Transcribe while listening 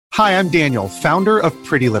Hi, I'm Daniel, founder of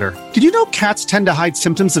Pretty Litter. Did you know cats tend to hide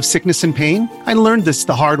symptoms of sickness and pain? I learned this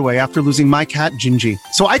the hard way after losing my cat, Gingy.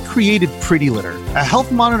 So I created Pretty Litter, a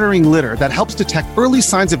health monitoring litter that helps detect early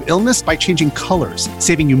signs of illness by changing colors,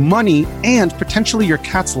 saving you money and potentially your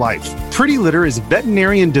cat's life. Pretty Litter is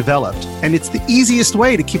veterinarian developed, and it's the easiest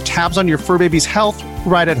way to keep tabs on your fur baby's health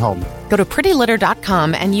right at home. Go to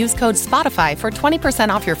prettylitter.com and use code SPOTIFY for 20%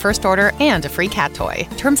 off your first order and a free cat toy.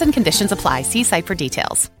 Terms and conditions apply. See site for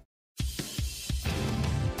details.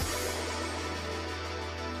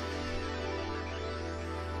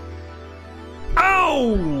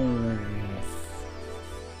 Oh!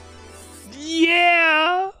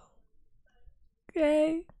 Yeah!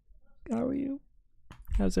 Okay. How are you?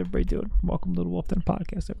 How's everybody doing? Welcome to the Wolf Den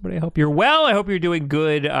Podcast, everybody. I hope you're well. I hope you're doing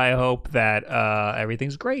good. I hope that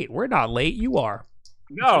everything's great. We're not late. You are.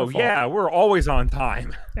 No, yeah, we're always on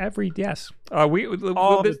time. Yes. All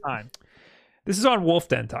the time. This is on Wolf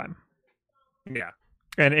Den time. Yeah.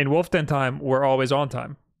 And in Wolf Den time, we're always on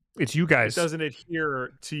time. It's you guys. It doesn't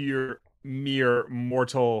adhere to your mere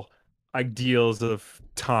mortal ideals of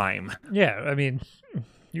time. Yeah, I mean,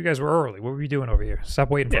 you guys were early. What were you doing over here?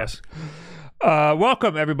 Stop waiting for us.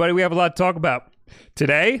 Welcome, everybody. We have a lot to talk about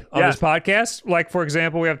today on this podcast. Like, for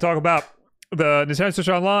example, we have to talk about the Nintendo Switch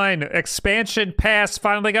Online expansion pass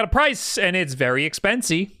finally got a price, and it's very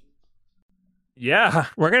expensive. Yeah.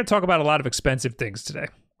 We're going to talk about a lot of expensive things today.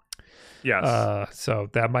 Yes.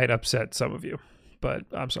 So that might upset some of you, but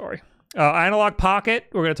I'm sorry. Analog Pocket,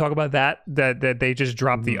 we're going to talk about that they just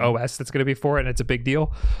dropped the OS that's going to be for it, and it's a big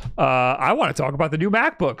deal. I want to talk about the new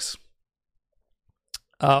MacBooks.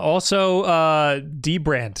 Also,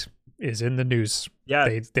 Dbrand is in the news.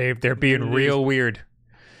 Yeah, they're being real weird.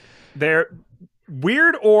 They're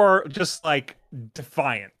weird or just like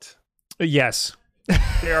defiant. Yes,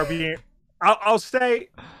 they are being. I'll say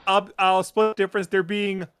I'll split the difference. They're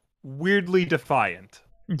being weirdly defiant.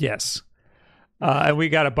 Yes. And we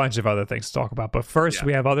got a bunch of other things to talk about. But first,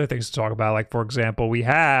 we have other things to talk about. Like, for example, we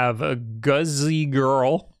have a Guzzy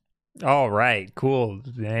Girl. All right. Cool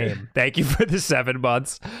name. Thank you for the 7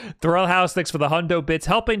 months. Thrill House, thanks for the hundo bits.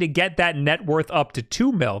 Helping to get that net worth up to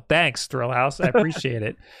 2 mil. Thanks, Thrill House. I appreciate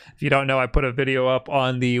it. If you don't know, I put a video up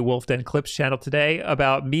on the Wolf Den Clips channel today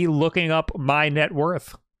about me looking up my net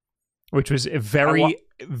worth, which was very,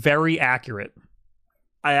 very accurate.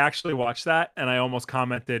 I actually watched that, and I almost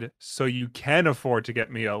commented, so you can afford to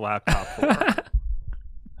get me a laptop for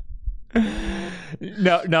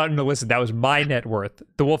No, listen, that was my net worth.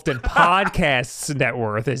 The Wolf Den Podcast's net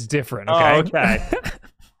worth is different, okay?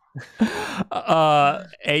 Oh,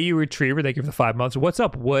 okay. AU Retriever, thank you for the 5 months. What's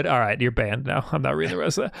up, Wood? All right, you're banned now. I'm not reading the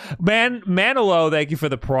rest of that. Manilow, thank you for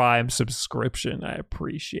the Prime subscription. I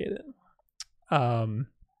appreciate it.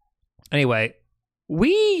 Anyway,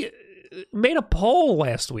 we made a poll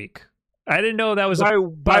last week. I didn't know that was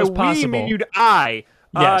possible. We mean I.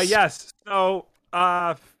 Yes. Yes. So,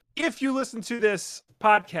 if you listen to this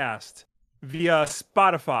podcast via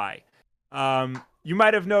Spotify, you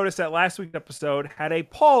might have noticed that last week's episode had a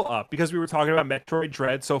poll up because we were talking about Metroid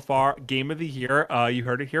Dread so far, Game of the Year. You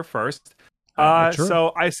heard it here first.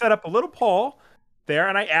 So I set up a little poll there,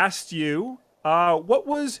 and I asked you, what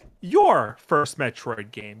was your first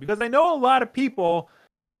Metroid game? Because I know a lot of people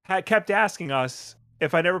kept asking us,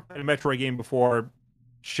 if I never played a Metroid game before,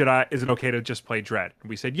 is it okay to just play Dread? And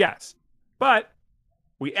we said yes. But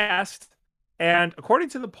we asked, and according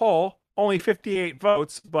to the poll, only 58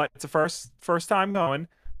 votes, but it's a first time going.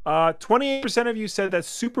 28% of you said that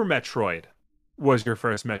Super Metroid was your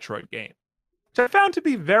first Metroid game, which I found to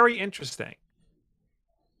be very interesting.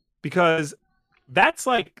 Because that's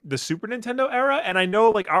like the Super Nintendo era, and I know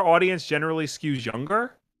like our audience generally skews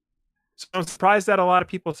younger. So I'm surprised that a lot of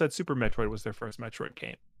people said Super Metroid was their first Metroid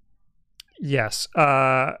game. Yes.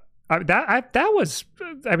 That was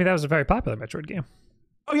a very popular Metroid game.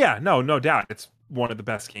 Oh yeah, no doubt. It's one of the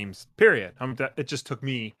best games, period. It just took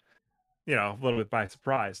me, a little bit by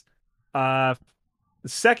surprise. The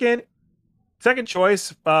second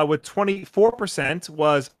choice with 24%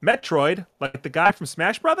 was Metroid, like the guy from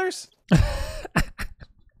Smash Brothers.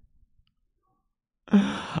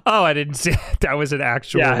 Oh, I didn't see that was an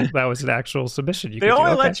actual. Yeah. That was an actual submission. They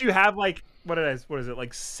only let you have like what is it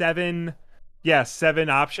like 7? Yeah, 7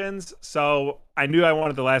 options. So I knew I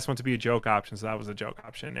wanted the last one to be a joke option, so that was a joke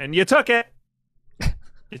option, and you took it.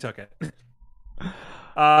 You took it.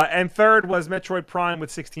 And third was Metroid Prime with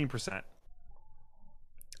 16%.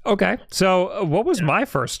 Okay, so what was my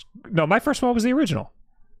first? No, my first one was the original.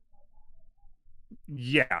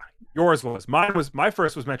 Yeah, yours was. My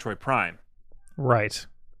first was Metroid Prime. Right.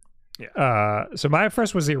 Yeah. So my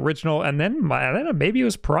first was the original, and then maybe it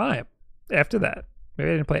was Prime after that.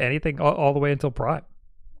 Maybe I didn't play anything all the way until Prime.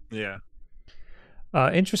 Yeah.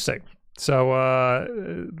 Interesting. So,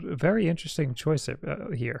 very interesting choice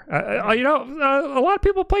here. A lot of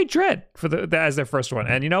people played Dread as their first one,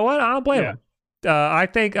 and you know what? I don't blame them. I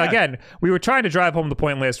think again, we were trying to drive home the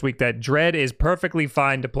point last week that Dread is perfectly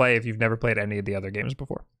fine to play if you've never played any of the other games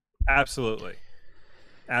before. Absolutely.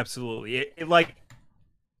 It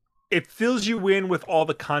fills you in with all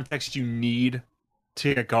the context you need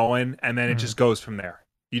to get going, and then it just goes from there.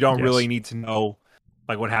 You don't really need to know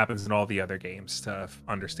like what happens in all the other games to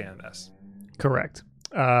understand this. Correct.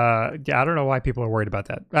 I don't know why people are worried about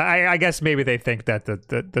that. I guess maybe they think that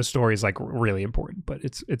the story is like really important, but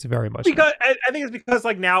it's very much because I think it's because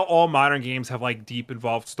like now all modern games have like deep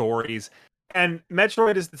involved stories, and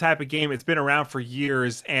Metroid is the type of game, it's been around for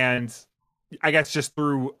years, and I guess just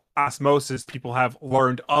through osmosis people have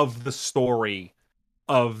learned of the story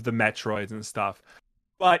of the Metroids and stuff.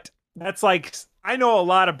 But that's like, I know a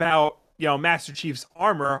lot about, Master Chief's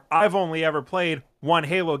armor. I've only ever played one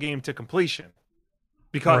Halo game to completion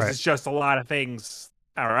because it's just a lot of things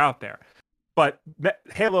that are out there. But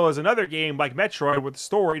Halo is another game like Metroid where the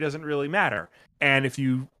story doesn't really matter. And if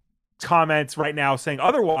you comment right now saying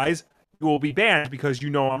otherwise, you will be banned because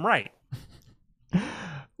you know I'm right.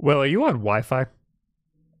 Well, are you on Wi-Fi?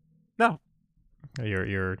 No. I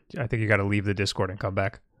think you got to leave the Discord and come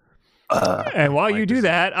back. And while you do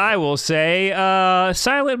that, I will say,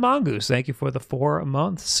 Silent Mongoose, thank you for the 4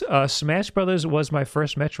 months. Smash Brothers was my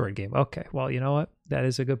first Metroid game. Okay, well, you know what? That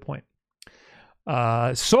is a good point.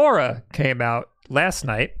 Sora came out last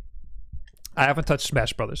night. I haven't touched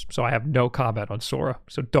Smash Brothers, so I have no comment on Sora.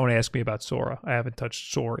 So don't ask me about Sora. I haven't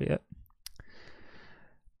touched Sora yet.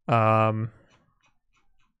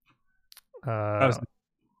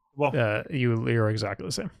 You're exactly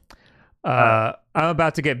the same. I'm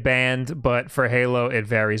about to get banned, but for Halo, it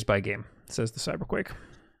varies by game, says the Cyberquake.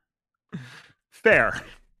 Fair.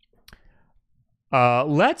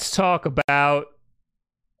 Let's talk about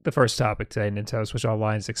the first topic today. Nintendo Switch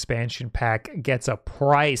Online's expansion pack gets a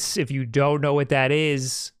price. If you don't know what that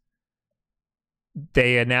is,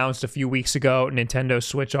 they announced a few weeks ago Nintendo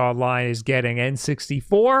Switch Online is getting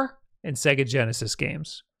N64 and Sega Genesis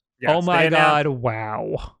games. Yes, oh my God,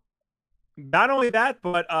 wow. Not only that,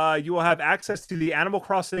 but you will have access to the Animal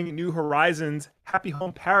Crossing New Horizons Happy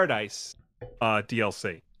Home Paradise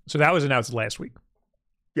DLC. So that was announced last week.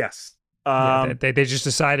 Yes. They just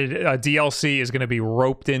decided DLC is going to be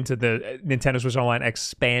roped into the Nintendo Switch Online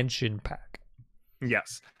expansion pack.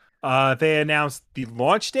 Yes. They announced the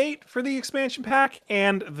launch date for the expansion pack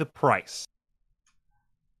and the price.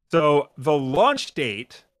 So the launch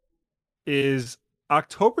date is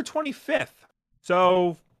October 25th.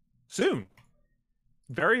 So soon.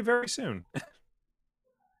 Very, very soon.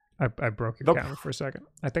 I broke your camera for a second.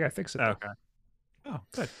 I think I fixed it. Okay. Oh,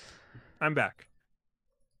 good. I'm back.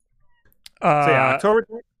 So yeah, October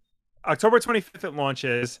 25th it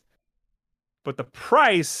launches, but the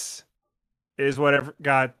price is whatever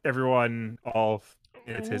got everyone all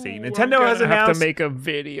in a tizzy. Nintendo has announced have to make a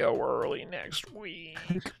video early next week.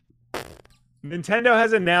 Nintendo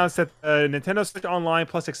has announced that the Nintendo Switch Online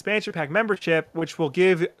Plus Expansion Pack membership, which will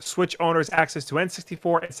give Switch owners access to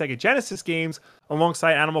N64 and Sega Genesis games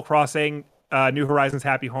alongside Animal Crossing, New Horizons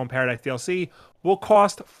Happy Home Paradise DLC, will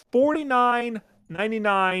cost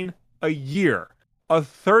 $49.99 a year, a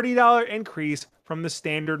 $30 increase from the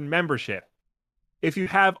standard membership. If you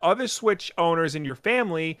have other Switch owners in your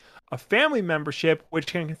family, a family membership, which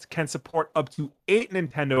can support up to 8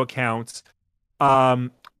 Nintendo accounts,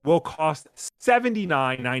 will cost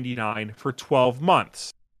 $79.99 for 12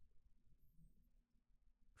 months.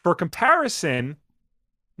 For comparison,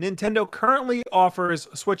 Nintendo currently offers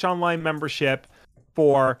Switch Online membership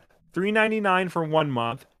for $3.99 for 1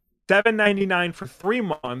 month, $7.99 for 3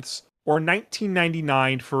 months, or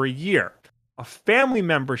 $19.99 for a year. A family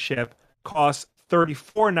membership costs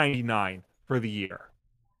 $34.99 for the year.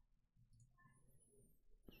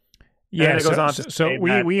 Yeah, so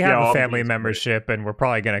we have a family membership, and we're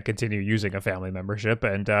probably going to continue using a family membership,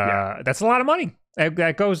 and that's a lot of money.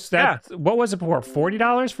 What was it before?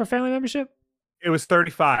 $40 for family membership? It was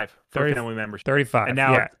 $35 for family membership. 35, and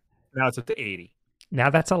now it's up to $80. Now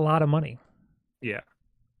that's a lot of money. Yeah.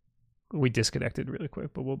 We disconnected really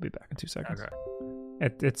quick, but we'll be back in 2 seconds. Okay.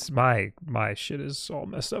 It's my shit is all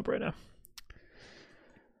messed up right now.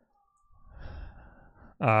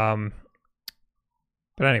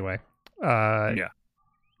 But anyway. So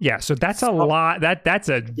that's a lot. That's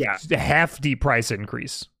a hefty price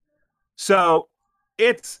increase. So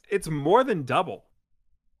it's more than double.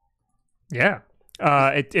 Yeah.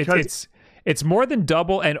 It's more than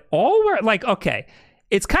double, and all we're like, okay,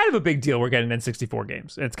 it's kind of a big deal we're getting N64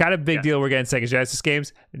 games. It's kind of a big deal we're getting Sega Genesis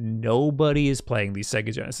games. Nobody is playing these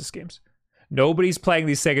Sega Genesis games. Nobody's playing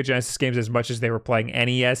these Sega Genesis games as much as they were playing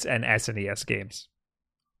NES and SNES games.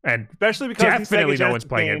 And especially because definitely no one's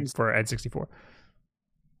playing it for N64.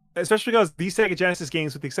 Especially because these Sega Genesis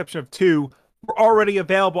games, with the exception of 2, were already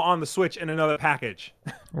available on the Switch in another package.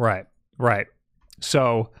 Right.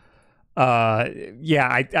 So,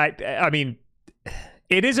 yeah, I mean,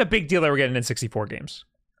 it is a big deal that we're getting N64 games.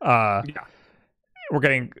 We're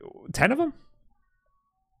getting 10 of them?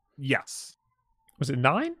 Yes. Was it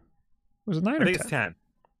 9? Was it 9 or 10? I think it's 10.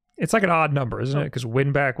 It's like an odd number, isn't it? Because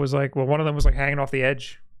Winback was like, well, one of them was like hanging off the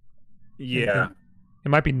edge. Yeah. It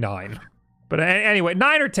might be 9. But anyway,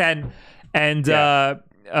 9 or 10. And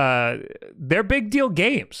they're big deal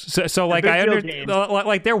games. So like,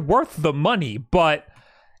 like they're worth the money, but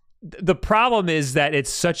the problem is that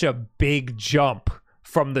it's such a big jump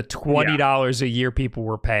from the $20 a year people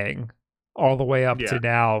were paying all the way up to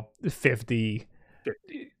now 50.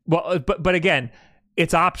 Well, but again,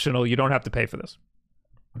 it's optional. You don't have to pay for this.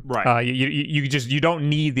 Right. You don't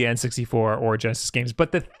need the N64 or Genesis games.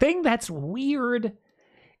 But the thing that's weird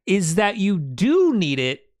is that you do need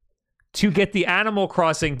it to get the Animal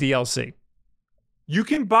Crossing DLC. You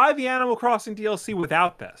can buy the Animal Crossing DLC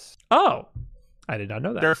without this. Oh, I did not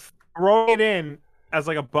know that. They're throwing it in as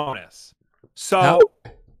like a bonus. So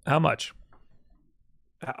how much?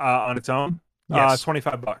 On its own? Yes.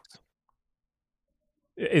 $25.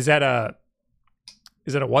 Is that a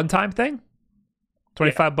one-time thing?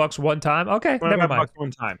 $25 one time? Okay, never mind.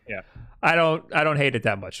 One time, yeah. I don't hate it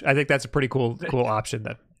that much. I think that's a pretty cool option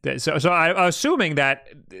then. So I'm assuming that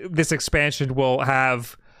this expansion will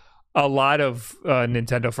have a lot of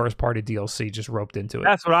Nintendo first-party DLC just roped into it.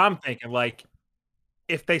 That's what I'm thinking. Like,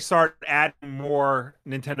 if they start adding more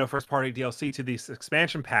Nintendo first-party DLC to this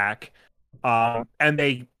expansion pack, and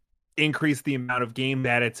they increase the amount of game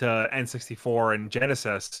added to N64 and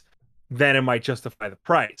Genesis, then it might justify the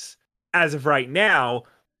price. As of right now,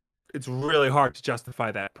 it's really hard to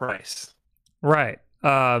justify that price. Right.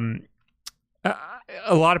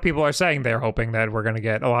 A lot of people are saying they're hoping that we're going to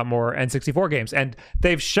get a lot more N64 games. And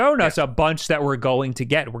they've shown us a bunch that we're going to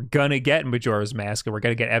get. We're going to get Majora's Mask, and we're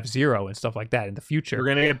going to get F-Zero and stuff like that in the future. We're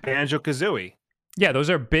going to get Banjo-Kazooie. Yeah, those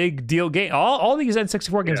are big deal games. All these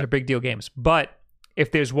N64 games are big deal games. But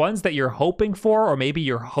if there's ones that you're hoping for, or maybe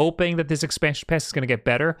you're hoping that this expansion pass is going to get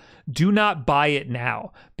better, do not buy it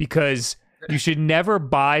now, because you should never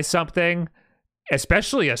buy something,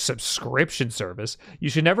 especially a subscription service. You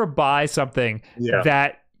should never buy something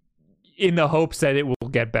that in the hopes that it will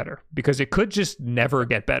get better, because it could just never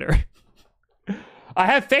get better. I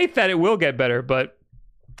have faith that it will get better, but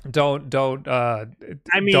don't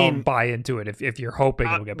buy into it if you're hoping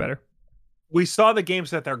it'll get better. We saw the games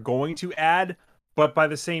that they're going to add, but by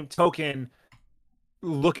the same token,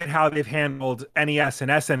 look at how they've handled NES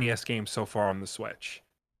and SNES games so far on the Switch.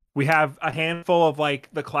 We have a handful of like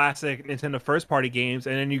the classic Nintendo first party games,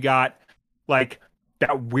 and then you got like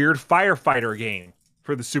that weird firefighter game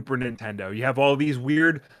for the Super Nintendo. You have all these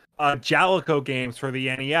weird Jaleco games for the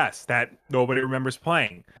NES that nobody remembers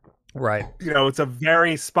playing. Right. It's a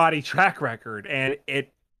very spotty track record, and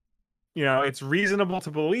it's reasonable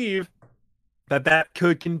to believe that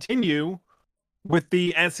could continue with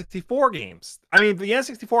the N64 games. I mean, the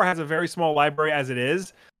N64 has a very small library as it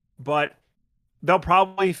is, but they'll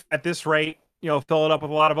probably, at this rate, fill it up with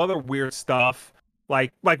a lot of other weird stuff.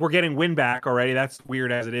 Like we're getting Winback already. That's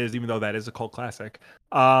weird as it is, even though that is a cult classic.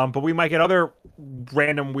 But we might get other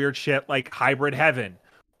random weird shit like Hybrid Heaven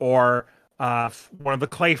or one of the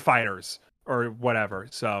Clay Fighters or whatever.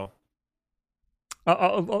 So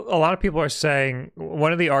a lot of people are saying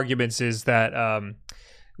one of the arguments is that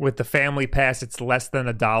with the Family Pass, it's less than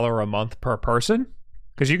 $1 a month per person.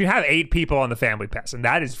 Because you can have 8 people on the Family Pass, and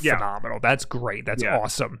that is phenomenal. That's great. That's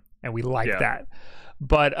awesome, and we like that.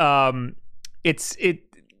 But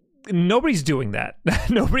nobody's doing that.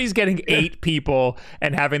 Nobody's getting 8 people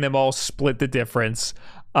and having them all split the difference.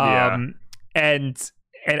 And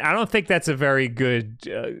I don't think that's a very good.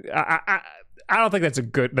 I don't think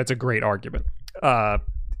that's a great argument.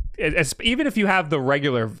 Even if you have the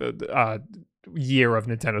regular year of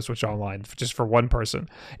Nintendo Switch Online just for one person,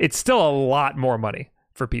 it's still a lot more money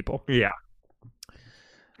for people. Yeah.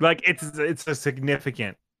 Like it's a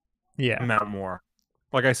significant amount more.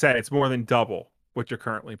 Like I said, it's more than double what you're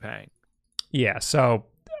currently paying. Yeah, so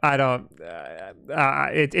I don't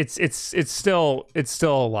it's still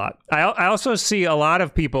a lot. I also see a lot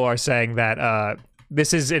of people are saying that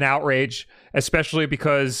this is an outrage, especially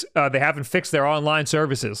because they haven't fixed their online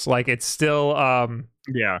services. Like, it's still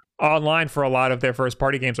online for a lot of their first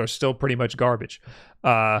party games are still pretty much garbage.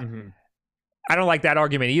 I don't like that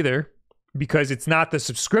argument either, because it's not the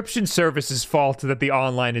subscription service's fault that the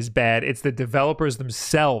online is bad. It's the developers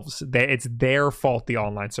themselves. It's their fault the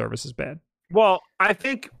online service is bad. Well, I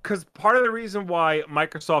think because part of the reason why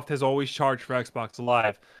Microsoft has always charged for Xbox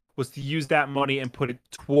Live was to use that money and put it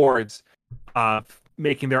towards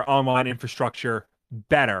making their online infrastructure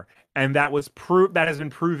better, and that has been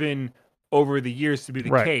proven over the years to be the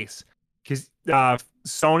case. Because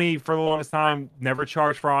Sony, for the longest time, never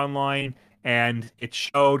charged for online, and it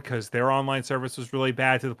showed because their online service was really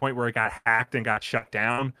bad to the point where it got hacked and got shut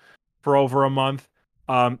down for over a month.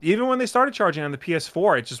 Even when they started charging on the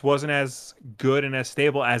PS4, it just wasn't as good and as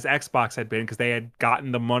stable as Xbox had been, because they had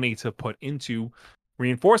gotten the money to put into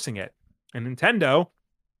reinforcing it. And Nintendo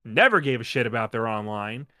never gave a shit about their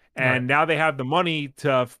online, and now they have the money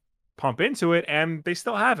to pump into it, and they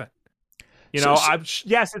still haven't.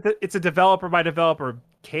 Yes, it's a developer by developer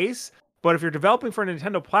case, but if you're developing for a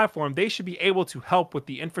Nintendo platform, they should be able to help with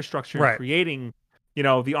the infrastructure and creating,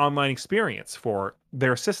 the online experience for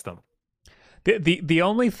their system. The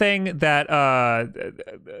only thing that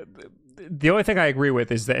the only thing I agree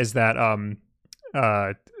with is that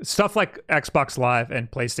stuff like Xbox Live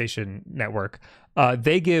and PlayStation Network,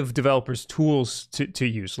 they give developers tools to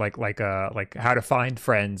use, like how to find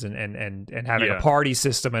friends and having a party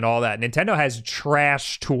system and all that. Nintendo has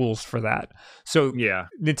trash tools for that. So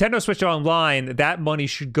Nintendo Switch Online, that money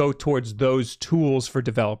should go towards those tools for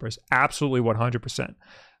developers. Absolutely 100%.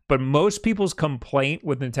 But most people's complaint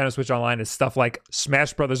with Nintendo Switch Online is stuff like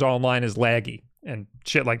Smash Brothers Online is laggy and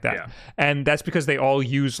shit like that. Yeah. And that's because they all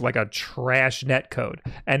use like a trash netcode.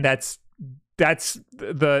 And that's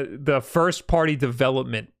the first party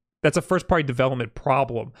development. That's a first party development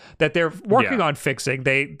problem that they're working on fixing.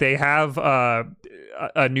 They have a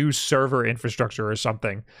new server infrastructure or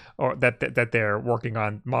something, or that they're working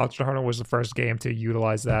on. Monster Hunter was the first game to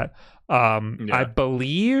utilize that. I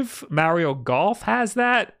believe Mario Golf has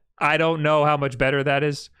that. I don't know how much better that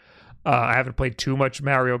is. I haven't played too much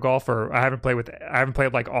Mario Golf, or I haven't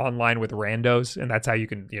played like online with randos, and that's how you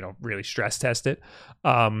can really stress test it.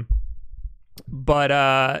 I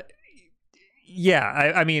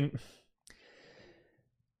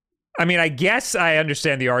mean, I guess I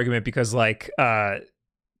understand the argument, because like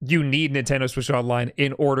you need Nintendo Switch Online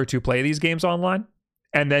in order to play these games online,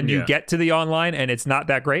 and then you get to the online and it's not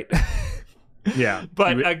that great.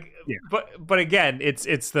 But again,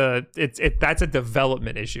 it's that's a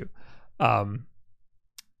development issue.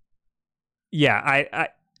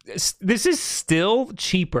 This is still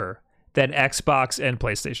cheaper than Xbox and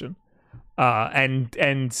PlayStation.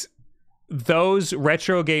 And those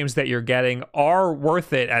retro games that you're getting are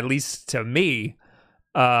worth it, at least to me.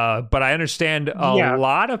 But I understand a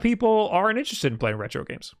lot of people aren't interested in playing retro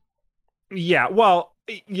games. Yeah, well,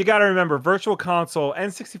 you got to remember, Virtual Console,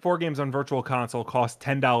 N64 games on Virtual Console cost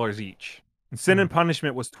 $10 each. And Sin and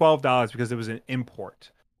Punishment was $12 because it was an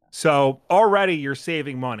import. So already you're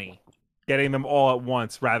saving money getting them all at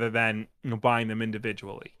once rather than buying them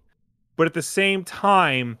individually. But at the same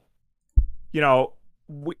time,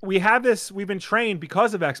 we have this, we've been trained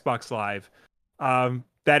because of Xbox Live,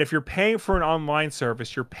 that if you're paying for an online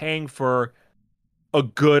service, you're paying for a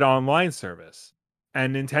good online service.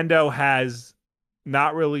 And Nintendo has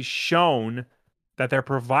not really shown that they're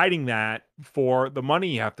providing that for the money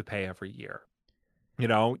you have to pay every year.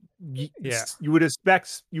 You would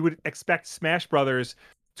expect Smash Brothers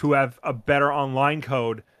to have a better online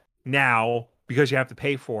code now because you have to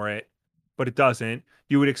pay for it, but it doesn't.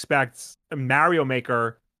 You would expect Mario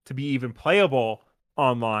Maker to be even playable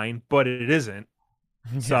online, but it isn't.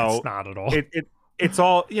 So it's not at all. It's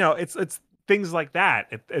all, it's things like that.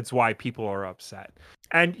 It's why people are upset.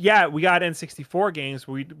 And we got N64 games.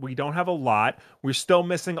 We don't have a lot. We're still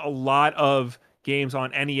missing a lot of games on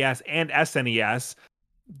NES and SNES.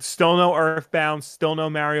 Still no Earthbound, still no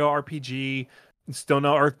Mario RPG, still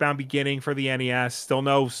no Earthbound Beginning for the NES, still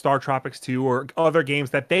no Star Tropics 2 or other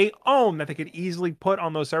games that they own that they could easily put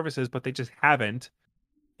on those services, but they just haven't.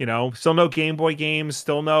 Still no Game Boy games,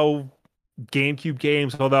 still no GameCube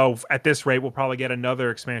games, although at this rate we'll probably get another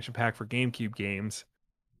expansion pack for GameCube games.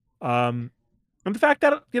 And the fact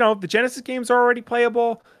that the Genesis games are already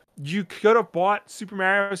playable, you could have bought Super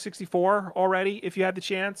Mario 64 already if you had the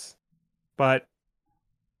chance, but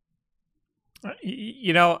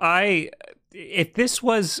if this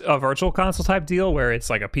was a Virtual Console type deal where it's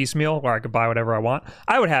like a piecemeal where I could buy whatever I want,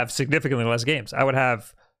 I would have significantly less games. I would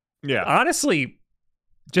have honestly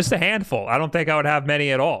Just a handful. I don't think I would have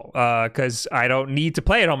many at all because I don't need to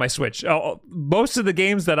play it on my Switch. Most of the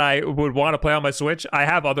games that I would want to play on my Switch, I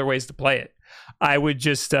have other ways to play it. I would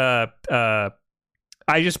just, I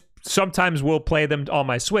just sometimes will play them on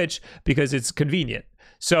my Switch because it's convenient.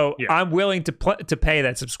 So I'm willing to pay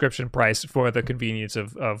that subscription price for the convenience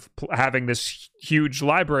of having this huge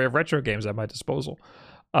library of retro games at my disposal.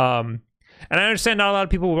 And I understand not a lot of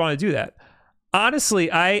people would want to do that. Honestly,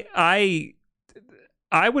 I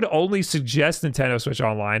would only suggest Nintendo Switch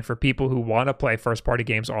Online for people who want to play first-party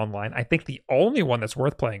games online. I think the only one that's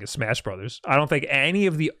worth playing is Smash Brothers. I don't think any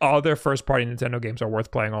of the other first-party Nintendo games are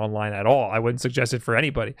worth playing online at all. I wouldn't suggest it for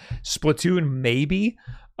anybody. Splatoon, maybe.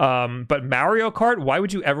 But Mario Kart, why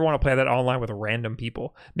would you ever want to play that online with random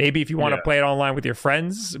people? Maybe if you want to play it online with your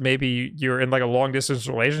friends, maybe you're in like a long-distance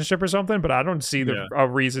relationship or something, but I don't see a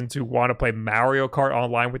reason to want to play Mario Kart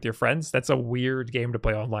online with your friends. That's a weird game to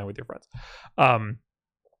play online with your friends.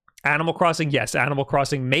 Animal Crossing, yes. Animal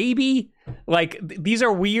Crossing, maybe. Like, these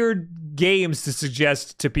are weird games to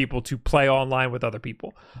suggest to people to play online with other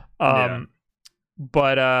people. But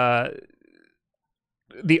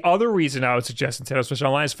the other reason I would suggest Nintendo Switch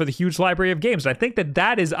Online is for the huge library of games. And I think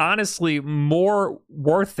that is honestly more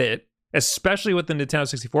worth it, especially with the Nintendo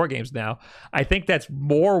 64 games now. I think that's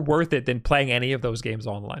more worth it than playing any of those games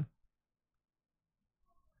online.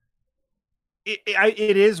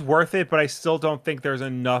 It is worth it, but I still don't think there's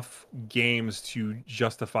enough games to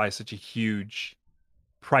justify such a huge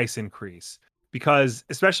price increase.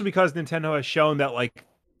 Especially because Nintendo has shown that, like,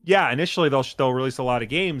 initially they'll release a lot of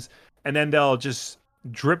games, and then they'll just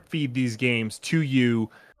drip feed these games to you,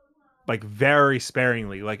 like, very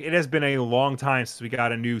sparingly. Like, it has been a long time since we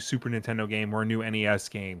got a new Super Nintendo game or a new NES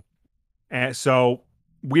game, and so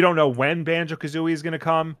we don't know when Banjo-Kazooie is going to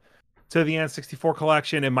come to the N64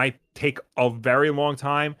 collection. It might take a very long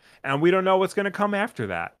time, and we don't know what's going to come after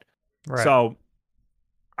that. Right. So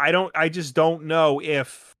I just don't know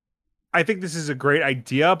if I think this is a great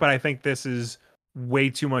idea, but I think this is way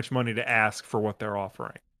too much money to ask for what they're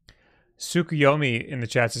offering. Tsukuyomi in the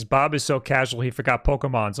chat says, Bob is so casual he forgot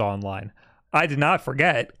Pokemon's online. I did not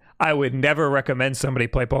forget. I would never recommend somebody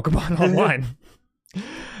play Pokemon online.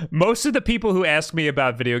 Most of the people who ask me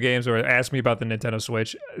about video games or ask me about the Nintendo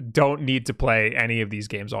Switch don't need to play any of these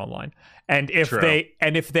games online. And if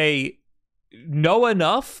they know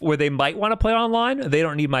enough where they might want to play online, they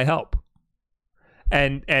don't need my help.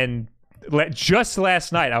 And just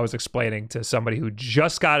last night I was explaining to somebody who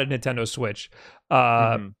just got a Nintendo Switch,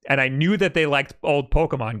 and I knew that they liked old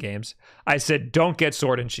Pokemon games. I said, don't get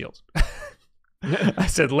Sword and Shield. I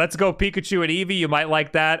said, let's go Pikachu and Eevee. You might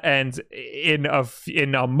like that. And in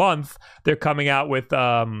a month, they're coming out with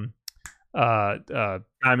Diamond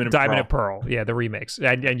and Pearl. Yeah, the remakes,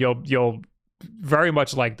 and you'll very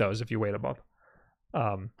much like those if you wait a month.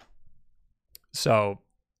 So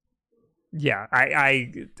yeah,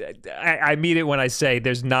 I mean it when I say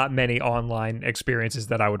there's not many online experiences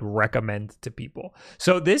that I would recommend to people.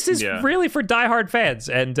 So this is really for diehard fans,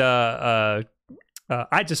 and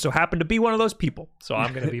I just so happen to be one of those people, so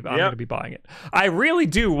I'm gonna be buying it. I really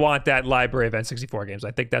do want that library of N64 games.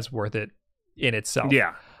 I think that's worth it in itself.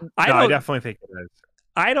 Yeah, I definitely think it is.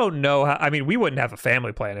 I don't know how. I mean, we wouldn't have a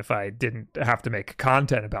family plan if I didn't have to make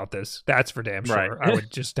content about this. That's for damn sure. Right. I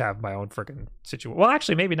would just have my own freaking situation. Well,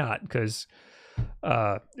 actually, maybe not, because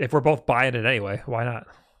if we're both buying it anyway, why not?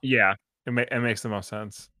 Yeah, it makes the most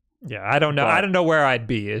sense. Yeah, I don't know. I don't know where I'd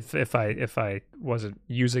be if I wasn't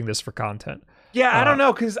using this for content. Yeah, I don't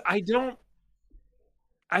know, because I don't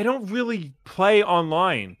really play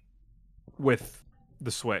online with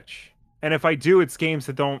the Switch, and if I do, it's games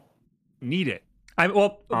that don't need it.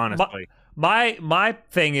 Honestly, my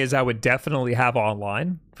thing is I would definitely have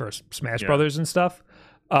online for Smash Brothers and stuff.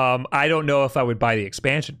 I don't know if I would buy the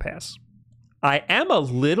expansion pass. I am a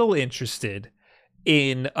little interested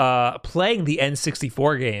in playing the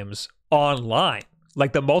N64 games online.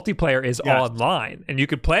 Like, the multiplayer is online, and you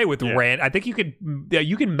could play with I think you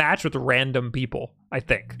can match with random people, I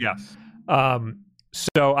think. Yes.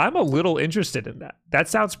 So I'm a little interested in that. That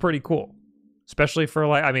sounds pretty cool, especially for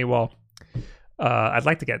I'd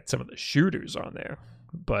like to get some of the shooters on there,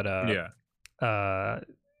 but I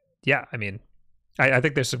mean, I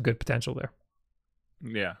think there's some good potential there.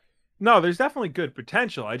 Yeah. No, there's definitely good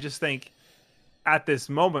potential. I just think at this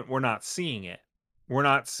moment we're not seeing it. We're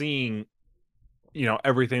not seeing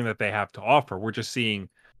everything that they have to offer. We're just seeing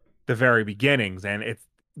the very beginnings, and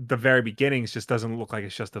the very beginnings just doesn't look like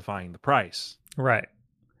it's justifying the price. Right.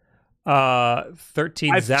 13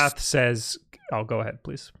 Zath says, go ahead,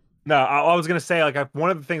 please. No, I was going to say,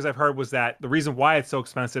 one of the things I've heard was that the reason why it's so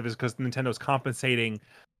expensive is because Nintendo's compensating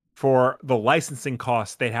for the licensing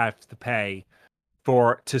costs they have to pay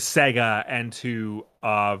to Sega and to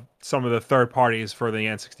some of the third parties for the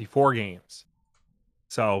N64 games.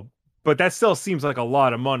 So, but that still seems like a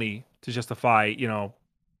lot of money to justify,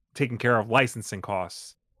 taking care of licensing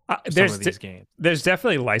costs. Some of these games. There's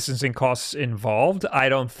definitely licensing costs involved. I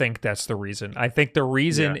don't think that's the reason. I think the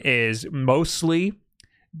reason is mostly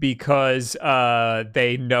because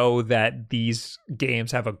they know that these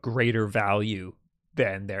games have a greater value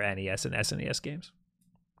than their NES and SNES games,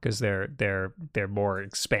 because they're more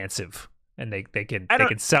expansive and they can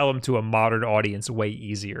sell them to a modern audience way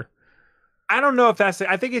easier. I don't know if that's it.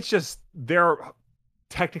 I think it's just they're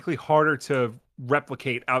technically harder to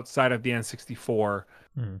replicate outside of the N64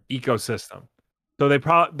 ecosystem. So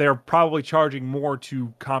they're probably charging more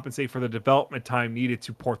to compensate for the development time needed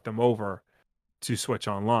to port them over to Switch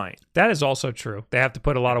Online. That is also true. They have to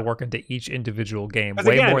put a lot of work into each individual game,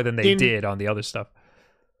 way more than they did on the other stuff.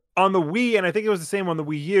 On the Wii, and I think it was the same on the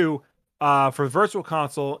Wii U, for Virtual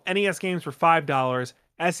Console, NES games were $5,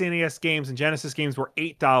 SNES games and Genesis games were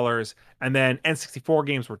 $8, and then N64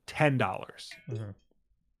 games were $10. Mm-hmm.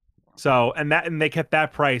 So, and they kept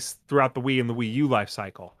that price throughout the Wii and the Wii U life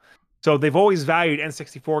cycle. So they've always valued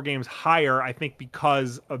N64 games higher, I think,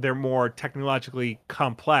 because they're more technologically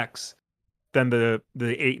complex than the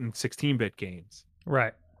 8 and 16-bit games.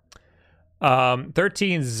 Right.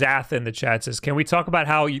 13 Zath in the chat says, can we talk about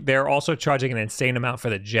how they're also charging an insane amount for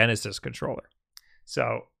the Genesis controller?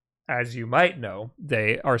 So, as you might know,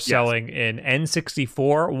 they are selling an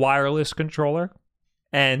N64 wireless controller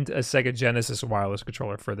and a Sega Genesis wireless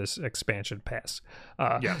controller for this expansion pass.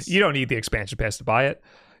 You don't need the expansion pass to buy it.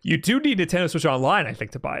 You do need Nintendo Switch Online, I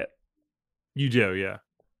think, to buy it. You do, yeah.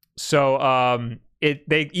 So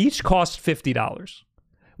they each cost $50,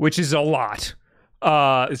 which is a lot.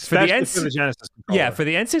 Especially for the Genesis controller. Yeah, for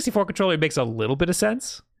the N64 controller, it makes a little bit of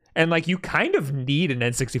sense. And like, you kind of need an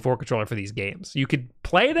N64 controller for these games. You could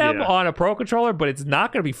play them on a Pro controller, but it's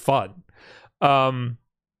not going to be fun.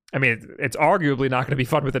 I mean, it's arguably not going to be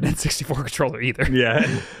fun with an N64 controller either.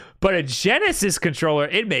 Yeah. But a Genesis controller,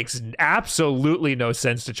 it makes absolutely no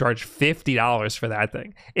sense to charge $50 for that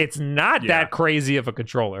thing. It's not that crazy of a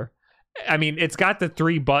controller. I mean, it's got the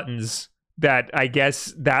 3 buttons that I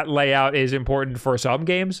guess that layout is important for some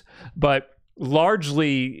games, but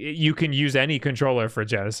largely you can use any controller for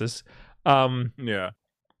Genesis. And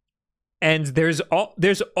there's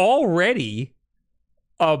already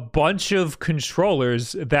a bunch of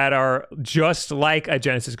controllers that are just like a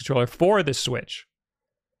Genesis controller for the Switch.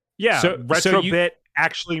 Yeah, so Retrobit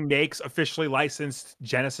actually makes officially licensed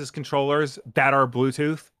Genesis controllers that are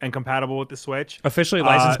Bluetooth and compatible with the Switch. Officially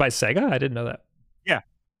licensed by Sega? I didn't know that.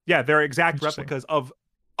 Yeah, they're exact replicas of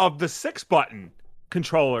the 6-button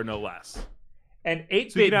controller, no less. And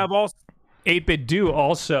 8-bit Do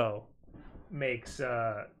also makes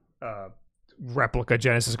replica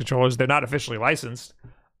Genesis controllers. They're not officially licensed.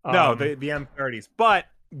 No, the M30s, but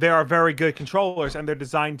they are very good controllers, and they're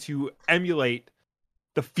designed to emulate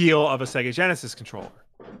the feel of a Sega Genesis controller.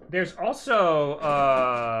 There's also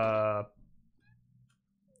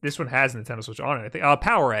this one has Nintendo Switch on it, I think.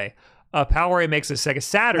 PowerA. PowerA makes a Sega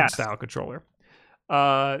Saturn style controller.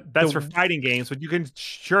 That's for fighting games, but you can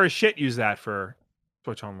sure as shit use that for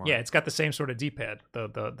Switch Online. Yeah, it's got the same sort of D-pad,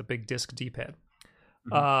 the big disc D-pad.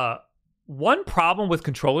 Mm-hmm. One problem with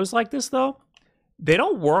controllers like this, though, they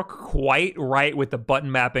don't work quite right with the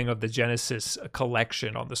button mapping of the Genesis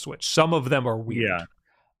collection on the Switch. Some of them are weird.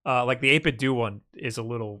 Yeah. Like the 8-bit Do one is a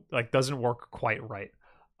little, doesn't work quite right.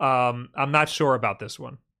 I'm not sure about this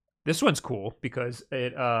one. This one's cool because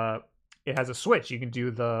it has a switch. You can do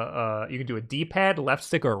a D-pad, left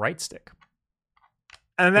stick, or right stick.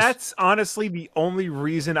 And that's honestly the only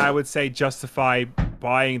reason I would say justify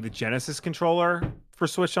buying the Genesis controller for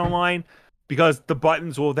Switch Online, because the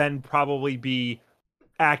buttons will then probably be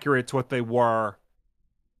accurate to what they were,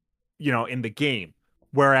 in the game.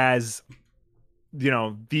 Whereas,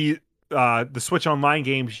 the Switch Online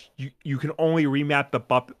games, you can only remap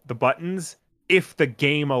the buttons if the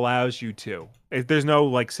game allows you to. There's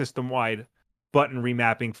no system-wide button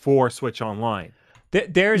remapping for Switch Online.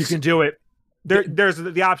 You can do it. There's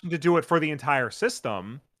the option to do it for the entire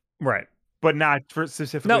system, right? But not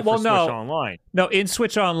specifically for Switch Online. No, in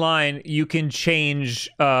Switch Online, you can change.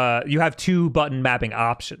 You have 2 button mapping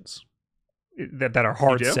options that are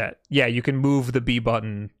hard set. Yeah, you can move the B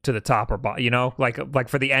button to the top or bottom. Like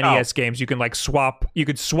for the NES games, you can swap. You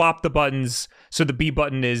could swap the buttons so the B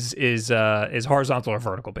button is horizontal or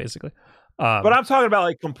vertical, basically. But I'm talking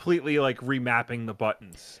about completely remapping the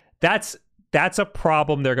buttons. That's a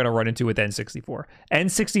problem they're going to run into with N64.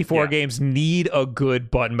 N64 games need a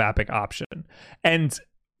good button mapping option. And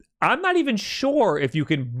I'm not even sure if you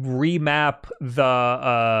can remap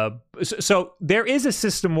the so there is a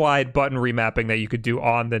system-wide button remapping that you could do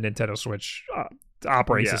on the Nintendo Switch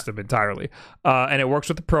operating system entirely. And it works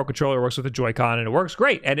with the Pro Controller, it works with the Joy-Con, and it works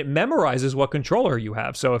great. And it memorizes what controller you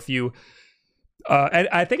have. So if you and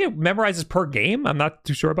I think it memorizes per game. I'm not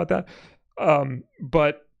too sure about that.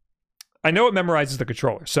 But I know it memorizes the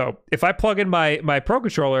controller. So if I plug in my Pro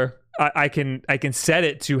Controller, I can set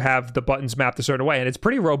it to have the buttons mapped a certain way, and it's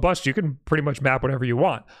pretty robust. You can pretty much map whatever you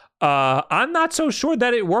want. I'm not so sure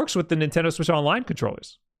that it works with the Nintendo Switch Online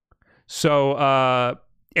controllers, so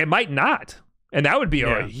it might not, and that would be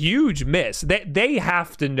a huge miss. They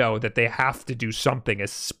have to know that they have to do something,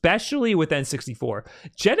 especially with N64.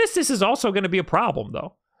 Genesis is also going to be a problem,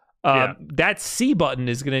 though. That C button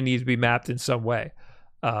is going to need to be mapped in some way.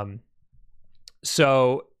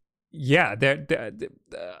 So. Yeah,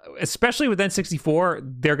 especially with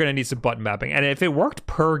N64, they're going to need some button mapping. And if it worked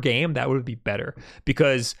per game, that would be better.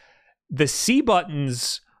 Because the C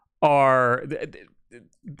buttons are...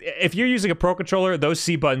 If you're using a Pro Controller, those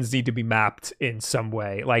C buttons need to be mapped in some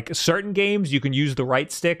way. Like, certain games, you can use the right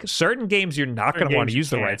stick. Certain games, you're not going to want to use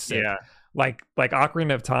the right stick. Yeah. Like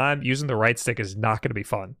Ocarina of Time, using the right stick is not going to be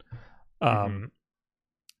fun.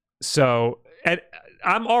 So, and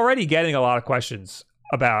I'm already getting a lot of questions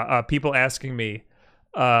about people asking me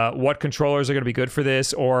what controllers are going to be good for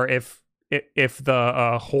this, or if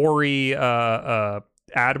the Hori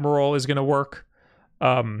Admiral is going to work.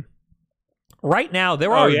 Right now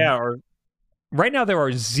there are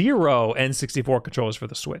zero N64 controllers for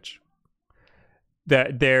the Switch.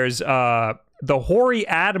 There's the Hori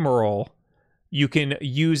Admiral. You can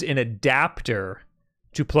use an adapter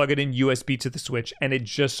to plug it in USB to the Switch, and it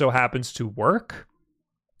just so happens to work.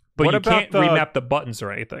 But you can't remap the buttons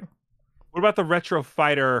or anything. What about the Retro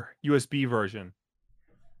Fighter USB version?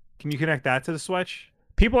 Can you connect that to the Switch?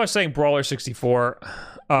 People are saying Brawler 64.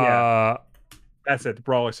 Yeah. That's it, the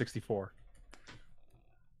Brawler 64.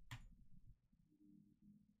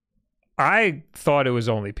 I thought it was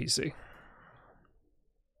only PC.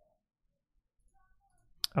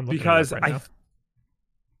 Because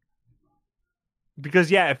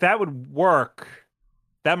if that would work,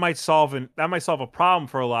 that might solve a problem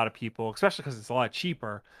for a lot of people, especially because it's a lot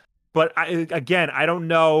cheaper. But I don't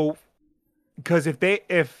know, because if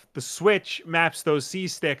the Switch maps those C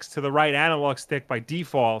sticks to the right analog stick by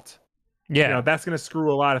default, that's going to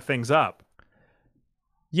screw a lot of things up.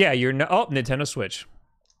 Yeah, Nintendo Switch.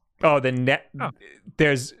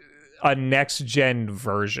 There's a next gen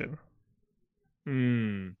version.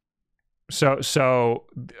 So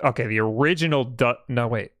okay, the original no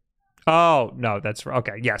wait. Oh, no, that's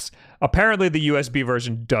okay. Yes. Apparently the USB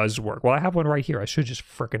version does work. Well, I have one right here. I should just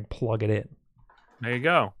frickin' plug it in. There you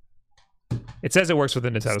go. It says it works with the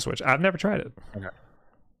Nintendo Switch. I've never tried it. Okay.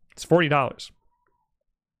 It's $40.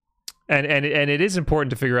 And it is important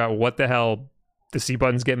to figure out what the hell the C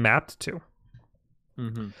buttons get mapped to.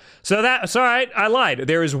 So that's all right. I lied.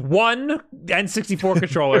 There is one N64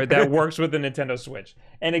 controller that works with the Nintendo Switch.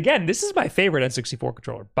 And again, this is my favorite N64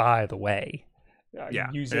 controller, by the way.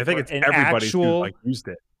 Use it, I think it's everybody's used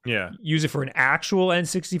it. Yeah, use it for an actual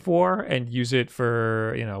N64 and use it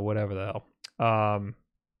for whatever the hell.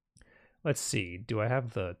 Let's see. Do I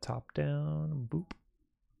have the top down?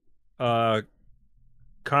 Boop.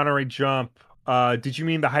 Connery Jump. Did you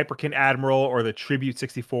mean the Hyperkin Admiral or the Tribute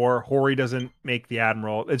 64? Hori doesn't make the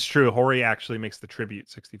Admiral. It's true. Hori actually makes the Tribute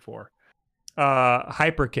 64.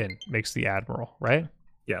 Hyperkin makes the Admiral, right?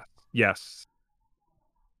 Yeah. Yes.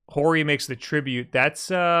 Hori makes the Tribute. That's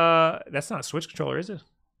not a Switch controller, is it?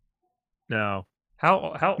 No. How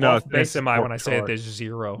off base am I when I say that there's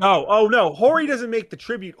zero? No. Hori doesn't make the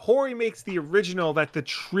Tribute. Hori makes the original that the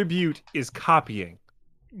Tribute is copying.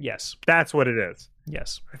 Yes. That's what it is.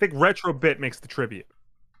 Yes. I think Retrobit makes the Tribute.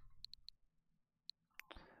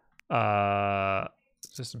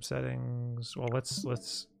 System settings. Well,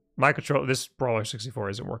 let's my control. This Brawler 64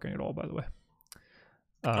 isn't working at all, by the way.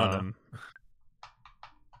 No.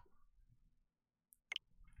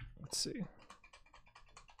 Let's see.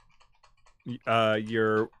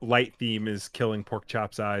 Your light theme is killing Pork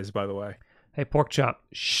Chop's eyes, by the way. Hey, Pork Chop,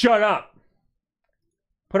 shut up.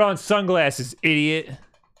 Put on sunglasses, idiot.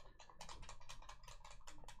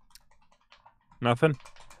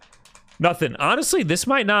 Nothing? Honestly, this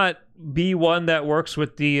might not be one that works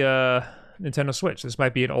with the Nintendo Switch. This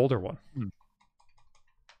might be an older one.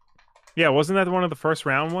 Yeah, wasn't that one of the first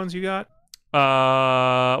round ones you got?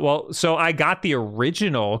 Well, so I got the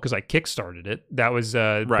original because I kickstarted it. That was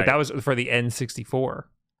right. But that was for the N64.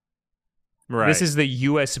 Right. This is the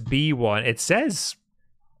USB one. It says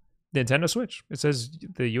Nintendo Switch. It says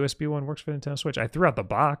the USB one works for Nintendo Switch. I threw out the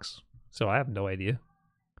box, so I have no idea.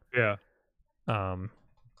 Yeah.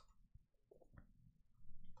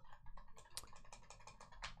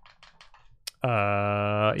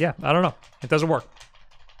 Yeah, I don't know. It doesn't work.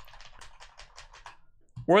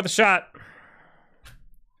 Worth a shot.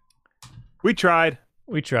 We tried.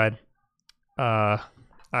 I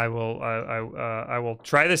will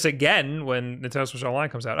try this again when Nintendo Switch Online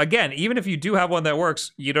comes out. Again, even if you do have one that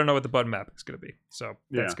works, you don't know what the button mapping is going to be. So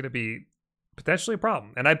that's going to be potentially a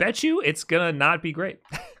problem. And I bet you it's going to not be great.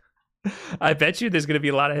 I bet you there's going to be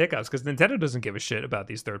a lot of hiccups because Nintendo doesn't give a shit about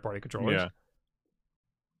these third-party controllers. Yeah.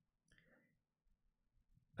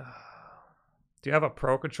 Do you have a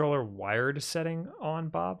Pro Controller wired setting on,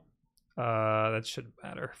 Bob? That shouldn't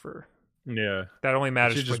matter for... Yeah. That only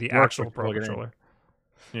matters for the actual Pro Controller.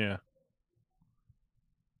 Yeah.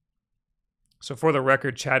 So for the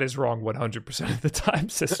record, Chad is wrong 100% of the time,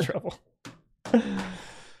 says Trouble.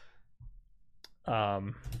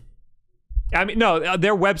 I mean, no,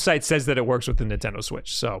 their website says that it works with the Nintendo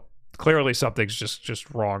Switch, so clearly something's just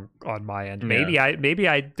wrong on my end. Yeah. Maybe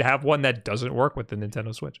I have one that doesn't work with the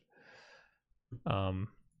Nintendo Switch.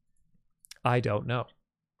 I don't know.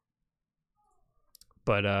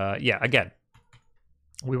 But yeah, again,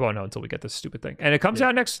 we won't know until we get this stupid thing. And it comes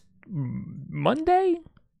out next Monday?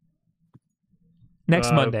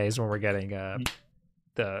 Next Monday is when we're getting the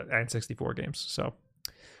N64 games. So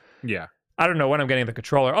yeah. I don't know when I'm getting the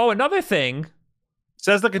controller. Oh, another thing.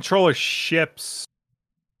 Says the controller ships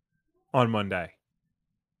on Monday.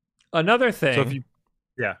 Another thing. So if you,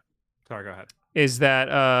 yeah. Sorry, go ahead. Is that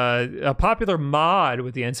a popular mod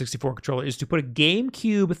with the N64 controller is to put a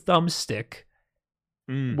GameCube thumbstick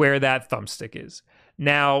where that thumbstick is.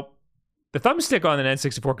 Now, the thumbstick on an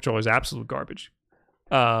N64 controller is absolute garbage.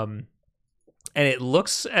 And it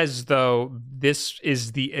looks as though this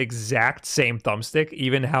is the exact same thumbstick,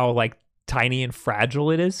 even how like tiny and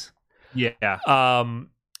fragile it is. Yeah.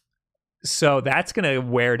 So that's going to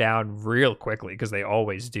wear down real quickly because they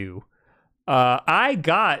always do. I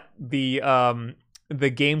got the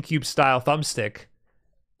GameCube style thumbstick,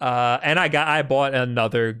 and I bought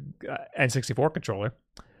another N64 controller.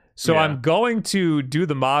 So I'm going to do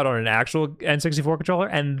the mod on an actual N64 controller,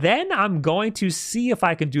 and then I'm going to see if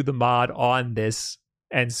I can do the mod on this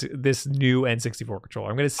new N64 controller.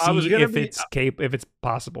 I'm going to see if it's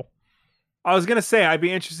possible. I was gonna say I'd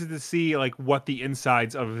be interested to see like what the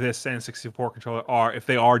insides of this N64 controller are, if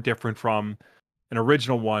they are different from an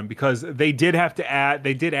original one, because they did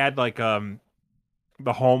add like the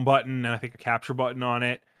home button and I think a capture button on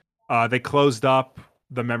it. They closed up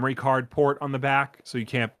the memory card port on the back, so you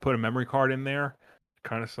can't put a memory card in there.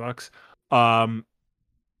 Kind of sucks.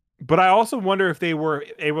 But I also wonder if they were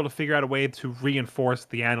able to figure out a way to reinforce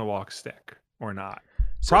the analog stick or not.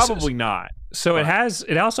 Probably not. So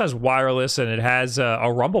it also has wireless and it has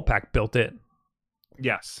a rumble pack built in.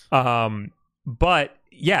 Yes. But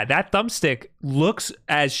yeah, that thumbstick looks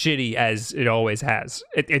as shitty as it always has.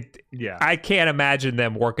 Yeah. I can't imagine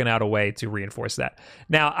them working out a way to reinforce that.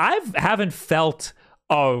 Now, haven't felt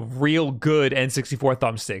a real good N64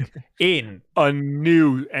 thumbstick in a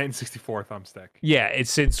new N64 thumbstick. Yeah,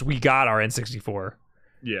 it's since we got our N64.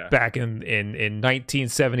 Yeah. Back in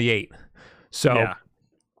 1978. So yeah.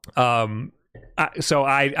 So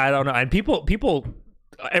I don't know. And people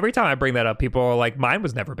every time I bring that up, people are like, mine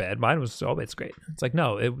was never bad. Mine was it's great. It's like,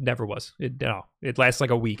 no, it never was. It lasts like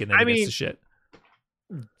a week and then it gets to shit.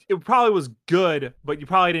 It probably was good, but you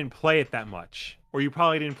probably didn't play it that much. Or you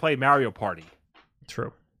probably didn't play Mario Party.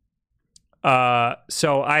 True.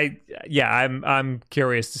 So I'm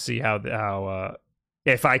curious to see how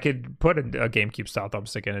if I could put a GameCube style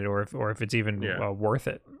thumbstick in it, or if it's even worth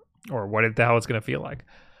it, or what the hell it's gonna feel like.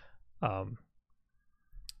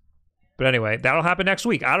 But anyway, that'll happen next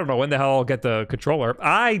week. I don't know when the hell I'll get the controller.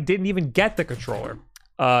 I didn't even get the controller.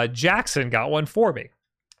 Jackson got one for me.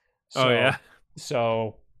 So, oh yeah.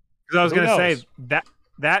 So because I was gonna say that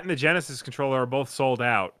and the Genesis controller are both sold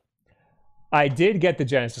out. I did get the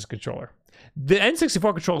Genesis controller. The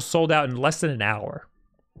N64 controller sold out in less than an hour.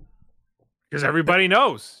 Because everybody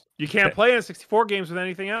knows you can't play N64 games with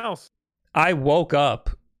anything else. I woke up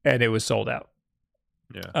and it was sold out.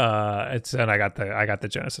 Yeah. And I got the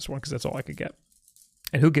Genesis one because that's all I could get.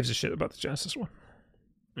 And who gives a shit about the Genesis one?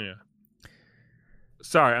 Yeah.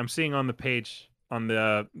 Sorry, I'm seeing on the page, on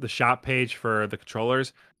the shop page for the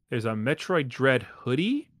controllers, there's a Metroid Dread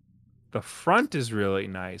hoodie. The front is really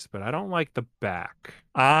nice, but I don't like the back.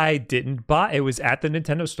 I didn't buy it. Was at the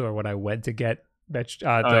Nintendo store when I went to get the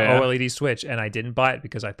OLED Switch, and I didn't buy it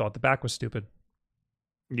because I thought the back was stupid.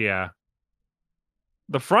 Yeah.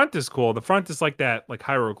 The front is cool. The front is like that like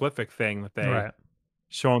hieroglyphic thing that they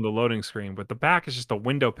show on the loading screen, but the back is just a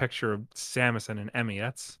window picture of Samus and an Emmy.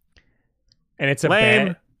 That's it's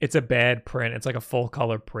lame. It's a bad print. It's like a full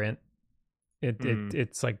color print.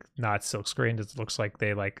 It's like not silk screened. It looks like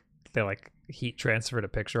they heat transferred a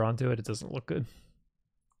picture onto it. It doesn't look good.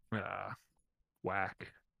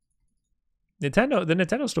 Whack. The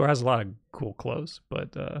Nintendo store has a lot of cool clothes,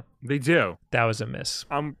 but they do. That was a miss.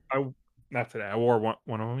 Not today. I wore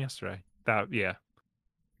one of them yesterday.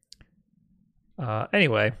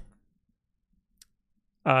 Anyway,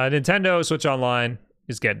 Nintendo Switch Online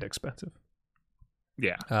is getting expensive.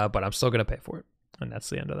 Yeah. But I'm still gonna pay for it, and that's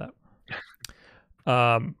the end of that.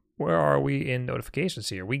 Where are we in notifications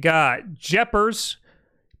here? We got Jeppers,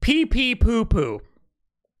 pee pee poo poo.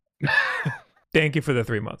 Thank you for the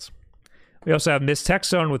 3 months. We also have Miss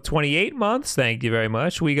Techzone with 28 months. Thank you very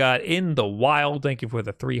much. We got In the Wild. Thank you for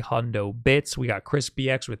the 300 bits. We got Chris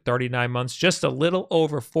BX with 39 months. Just a little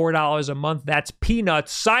over $4 a month. That's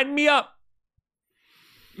peanuts. Sign me up.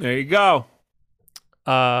 There you go.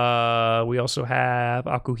 We also have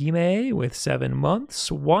Akuhime with 7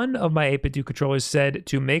 months. One of my 8BitDo controllers said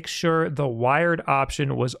to make sure the wired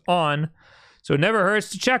option was on. So it never hurts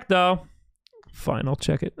to check, though. Fine, I'll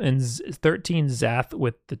check it. And 13 Zath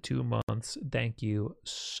with the 2 months. Thank you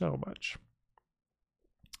so much.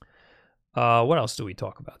 What else do we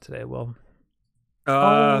talk about today? Well,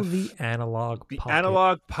 the Analog Pocket.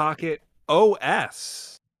 Analog Pocket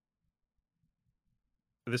OS.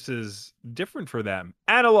 This is different for them.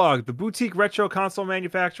 Analog, the boutique retro console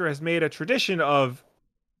manufacturer, has made a tradition of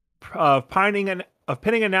pinning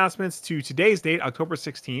announcements to today's date, October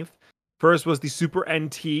 16th. First was the Super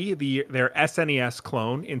NT, their SNES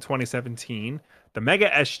clone in 2017. The Mega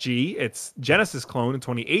SG, its Genesis clone in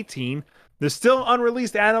 2018. The still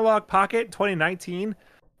unreleased Analog Pocket 2019.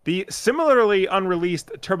 The similarly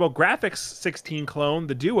unreleased TurboGrafx 16 clone,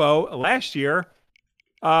 the Duo, last year.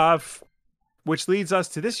 Which leads us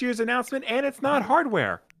to this year's announcement, and it's not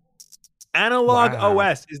hardware. Analog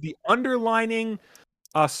OS is the underlining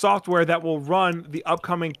software that will run the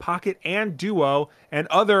upcoming Pocket and Duo and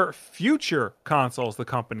other future consoles, the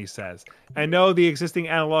company says. And no, the existing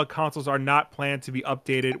analog consoles are not planned to be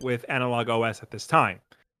updated with Analog OS at this time.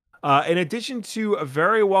 In addition to a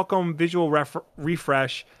very welcome visual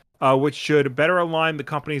refresh, which should better align the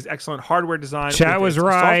company's excellent hardware design Chat with was its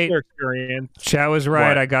right. software experience. Chat was right.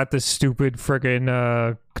 What? I got this stupid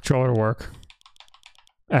friggin' controller work.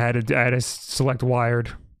 I had to select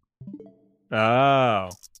wired. Oh.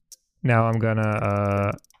 Now I'm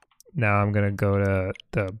gonna go to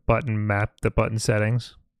the button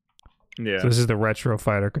settings. Yeah. So this is the Retro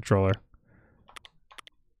Fighter controller.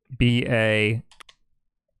 BAXY.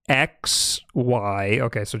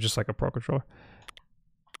 Okay, so just like a Pro controller.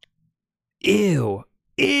 Ew.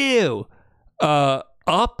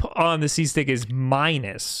 Up on the C stick is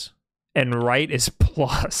minus, and right is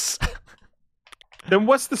plus. Then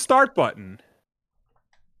what's the start button?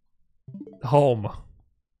 Home.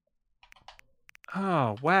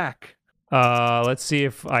 Oh, whack. Let's see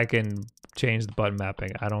if I can change the button mapping.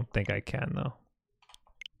 I don't think I can, though.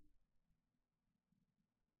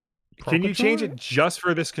 Can you change it just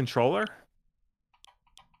for this controller?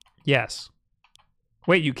 Yes.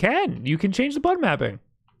 Wait, you can. You can change the button mapping.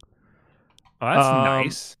 Oh, that's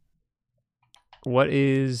nice. What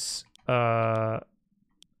is... I'm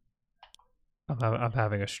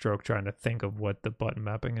having a stroke trying to think of what the button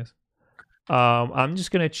mapping is. I'm just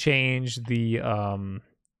going to change the...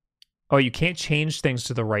 Oh, you can't change things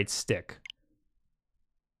to the right stick.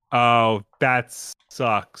 Oh, that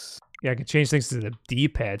sucks. Yeah, I can change things to the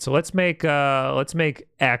D-pad. So let's make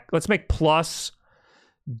plus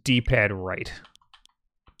D-pad right.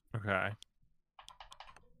 Okay.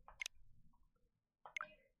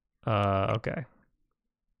 Okay.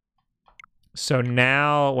 So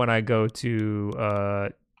now when I go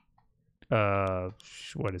to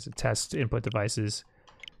what is it? Test input devices.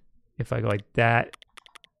 If I go like that,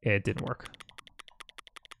 it didn't work.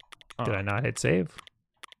 Did I not hit save?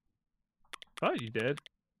 Oh, you did.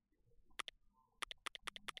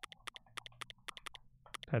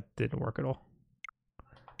 That didn't work at all.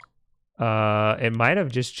 It might have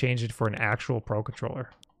just changed it for an actual Pro controller.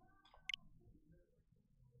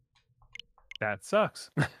 That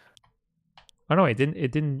sucks. Oh no, it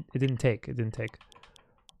didn't take.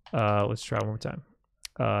 Let's try one more time.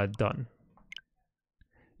 Done.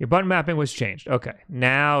 Your button mapping was changed. Okay,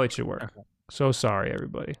 now it should work. Okay. So sorry,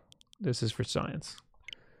 everybody. This is for science.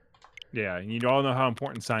 Yeah, you all know how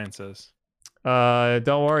important science is.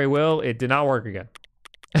 Don't worry, Will. It did not work again.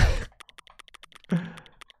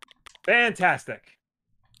 Fantastic.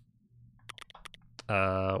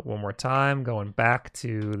 One more time, going back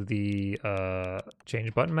to the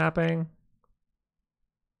change button mapping.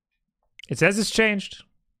 It says it's changed.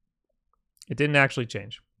 It didn't actually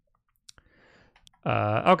change.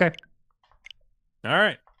 Okay. All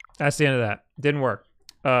right. That's the end of that. Didn't work.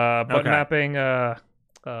 Button mapping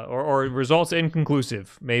or results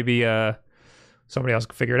inconclusive. Maybe somebody else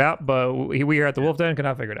can figure it out, but we here at the Wolf Den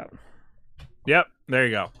cannot figure it out. Yep, there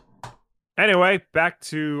you go. Anyway, back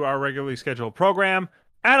to our regularly scheduled program.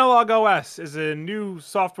 Analog OS is a new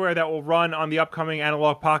software that will run on the upcoming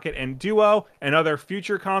Analog Pocket and Duo and other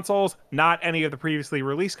future consoles, not any of the previously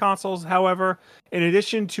released consoles, however. In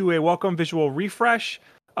addition to a welcome visual refresh,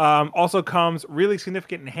 also comes really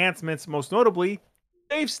significant enhancements, most notably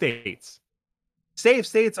save states. Save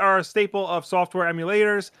states are a staple of software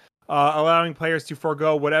emulators, allowing players to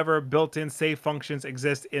forego whatever built-in save functions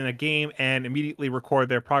exist in a game and immediately record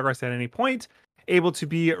their progress at any point, able to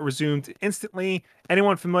be resumed instantly.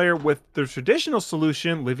 Anyone familiar with the traditional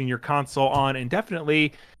solution, leaving your console on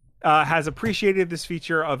indefinitely, has appreciated this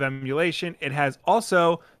feature of emulation. It has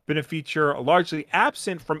also been a feature largely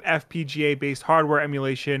absent from FPGA-based hardware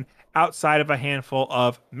emulation outside of a handful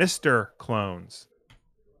of MiSTer clones.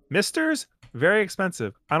 MiSTers? Very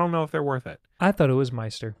expensive. I don't know if they're worth it. I thought it was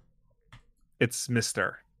Meister. It's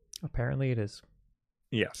MiSTer. Apparently it is.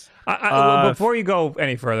 Yes. Before you go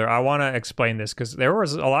any further, I want to explain this because there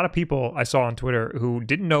was a lot of people I saw on Twitter who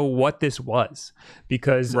didn't know what this was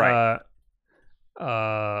because let's go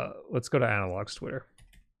to Analog's Twitter.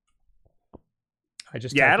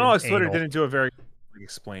 Analog's Twitter didn't do a very good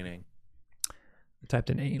explaining. I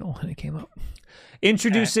typed in anal and it came up.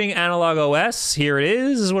 Introducing Analog OS. Here it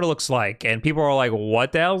is. This is what it looks like. And people are like,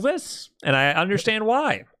 what the hell is this? And I understand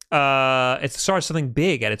why. It starts something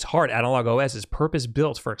big at its heart. Analog OS is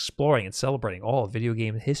purpose-built for exploring and celebrating all of video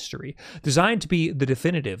game history. Designed to be the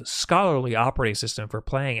definitive, scholarly operating system for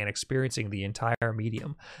playing and experiencing the entire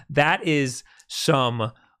medium. That is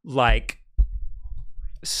some, like,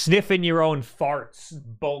 sniffing your own farts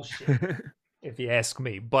bullshit. If you ask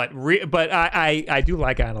me, but I do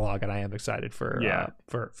like Analog, and I am excited for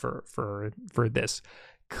this.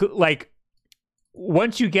 Like,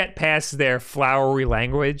 once you get past their flowery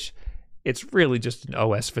language, it's really just an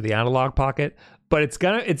OS for the Analog Pocket. But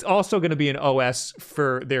it's also gonna be an OS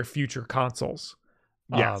for their future consoles.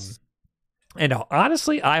 Yes. And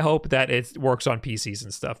honestly, I hope that it works on PCs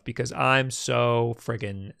and stuff because I'm so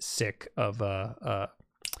friggin' sick of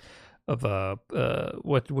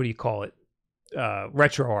what do you call it?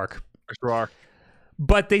 RetroArch.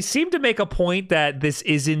 But they seem to make a point that this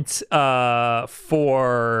isn't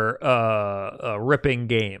for ripping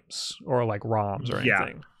games or like ROMs or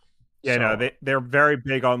anything. They're very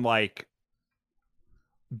big on like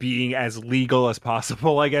being as legal as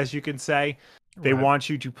possible, I guess you can say. They want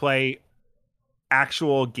you to play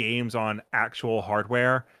actual games on actual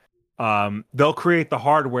hardware. They'll create the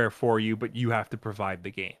hardware for you, but you have to provide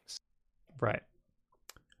the games. Right.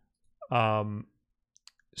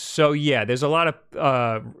 So yeah, there's a lot of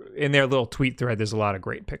in their little tweet thread, there's a lot of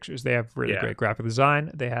great pictures. They have really great graphic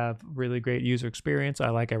design. They have really great user experience. I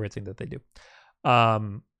like everything that they do.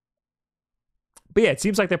 But yeah, it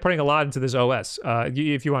seems like they're putting a lot into this OS.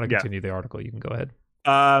 If you want to continue the article, you can go ahead.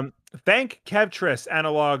 Thank Kevtris,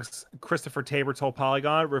 Analog's Christopher Tabor told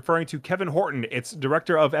Polygon, referring to Kevin Horton, its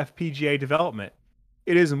director of FPGA development.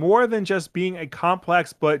 It is more than just being a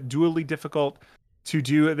complex but dually difficult to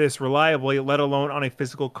do this reliably, let alone on a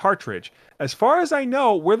physical cartridge. As far as I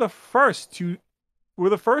know, we're the first to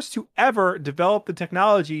ever develop the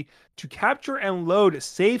technology to capture and load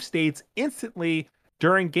save states instantly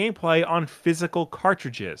during gameplay on physical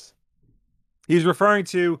cartridges. He's referring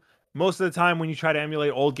to most of the time when you try to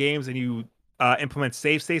emulate old games and you implement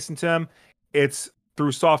save states into them, it's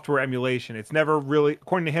through software emulation. It's never really,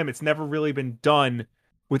 according to him, it's never really been done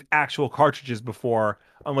with actual cartridges before,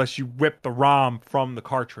 unless you rip the ROM from the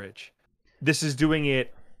cartridge. This is doing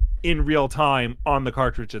it in real time on the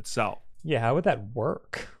cartridge itself. Yeah, how would that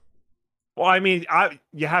work? Well, I mean,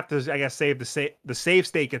 you have to, I guess, save the save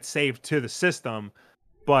state gets saved to the system,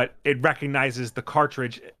 but it recognizes the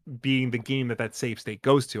cartridge being the game that save state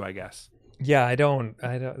goes to, I guess. Yeah, I don't.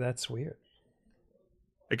 That's weird.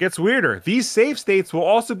 It gets weirder. These save states will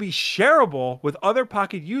also be shareable with other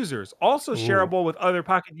Pocket users. Also shareable with other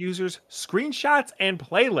Pocket users, screenshots and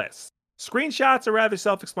playlists. Screenshots are rather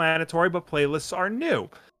self-explanatory, but playlists are new.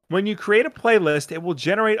 When you create a playlist, it will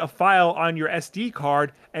generate a file on your SD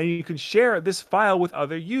card, and you can share this file with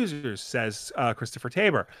other users, says Christopher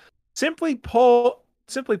Tabor. Simply pull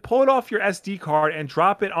it off your SD card and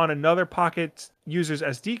drop it on another Pocket user's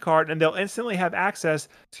SD card, and they'll instantly have access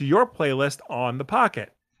to your playlist on the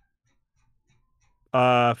Pocket.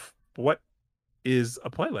 What is a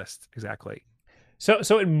playlist exactly? So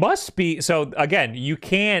it must be. So again, you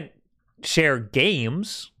can't share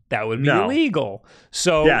games. That would be No. illegal.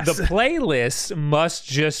 So Yes. the playlist must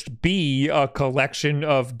just be a collection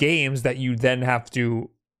of games that you then have to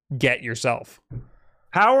get yourself.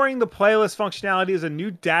 Powering the playlist functionality is a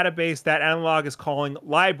new database that Analog is calling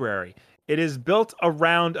Library. It is built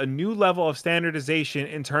around a new level of standardization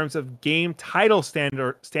in terms of game title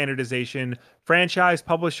standardization, franchise,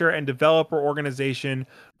 publisher, and developer organization,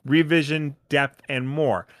 revision, depth, and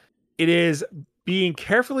more. It is being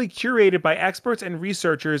carefully curated by experts and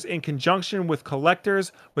researchers in conjunction with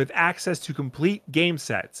collectors with access to complete game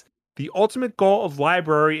sets. The ultimate goal of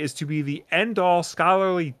Library is to be the end-all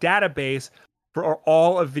scholarly database for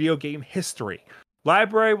all of video game history.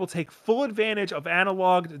 Library will take full advantage of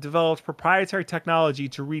Analog developed proprietary technology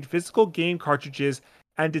to read physical game cartridges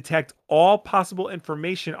and detect all possible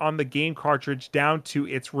information on the game cartridge down to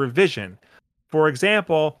its revision. For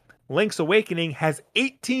example, Link's Awakening has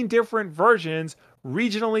 18 different versions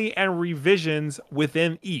regionally and revisions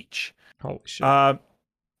within each. Holy shit.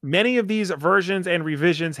 Many of these versions and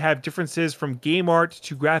revisions have differences from game art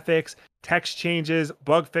to graphics, text changes,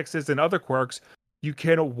 bug fixes, and other quirks. You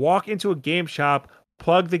can walk into a game shop,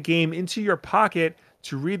 plug the game into your pocket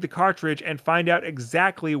to read the cartridge, and find out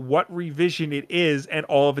exactly what revision it is and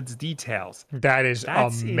all of its details. That's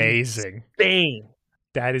amazing. Insane.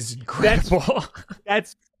 That is incredible.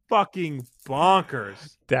 That's fucking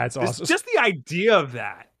bonkers. That's awesome. Just the idea of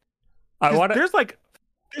that.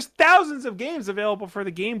 There's thousands of games available for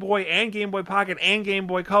the Game Boy and Game Boy Pocket and Game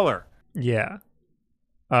Boy Color. Yeah.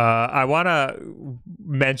 I want to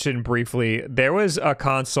mention briefly, there was a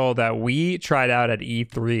console that we tried out at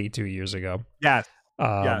E3 2 years ago. Yes.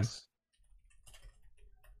 Yes.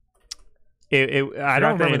 I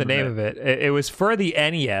don't remember the name of it. It was for the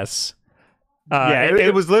NES.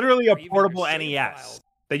 It was literally a portable NES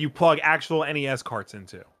that you plug actual NES carts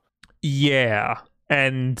into. Yeah.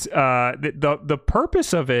 And the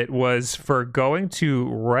purpose of it was for going to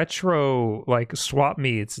retro like swap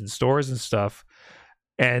meets and stores and stuff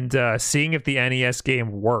and seeing if the NES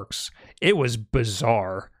game works. It was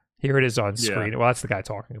bizarre. Here it is on screen. Yeah. Well, that's the guy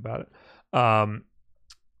talking about it.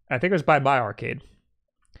 I think it was by My Arcade.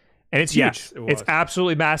 And it's huge. Yes, it's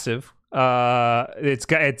absolutely massive.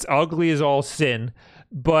 It's ugly as all sin,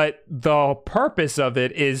 but the purpose of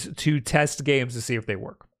it is to test games to see if they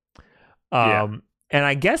work. And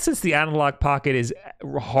I guess since the Analog Pocket is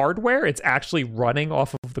hardware, it's actually running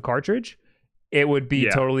off of the cartridge. It would be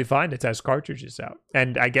totally fine to test cartridges out.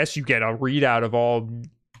 And I guess you get a readout of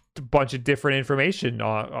a bunch of different information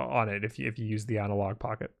on it if you use the Analog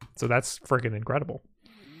Pocket. So that's freaking incredible.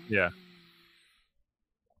 Yeah.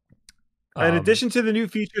 In addition to the new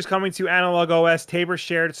features coming to Analog OS, Tabor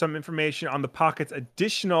shared some information on the Pocket's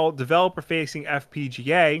additional developer-facing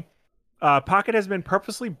FPGA. Pocket has been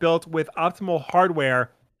purposely built with optimal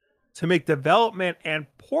hardware to make development and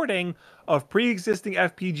porting of pre-existing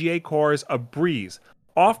FPGA cores a breeze.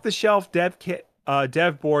 Off-the-shelf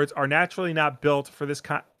dev boards are naturally not built for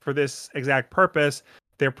this exact purpose.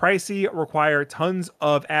 They're pricey, require tons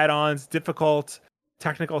of add-ons, difficult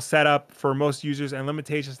technical setup for most users, and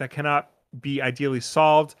limitations that cannot be ideally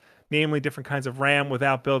solved, namely different kinds of RAM,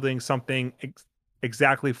 without building something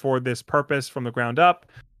exactly for this purpose from the ground up.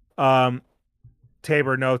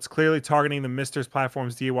 Tabor notes, clearly targeting the MiSTer's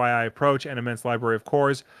platform's DIY approach and immense library of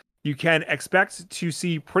cores. You can expect to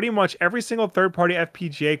see pretty much every single third-party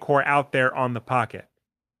FPGA core out there on the Pocket.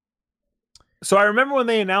 So I remember when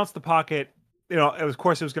they announced the Pocket, of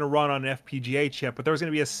course it was going to run on an FPGA chip, but there was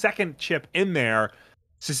going to be a second chip in there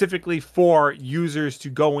specifically for users to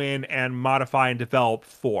go in and modify and develop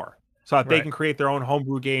for. So that they can create their own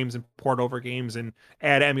homebrew games and port over games and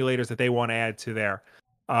add emulators that they want to add to there.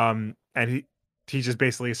 And he just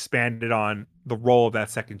basically expanded on the role of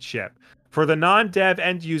that second chip. For the non-dev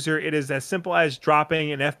end user, it is as simple as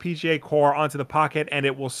dropping an FPGA core onto the Pocket, and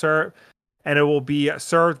it will be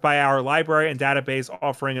served by our library and database,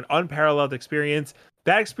 offering an unparalleled experience.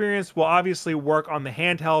 That experience will obviously work on the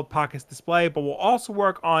handheld Pocket's display, but will also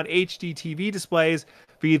work on HD TV displays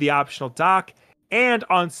via the optional dock and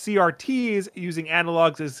on CRTs using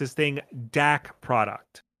Analog's existing DAC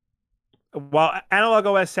product. While Analog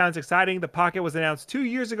OS sounds exciting, the Pocket was announced 2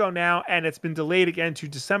 years ago now, and it's been delayed again to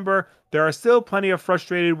December. There are still plenty of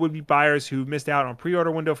frustrated would-be buyers who missed out on pre-order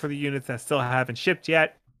window for the units that still haven't shipped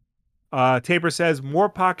yet. Tabor says more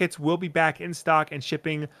Pockets will be back in stock and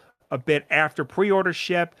shipping a bit after pre-order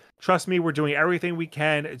ship. Trust me, we're doing everything we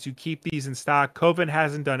can to keep these in stock. COVID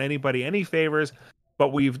hasn't done anybody any favors,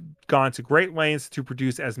 but we've gone to great lengths to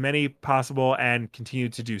produce as many possible and continue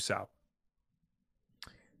to do so.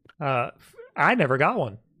 I never got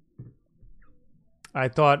one. I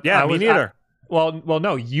thought, me neither. Well,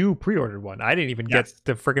 no, you pre-ordered one. I didn't even get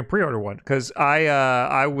the freaking pre-order one because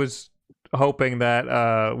I was hoping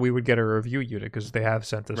that we would get a review unit because they have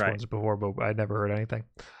sent us ones before, but I never heard anything.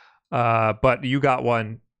 But you got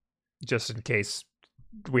one just in case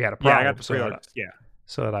we had a problem. Yeah, I got the pre-order.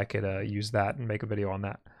 So that I could use that and make a video on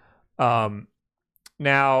that.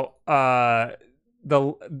 Now,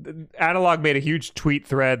 the Analog made a huge tweet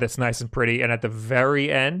thread that's nice and pretty, and at the very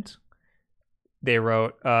end, they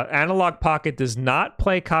wrote, Analog Pocket does not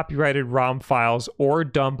play copyrighted ROM files or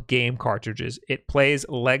dump game cartridges. It plays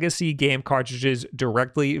legacy game cartridges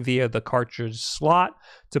directly via the cartridge slot.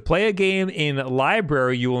 To play a game in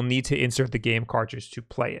library, you will need to insert the game cartridge to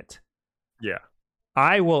play it. Yeah.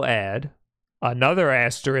 I will add another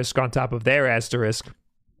asterisk on top of their asterisk.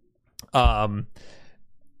 The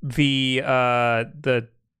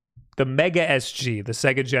Mega SG, the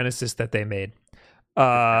Sega Genesis that they made,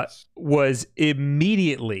 was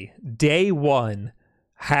immediately day one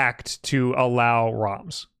hacked to allow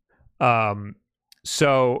ROMs.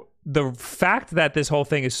 So the fact that this whole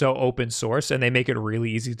thing is so open source and they make it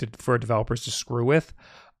really easy for developers to screw with,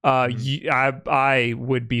 I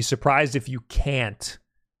would be surprised if you can't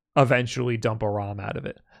eventually dump a ROM out of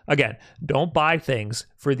it. Again, don't buy things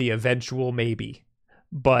for the eventual maybe,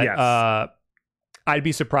 but I'd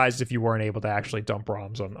be surprised if you weren't able to actually dump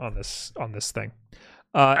ROMs on this thing.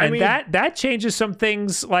 I mean, that changes some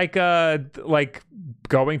things like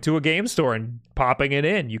going to a game store and popping it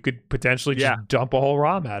in. You could potentially just dump a whole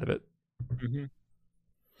ROM out of it.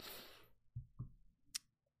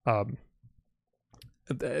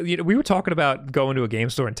 We were talking about going to a game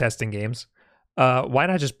store and testing games. Why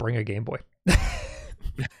not just bring a Game Boy?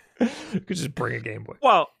 You could just bring a Game Boy.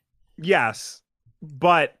 Well, yes,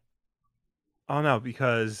 but no,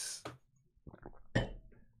 because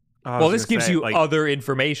this gives you other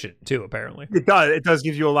information too. Apparently, it does. It does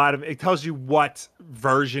give you a lot of. It tells you what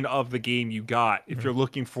version of the game you got. If you're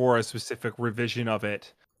looking for a specific revision of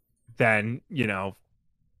it, then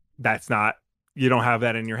that's not. You don't have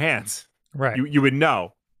that in your hands, right? You would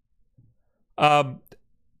know.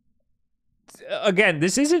 Again,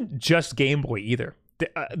 this isn't just Game Boy either.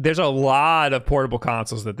 There's a lot of portable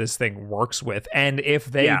consoles that this thing works with, and if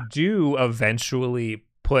they do eventually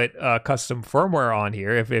put custom firmware on here,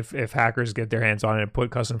 if hackers get their hands on it and put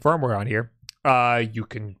custom firmware on here, you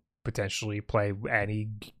can potentially play any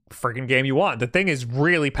freaking game you want. The thing is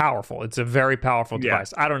really powerful. It's a very powerful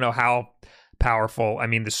device. I don't know how powerful. I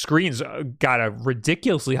mean, the screen's got a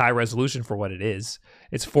ridiculously high resolution for what it is.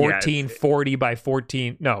 It's 1440 by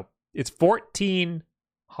 14. No, it's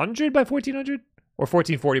 1400 by 1400 or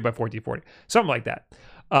 1440 by 1440, something like that.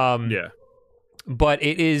 But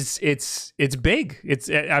it's big.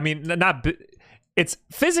 It's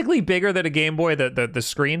physically bigger than a Game Boy, the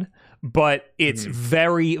screen, but it's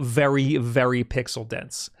very, very, very pixel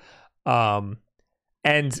dense.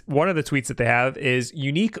 And one of the tweets that they have is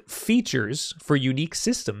unique features for unique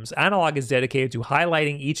systems. Analog is dedicated to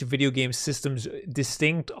highlighting each video game system's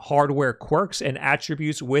distinct hardware quirks and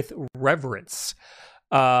attributes with reverence.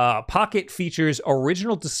 Pocket features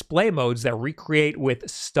original display modes that recreate with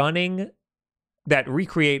stunning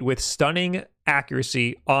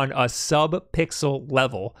accuracy on a sub-pixel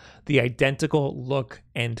level, the identical look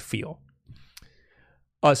and feel.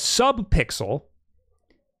 A sub-pixel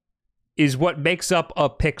is what makes up a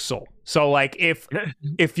pixel. So like if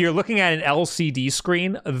you're looking at an LCD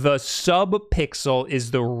screen, the sub-pixel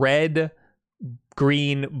is the red,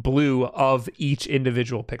 green, blue of each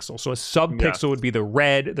individual pixel. So a sub-pixel would be the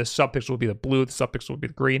red, the sub-pixel would be the blue, the sub-pixel would be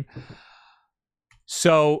the green.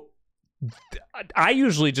 So I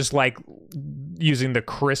usually just like using the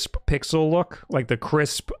crisp pixel look, like the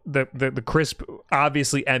crisp, the crisp,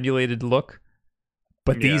 obviously emulated look,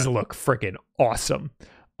 but these look freaking awesome.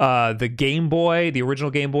 The Game Boy, the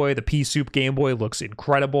original Game Boy, the Pea Soup Game Boy looks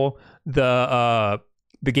incredible. The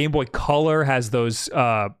Game Boy Color has those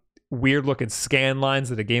weird looking scan lines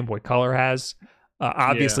that a Game Boy Color has.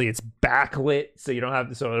 Obviously, it's backlit, so you don't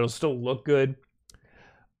have, so it'll still look good.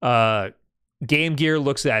 Game Gear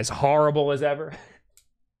looks as horrible as ever.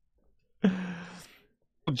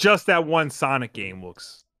 Just that one Sonic game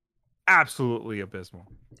looks absolutely abysmal.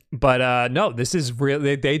 But no, this is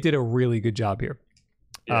really, they did a really good job here.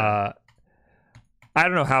 I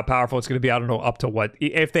don't know how powerful it's going to be. I don't know up to what,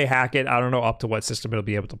 if they hack it, I don't know up to what system it'll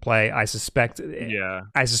be able to play. I suspect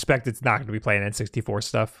it's not going to be playing N64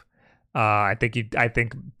 stuff. I think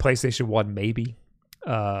PlayStation 1 maybe.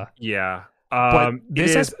 But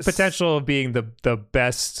this has potential of being the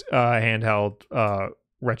best handheld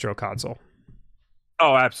retro console.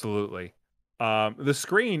 Oh, absolutely. The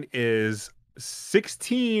screen is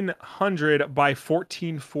 1600 by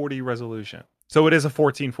 1440 resolution. So it is a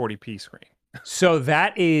 1440p screen. So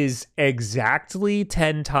that is exactly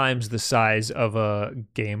 10 times the size of a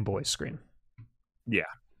Game Boy screen. Yeah.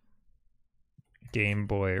 Game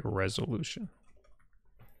Boy resolution.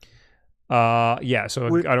 Yeah, so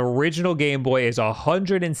an original Game Boy is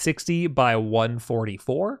 160 by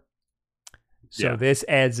 144. So this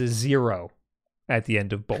adds a 0 at the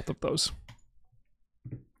end of both of those.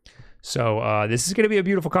 So this is going to be a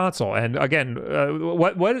beautiful console. And again,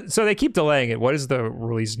 what? So they keep delaying it. What is the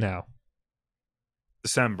release now?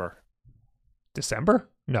 December?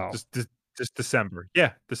 No. Just December.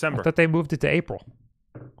 Yeah, December. I thought they moved it to April.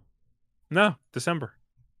 No, December.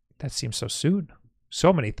 That seems so soon.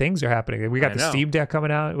 So many things are happening. We got the Steam Deck coming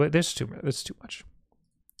out. There's too much.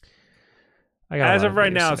 As of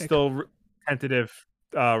right now, it's still tentative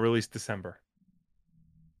release December.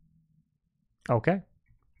 Okay.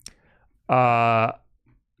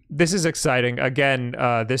 This is exciting. Again,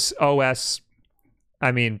 this OS,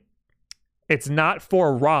 I mean, it's not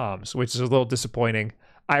for ROMs, which is a little disappointing.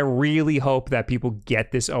 I really hope that people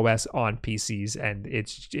get this OS on PCs and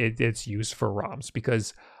it's used for ROMs,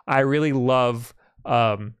 because I really love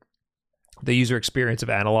the user experience of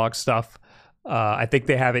analog stuff. I think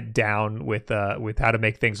they have it down with how to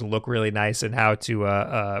make things look really nice and how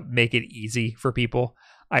to make it easy for people.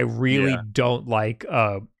 I really don't like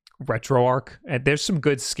RetroArch, and there's some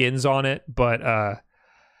good skins on it, but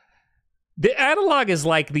the analog is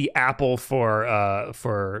like the Apple for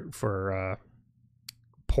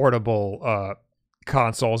portable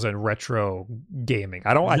consoles and retro gaming.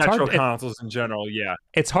 Retro consoles in general, yeah.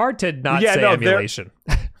 It's hard to not say emulation.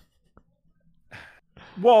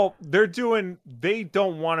 Well, they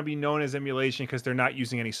don't want to be known as emulation because they're not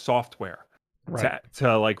using any software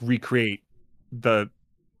to like recreate the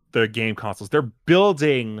game consoles. They're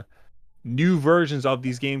building new versions of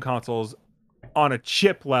these game consoles on a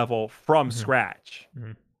chip level from scratch.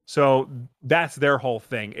 So that's their whole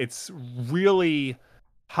thing. It's really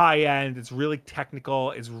high end, it's really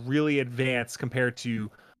technical, it's really advanced compared to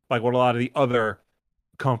like what a lot of the other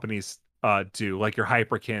companies do, like your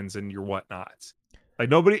Hyperkins and your whatnots. Like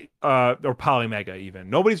nobody or Polymega even.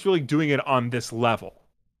 Nobody's really doing it on this level.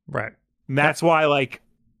 Right. And that's why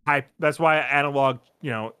that's why analog,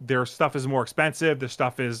 their stuff is more expensive. Their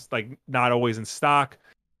stuff is like not always in stock,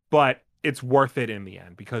 but it's worth it in the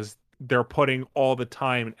end because they're putting all the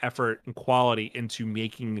time and effort and quality into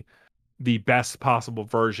making the best possible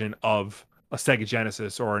version of a Sega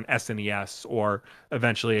Genesis or an SNES or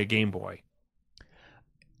eventually a Game Boy.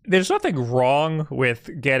 There's nothing wrong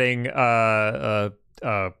with getting a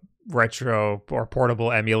retro or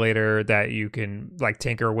portable emulator that you can like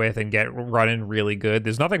tinker with and get running really good.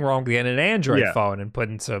 There's nothing wrong with getting an Android phone and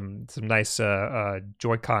putting some nice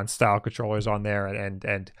Joy-Con style controllers on there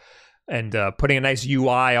and putting a nice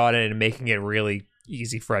UI on it and making it really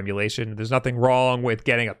easy for emulation. There's nothing wrong with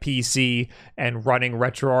getting a PC and running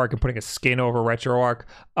RetroArch and putting a skin over RetroArch.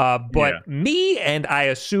 But me, and I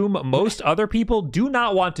assume most other people, do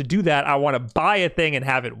not want to do that. I want to buy a thing and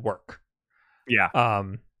have it work. Yeah.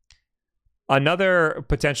 Another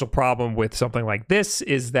potential problem with something like this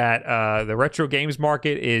is that the retro games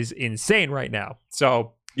market is insane right now.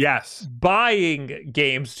 So buying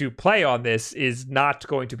games to play on this is not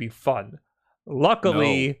going to be fun.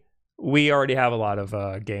 Luckily, we already have a lot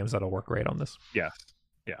of games that'll work great on this. Yes.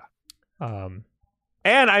 Yeah.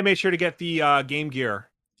 And I made sure to get the Game Gear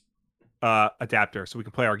adapter so we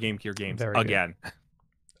can play our Game Gear games again.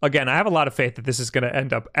 Again, I have a lot of faith that this is going to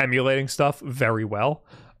end up emulating stuff very well.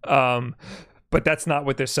 But that's not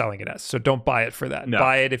what they're selling it as. So don't buy it for that. No.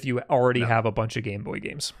 Buy it if you already have a bunch of Game Boy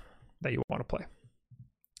games that you want to play.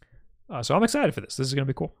 So I'm excited for this. This is going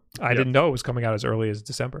to be cool. I didn't know it was coming out as early as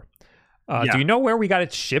December. Do you know where we got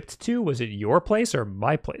it shipped to? Was it your place or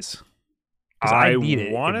my place? I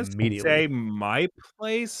want to say my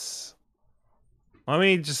place. Let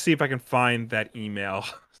me just see if I can find that email.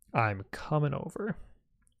 I'm coming over.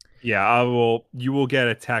 Yeah, I will. You will get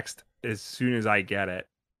a text as soon as I get it.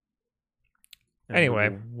 And anyway,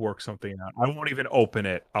 we'll work something out. I won't even open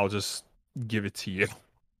it. I'll just give it to you.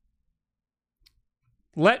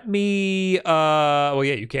 Let me. Well,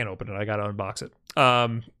 yeah, you can't open it. I gotta unbox it.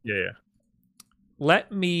 Yeah.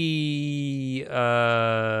 Let me.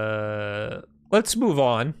 Let's move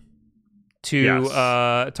on to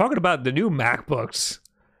talking about the new MacBooks.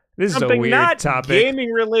 This is a weird not topic.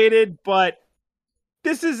 Gaming related, but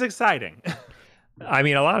this is exciting. I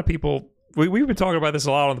mean, a lot of people. We've been talking about this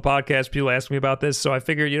a lot on the podcast. People ask me about this, so I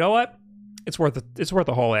figured, you know what? It's worth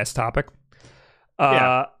a whole ass topic.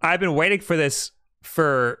 I've been waiting for this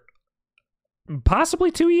for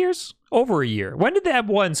possibly 2 years, over a year. When did the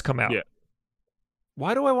M1s come out? Yeah.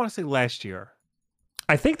 Why do I want to say last year?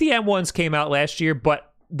 I think the M1s came out last year,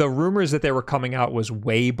 but the rumors that they were coming out was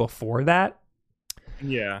way before that.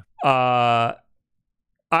 Yeah.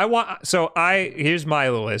 Here's my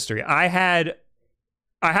little history. I have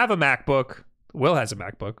a MacBook. Will has a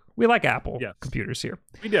MacBook. We like Apple computers here.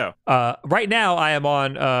 We do. Right now, I am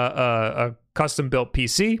on a custom-built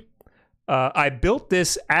PC. I built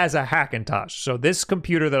this as a Hackintosh. So this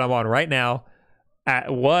computer that I'm on right now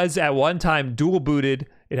was at one time dual-booted.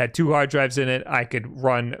 It had 2 hard drives in it. I could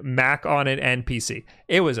run Mac on it and PC.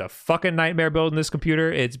 It was a fucking nightmare building this computer.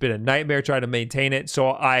 It's been a nightmare trying to maintain it.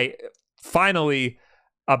 So I finally,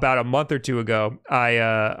 about a month or two ago,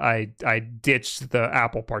 I ditched the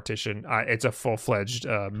Apple partition. It's a full-fledged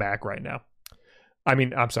Mac right now.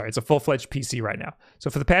 It's a full-fledged PC right now. So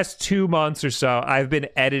for the past 2 months or so, I've been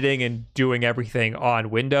editing and doing everything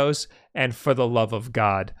on Windows. And for the love of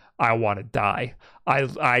God, I want to die.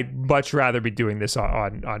 I'd much rather be doing this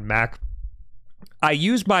on Mac. I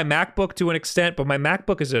use my MacBook to an extent, but my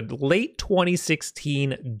MacBook is a late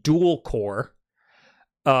 2016 dual core.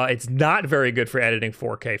 It's not very good for editing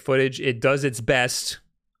 4K footage. It does its best,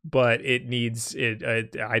 but it needs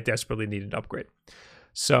it. I desperately need an upgrade.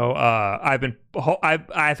 So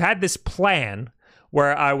I've had this plan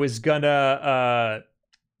where I was gonna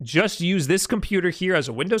just use this computer here as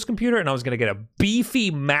a Windows computer, and I was gonna get a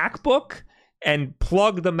beefy MacBook and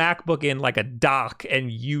plug the MacBook in like a dock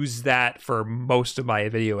and use that for most of my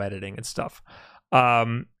video editing and stuff.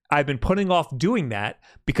 I've been putting off doing that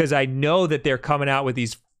because I know that they're coming out with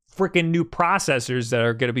these freaking new processors that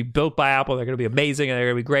are going to be built by Apple. They're going to be amazing and they're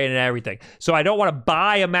going to be great and everything. So I don't want to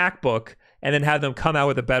buy a MacBook and then have them come out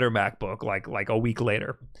with a better MacBook like a week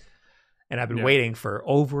later. And I've been waiting for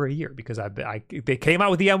over a year because they came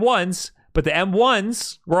out with the M1s, but the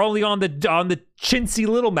M1s were only on the chintzy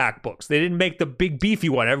little MacBooks. They didn't make the big beefy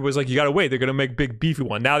one. Everybody's like, you got to wait. They're going to make big beefy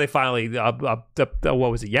one. Now they finally, what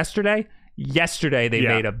was it, yesterday? Yesterday they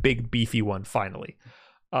made a big beefy one finally.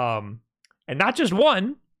 And not just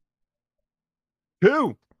one.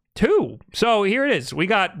 Two. So here it is. We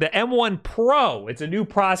got the M1 Pro. It's a new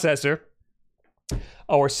processor.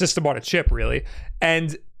 Or system on a chip, really.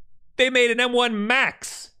 And they made an M1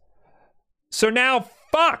 Max. So now,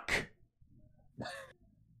 fuck.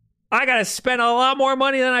 I gotta spend a lot more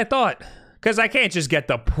money than I thought. Because I can't just get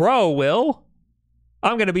the Pro, Will.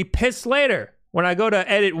 I'm gonna be pissed later when I go to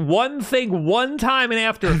edit one thing one time in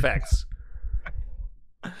After Effects.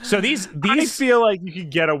 So these I feel like you could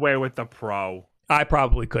get away with the Pro. I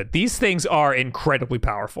probably could. These things are incredibly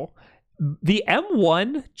powerful. The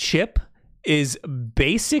M1 chip is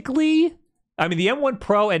basically, the M1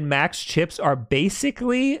 Pro and Max chips are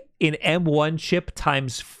basically an M1 chip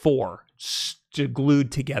times 4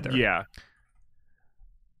 glued together. Yeah.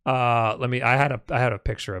 I had a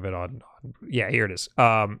picture of it on here it is.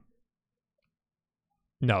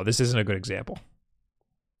 No, this isn't a good example.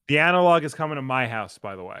 The analog is coming to my house,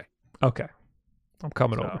 by the way. Okay. I'm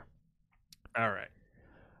coming over. All right.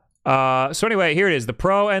 So anyway, here it is, the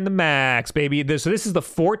Pro and the Max, baby. So this is the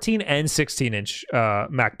 14 and 16-inch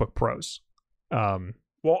MacBook Pros.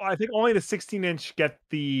 Well, I think only the 16-inch get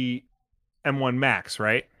the M1 Max,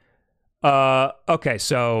 right? Okay,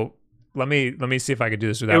 so let me see if I can do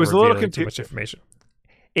this without revealing too much information.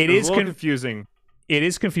 It is confusing. It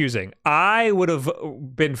is confusing. I would have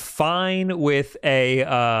been fine with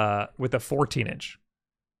a 14-inch.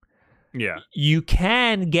 Yeah. You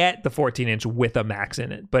can get the 14-inch with a Max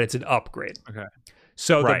in it, but it's an upgrade. Okay.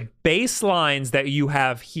 So the baselines that you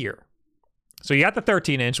have here. So you got the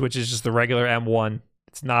 13-inch, which is just the regular M1.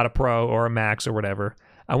 It's not a Pro or a Max or whatever.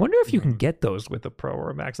 I wonder if you can get those with a Pro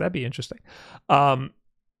or a Max. That'd be interesting. But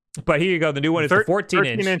here you go. The new one is the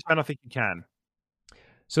 14-inch. 13-inch, I don't think you can.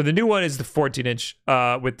 So the new one is the 14-inch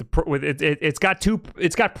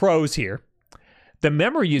it's got Pros here. The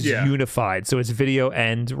memory is unified, so it's video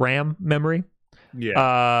and RAM memory.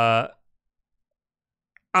 Yeah.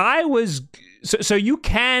 So you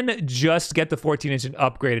can just get the 14-inch and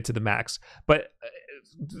upgrade it to the Max, but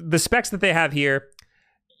the specs that they have here,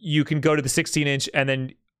 you can go to the 16-inch and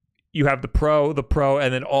then you have the Pro,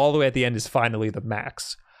 and then all the way at the end is finally the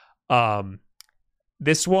Max.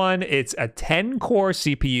 This one, it's a 10-core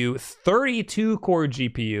CPU, 32-core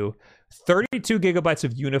GPU, 32 gigabytes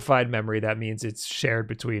of unified memory. That means it's shared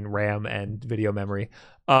between RAM and video memory.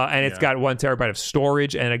 And it's got 1 terabyte of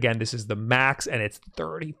storage. And again, this is the Max, and it's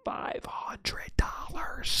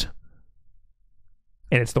 $3,500.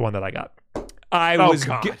 And it's the one that I got. I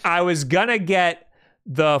was gonna get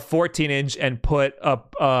the 14-inch and put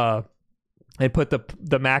up the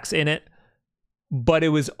Max in it, but it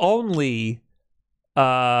was only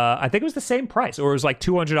I think it was the same price, or it was like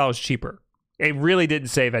 $200 cheaper. It really didn't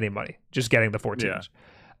save any money just getting the 14-inch.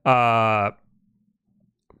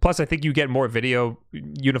 Plus, I think you get more video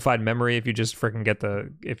unified memory if you just get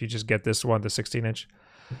this one, the 16-inch.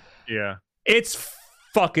 Yeah, it's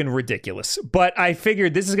fucking ridiculous. But I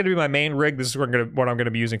figured this is going to be my main rig. This is what I'm going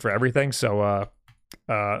to be using for everything. So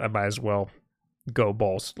I might as well go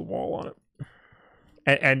balls to the wall on it.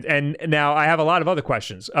 And now I have a lot of other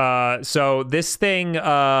questions. So this thing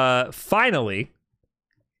finally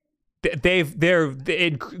they've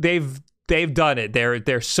done it.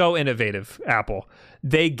 They're so innovative, Apple.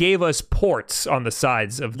 They gave us ports on the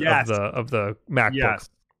sides of the MacBook.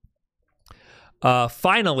 Yes.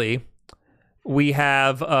 Finally, we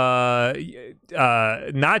have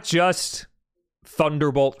not just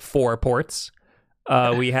Thunderbolt 4 ports.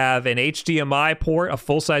 We have an HDMI port, a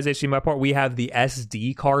full-size HDMI port. We have the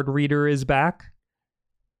SD card reader is back.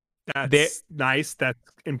 That's nice. That's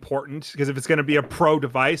important because if it's going to be a pro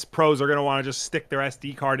device, pros are going to want to just stick their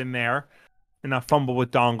SD card in there and not fumble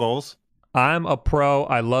with dongles. I'm a pro.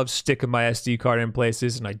 I love sticking my SD card in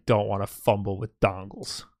places, and I don't want to fumble with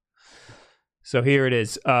dongles. So here it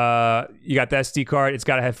is. You got the SD card. It's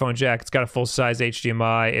got a headphone jack. It's got a full-size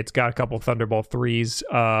HDMI. It's got a couple Thunderbolt 3s.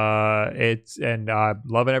 And I'm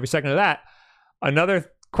loving every second of that. Another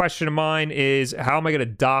question of mine is, how am I going to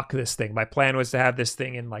dock this thing? My plan was to have this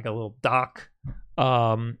thing in like a little dock.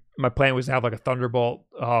 My plan was to have like a Thunderbolt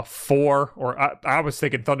 4, or I was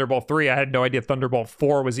thinking Thunderbolt 3. I had no idea Thunderbolt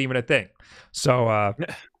 4 was even a thing. So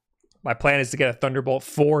my plan is to get a Thunderbolt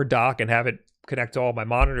 4 dock and have it connect to all my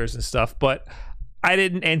monitors and stuff, but I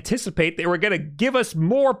didn't anticipate they were going to give us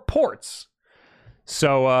more ports.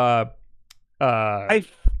 So I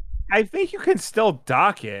think you can still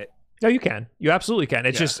dock it. No, you can. You absolutely can.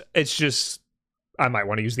 It's just I might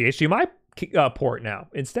want to use the HDMI port now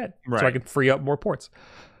instead, so I can free up more ports.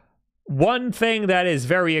 One thing that is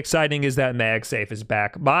very exciting is that MagSafe is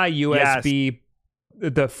back. My USB,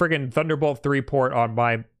 the friggin' Thunderbolt 3 port on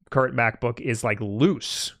my current MacBook is like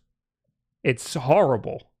loose. It's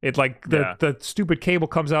horrible. It like the stupid cable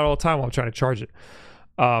comes out all the time while I'm trying to charge it.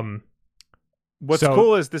 What's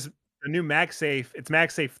cool is the new MagSafe. It's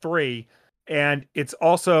MagSafe 3, and it's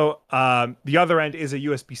also the other end is a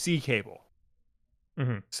USB-C cable.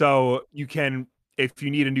 Mm-hmm. So you can, if you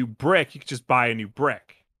need a new brick, you can just buy a new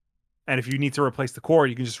brick, and if you need to replace the cord,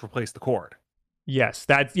 you can just replace the cord. Yes,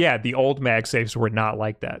 the old MagSafes were not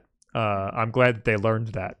like that. I'm glad that they learned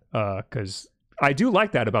that because I do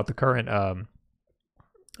like that about the current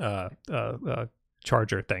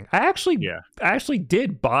charger thing. I actually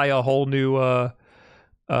did buy a whole new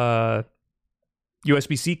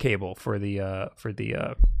USB-C cable for the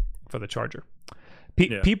charger.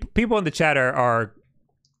 People in the chat are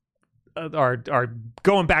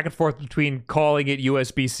going back and forth between calling it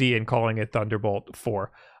USB-C and calling it Thunderbolt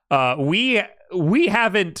 4. We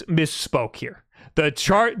haven't misspoke here. The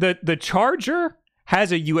charger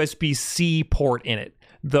has a USB-C port in it.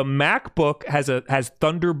 The MacBook has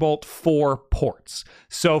Thunderbolt 4 ports.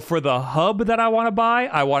 So for the hub that I want to buy,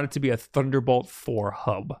 I want it to be a Thunderbolt 4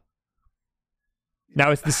 hub.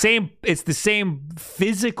 Now it's the same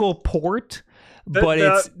physical port, but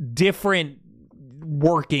it's different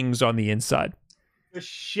workings on the inside. The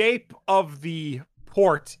shape of the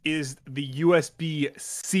port is the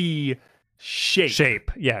USB-C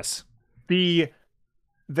shape. Yes. The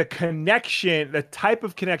connection, the type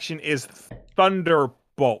of connection is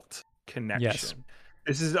Thunderbolt connection. Yes.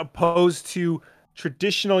 This is opposed to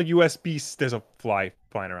traditional USB. There's a fly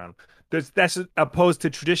flying around. That's opposed to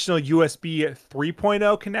traditional USB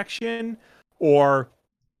 3.0 connection or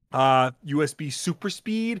USB super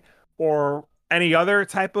speed or any other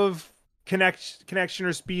type of connection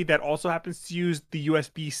or speed that also happens to use the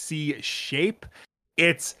USB-C shape.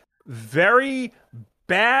 It's very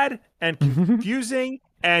bad and confusing,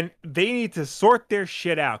 and they need to sort their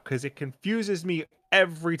shit out because it confuses me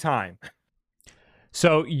every time.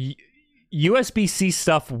 So USB-C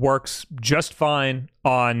stuff works just fine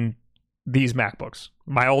on these MacBooks.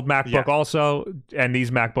 My old MacBook also, and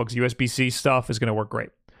these MacBooks, USB-C stuff is going to work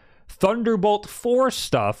great. Thunderbolt 4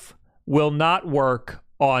 stuff will not work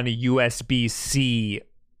on USB-C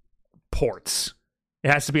ports.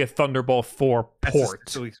 It has to be a Thunderbolt 4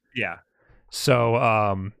 port.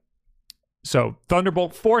 So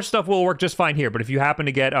Thunderbolt 4 stuff will work just fine here, but if you happen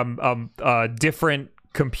to get a different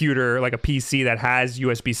computer, like a PC that has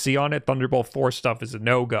USB-C on it, Thunderbolt 4 stuff is a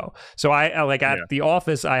no-go. So at the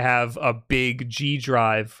office, I have a big G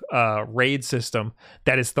Drive RAID system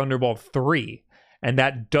that is Thunderbolt 3, and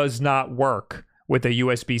that does not work with a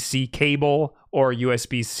USB-C cable or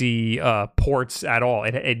USB-C ports at all.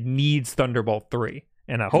 It needs Thunderbolt 3,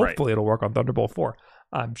 and hopefully it'll work on Thunderbolt 4.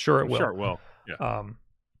 I'm sure it will. Sure it will. Yeah.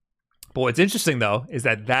 But what's interesting, though, is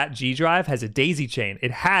that G drive has a daisy chain.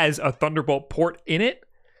 It has a Thunderbolt port in it,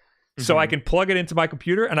 so I can plug it into my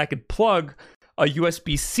computer, and I can plug a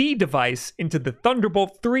USB-C device into the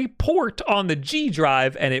Thunderbolt 3 port on the G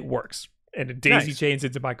drive, and it works. And it daisy chains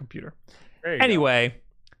into my computer. Anyway,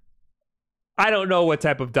 I don't know what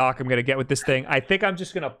type of dock I'm going to get with this thing. I think I'm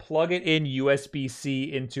just going to plug it in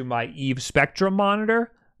USB-C into my Eve Spectrum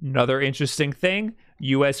monitor. Another interesting thing,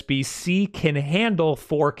 USB-C can handle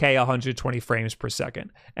 4K 120 frames per second.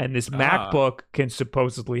 And this MacBook can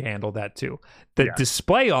supposedly handle that too. The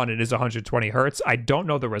display on it is 120 hertz. I don't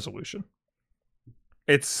know the resolution.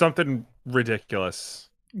 It's something ridiculous.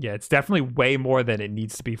 Yeah, it's definitely way more than it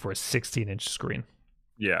needs to be for a 16-inch screen.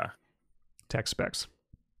 Yeah. Tech specs.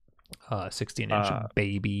 16-inch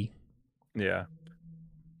baby. Yeah.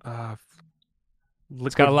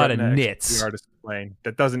 It's got a lot of nits.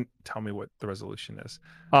 That doesn't tell me what the resolution is.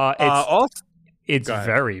 It's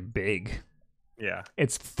very big. Yeah.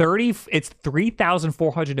 It's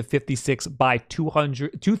 3,456 by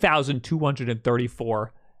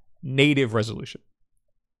 2,234 native resolution.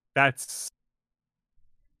 That's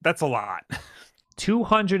a lot.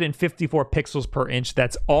 254 pixels per inch.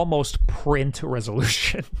 That's almost print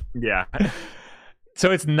resolution. Yeah.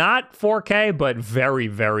 So it's not 4K, but very,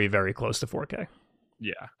 very, very close to 4K.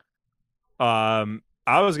 Yeah. I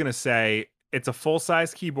was gonna say it's a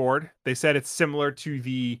full-size keyboard. They said it's similar to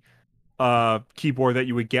the keyboard that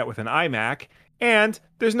you would get with an iMac, and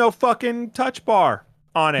there's no fucking touch bar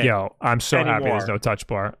on it. Yo, I'm so happy there's no touch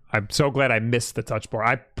bar. I'm so glad I missed the touch bar.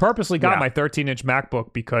 I purposely got my 13-inch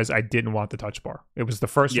MacBook because I didn't want the touch bar. It was the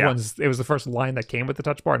first ones. It was the first line that came with the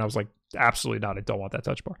touch bar, and I was like, absolutely not. I don't want that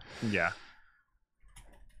touch bar. Yeah.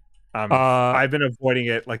 I've been avoiding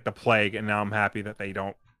it like the plague, and now I'm happy that they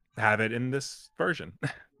don't have it in this version.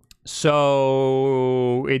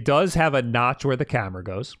 So it does have a notch where the camera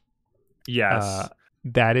goes. Yes.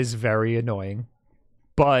 That is very annoying,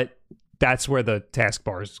 but that's where the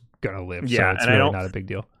taskbar is going to live. Yeah, so it's really not a big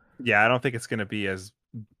deal. Yeah, I don't think it's going to be as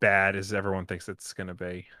bad as everyone thinks it's going to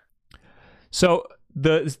be. So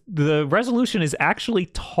the resolution is actually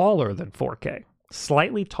taller than 4K.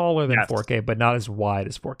 Slightly taller than 4K, but not as wide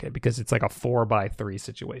as 4K because it's like a 4:3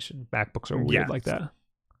 situation. MacBooks are weird like that.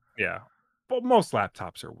 Yeah. But most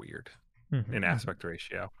laptops are weird in aspect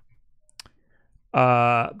ratio.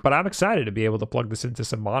 But I'm excited to be able to plug this into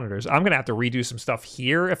some monitors. I'm going to have to redo some stuff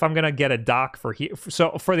here if I'm going to get a dock for here.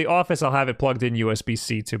 So for the office, I'll have it plugged in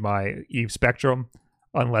USB-C to my Eve Spectrum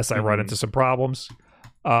unless I run into some problems.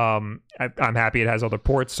 I'm happy it has other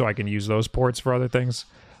ports, so I can use those ports for other things.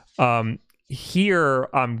 Here,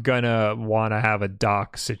 I'm going to want to have a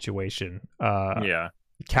dock situation.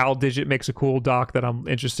 CalDigit makes a cool dock that I'm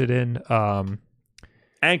interested in.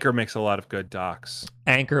 Anker makes a lot of good docks.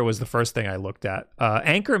 Anker was the first thing I looked at.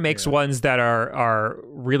 Anker makes ones that are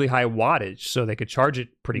really high wattage, so they could charge it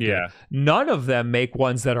pretty good. None of them make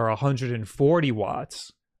ones that are 140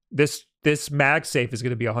 watts. This MagSafe is going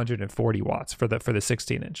to be 140 watts for the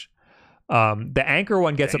 16-inch. The Anker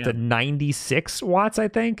one gets up to 96 watts, I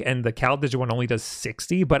think, and the CalDigit one only does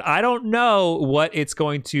 60. But I don't know what the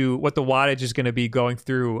wattage is going to be going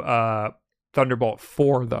through Thunderbolt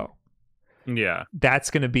 4 though. Yeah, that's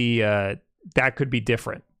going to be that could be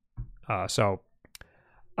different. So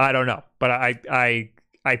I don't know, but I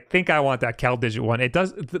think I want that CalDigit one. It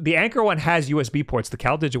does. The Anker one has USB ports. The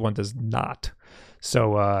CalDigit one does not.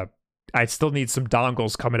 So I still need some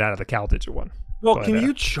dongles coming out of the CalDigit one. Well, can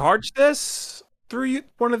you charge this through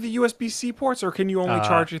one of the USB-C ports, or can you only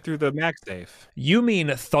charge it through the MagSafe? You mean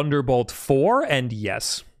Thunderbolt 4? And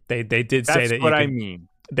yes, they did say that. That's what I mean.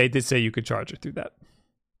 They did say you could charge it through that.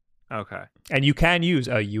 Okay. And you can use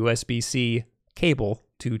a USB-C cable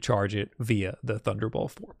to charge it via the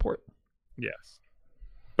Thunderbolt 4 port. Yes.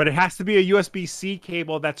 But it has to be a USB-C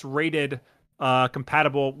cable that's rated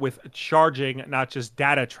compatible with charging, not just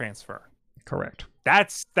data transfer. Correct.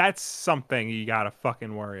 That's something you gotta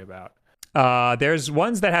fucking worry about. There's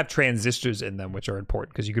ones that have transistors in them, which are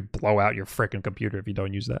important because you could blow out your frickin' computer if you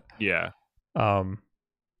don't use that. Yeah.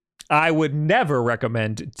 I would never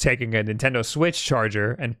recommend taking a Nintendo Switch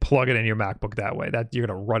charger and plug it in your MacBook that way. That you're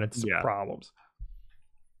gonna run into some problems.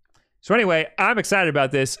 So anyway, I'm excited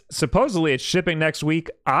about this. Supposedly it's shipping next week.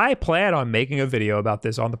 I plan on making a video about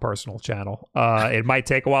this on the personal channel. It might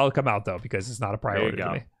take a while to come out though because it's not a priority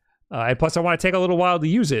to me. And plus, I want to take a little while to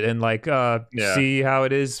use it and see how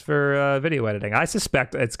it is for video editing. I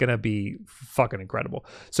suspect it's going to be fucking incredible.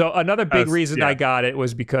 So another big reason I got it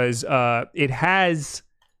was because it has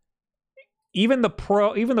even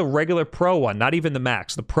the regular Pro one, not even the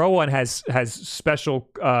Max. The Pro one has special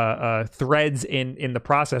threads in the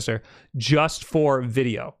processor just for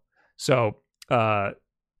video. So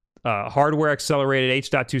hardware accelerated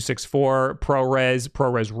H.264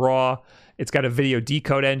 ProRes RAW. It's got a video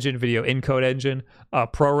decode engine, video encode engine,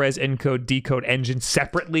 ProRes encode decode engine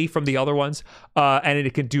separately from the other ones, and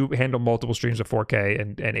it can handle multiple streams of 4K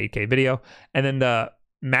and 8K video. And then the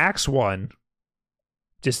Max one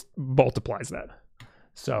just multiplies that.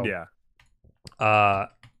 So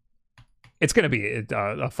it's going to be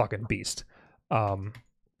a fucking beast. I'm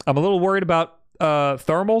a little worried about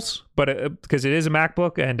thermals, but because it is a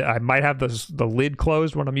MacBook and I might have the lid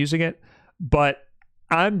closed when I'm using it, but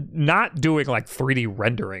I'm not doing like 3D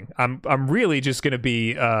rendering. I'm really just going to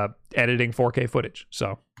be editing 4K footage.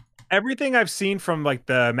 So everything I've seen from like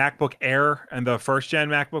the MacBook Air and the first gen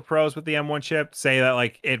MacBook Pros with the M1 chip say that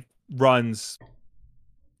like it runs,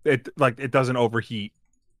 it doesn't overheat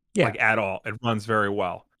like at all. It runs very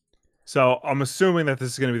well. So I'm assuming that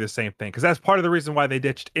this is going to be the same thing, because that's part of the reason why they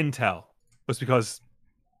ditched Intel, was because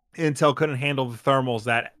Intel couldn't handle the thermals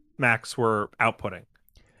that Macs were outputting.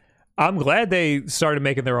 I'm glad they started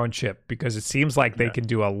making their own chip, because it seems like they can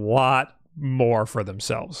do a lot more for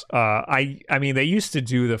themselves. I mean, they used to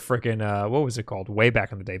do the freaking what was it called way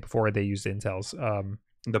back in the day before they used Intel's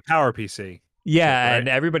the PowerPC. Yeah, chip, right? And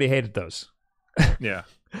everybody hated those. Yeah.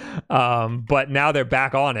 But now they're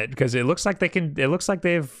back on it because it looks like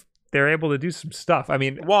they're able to do some stuff. I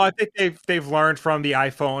mean, well, I think they've learned from the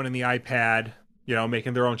iPhone and the iPad,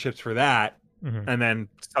 making their own chips for that, and then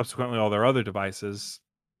subsequently all their other devices.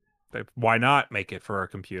 Why not make it for a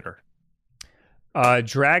computer?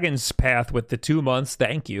 Dragon's Path with the 2 months,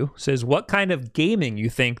 thank you, says, what kind of gaming you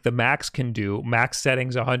think the Max can do? Max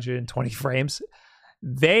settings 120 frames.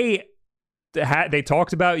 They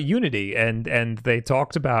talked about Unity and they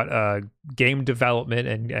talked about game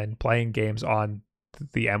development and playing games on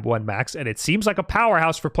the M1 Max, and it seems like a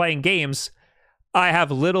powerhouse for playing games. I have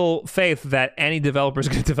little faith that any developer is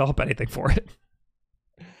going to develop anything for it.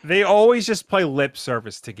 They always just play lip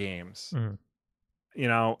service to games, and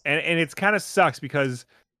it's kind of sucks because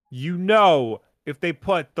if they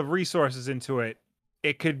put the resources into it,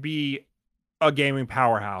 it could be a gaming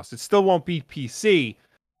powerhouse. It still won't be PC,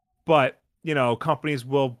 but companies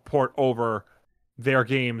will port over their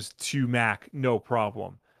games to Mac, no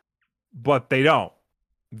problem. But they don't.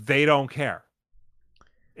 They don't care.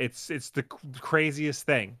 It's the craziest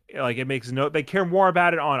thing. Like, it makes they care more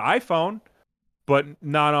about it on iPhone, but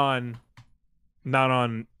not on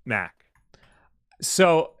Mac.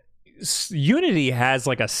 So Unity has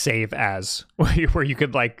like a save as where you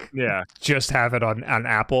could just have it on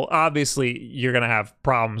Apple. Obviously, you're gonna have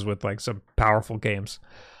problems with like some powerful games.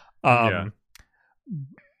 I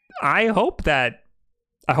hope that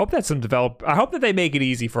they make it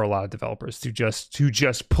easy for a lot of developers to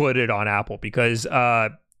just put it on Apple, because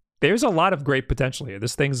there's a lot of great potential here.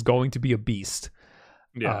 This thing's going to be a beast.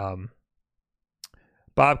 Yeah.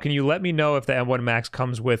 Bob, can you let me know if the M1 Max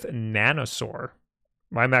comes with Nanosaur?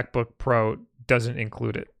 My MacBook Pro doesn't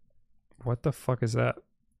include it. What the fuck is that?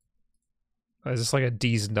 Is this like a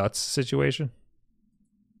D's Nuts situation?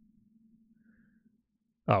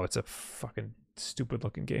 Oh, it's a fucking stupid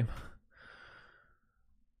looking game.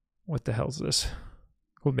 What the hell is this?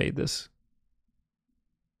 Who made this?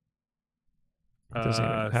 It doesn't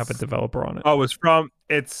even have a developer on it. Oh, it's from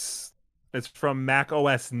Mac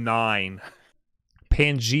OS 9.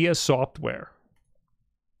 Pangea Software.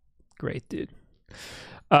 Great, dude.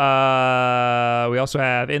 We also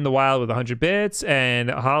have In the Wild with 100 bits and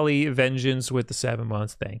Holly Vengeance with the 7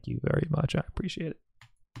 months. Thank you very much. I appreciate it.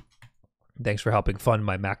 Thanks for helping fund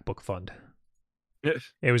my MacBook fund.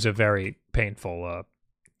 It was a very painful,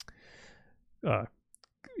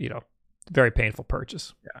 very painful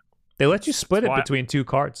purchase. Yeah. They let you split it between 2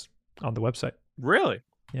 cards on the website. Really?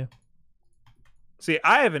 Yeah. See,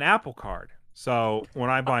 I have an Apple card, so when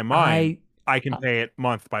I buy mine, I can pay it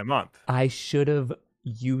month by month. I should have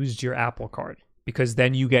used your Apple card, because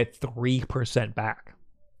then you get 3% back.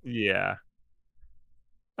 Yeah.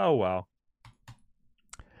 Oh, well.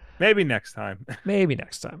 Maybe next time. Maybe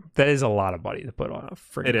next time. That is a lot of money to put on a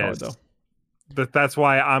freaking card, though. That's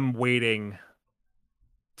why I'm waiting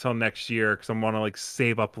till next year, because I want to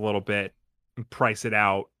save up a little bit and price it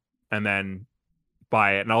out and then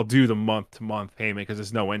buy it. And I'll do the month-to-month payment because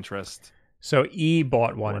there's no interest. So E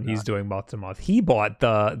bought one, and he's doing month-to-month. He bought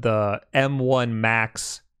the M1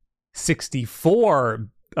 Max 64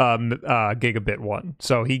 gigabit one.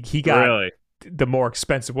 So he got the more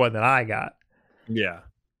expensive one than I got. Yeah.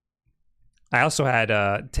 I also had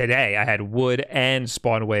today I had Wood and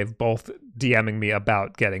SpawnWave both DMing me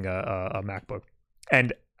about getting a MacBook,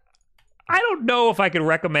 and I don't know if I could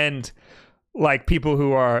recommend like people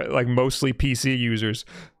who are like mostly PC users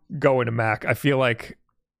going to Mac. I feel like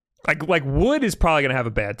Wood is probably gonna have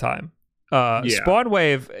a bad time.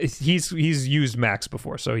 SpawnWave, he's used Macs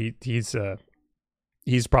before, so he's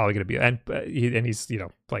probably gonna be, and he's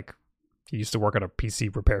like he used to work at a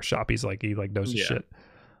PC repair shop. He knows his shit.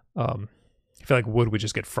 I feel like Wood would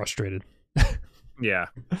just get frustrated. Yeah.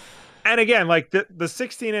 And again, like the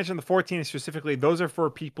 16-inch and the 14-inch specifically, those are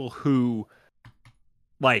for people who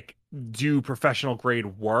like do professional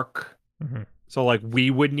grade work. Mm-hmm. So like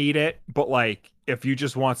we would need it, but like if you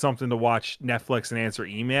just want something to watch Netflix and answer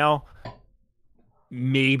email,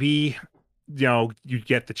 maybe you'd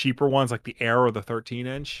get the cheaper ones like the Air or the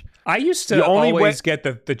 13-inch. I used to always get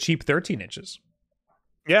the cheap 13 inches.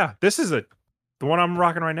 Yeah, this is the one I'm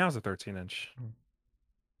rocking right now is a 13-inch.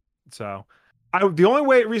 So the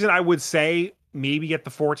only reason I would say maybe get the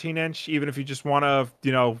 14-inch, even if you just want to,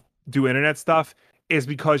 do internet stuff, is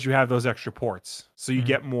because you have those extra ports. So you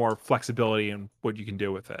get more flexibility in what you can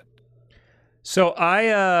do with it. So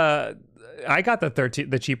I got the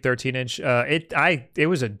cheap 13-inch. It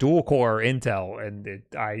was a dual core Intel, and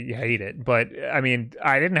I hate it. But I mean,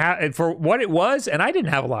 I didn't have for what it was, and I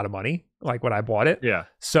didn't have a lot of money like when I bought it. Yeah.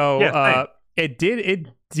 So it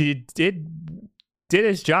did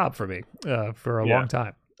its job for me for a long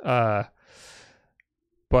time.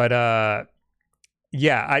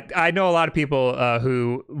 Yeah, I know a lot of people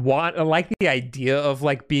who like the idea of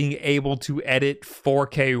like being able to edit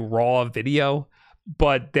 4K raw video,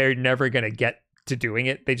 but they're never going to get to doing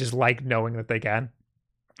it. They just like knowing that they can.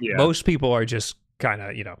 Yeah. Most people are just kind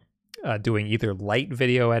of, doing either light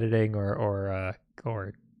video editing or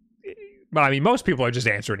I mean, most people are just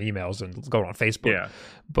answering emails and going on Facebook. Yeah.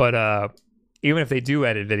 But even if they do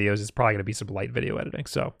edit videos, it's probably going to be some light video editing.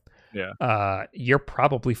 So yeah, you're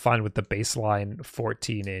probably fine with the baseline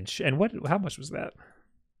 14-inch. And how much was that?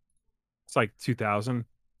 It's like 2,000.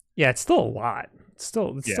 Yeah, it's still a lot. It's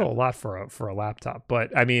still a lot for a laptop.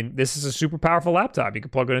 But I mean, this is a super powerful laptop. You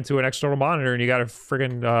can plug it into an external monitor, and you got a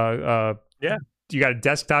friggin' you got a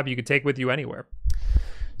desktop you can take with you anywhere.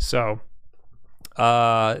 So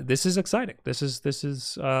this is exciting. This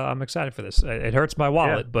is I'm excited for this. It hurts my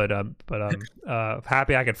wallet, but I'm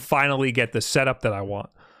happy I could finally get the setup that I want.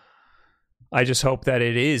 I just hope that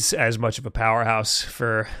it is as much of a powerhouse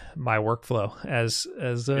for my workflow as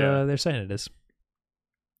they're saying it is.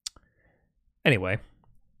 Anyway,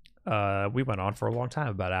 we went on for a long time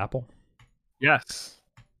about Apple. Yes.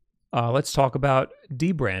 Let's talk about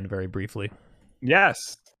Dbrand very briefly.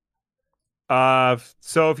 Yes.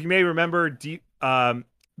 So if you may remember,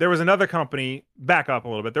 there was another company. Back up a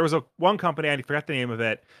little bit. There was one company, I forgot the name of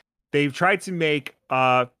it. They've tried to make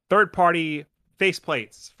third-party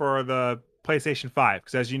faceplates for the PlayStation 5,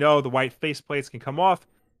 because as you know, the white faceplates can come off,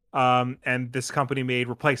 and this company made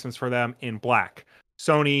replacements for them in black.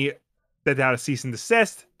 Sony sent out a cease and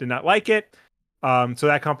desist, did not like it, so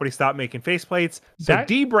that company stopped making faceplates. So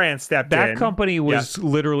Dbrand stepped in. That company was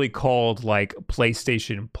literally called like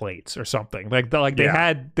PlayStation Plates or something.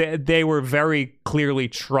 They were very clearly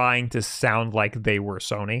trying to sound like they were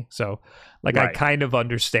Sony. So I kind of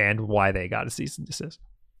understand why they got a cease and desist.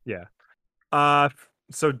 Yeah.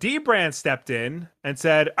 So Dbrand stepped in and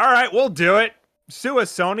said, all right, we'll do it. Sue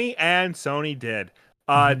us, Sony. And Sony did.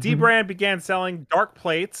 Dbrand began selling dark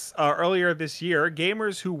plates earlier this year.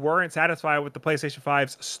 Gamers who weren't satisfied with the PlayStation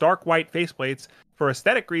 5's stark white faceplates for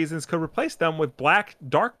aesthetic reasons could replace them with black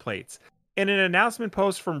dark plates. In an announcement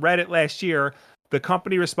post from Reddit last year, the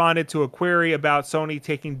company responded to a query about Sony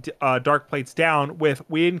taking dark plates down with,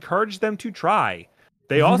 "We encourage them to try."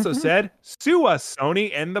 They also said, "Sue us,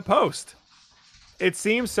 Sony," in the post. It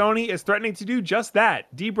seems Sony is threatening to do just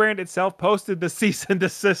that. Dbrand itself posted the cease and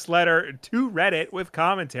desist letter to Reddit with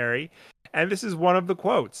commentary, and this is one of the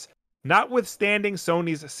quotes. "Notwithstanding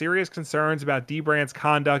Sony's serious concerns about Dbrand's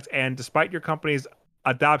conduct, and despite your company's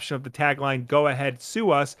adoption of the tagline, 'Go ahead,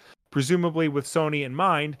 sue us,' presumably with Sony in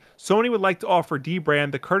mind, Sony would like to offer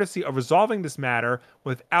Dbrand the courtesy of resolving this matter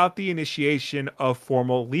without the initiation of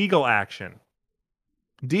formal legal action."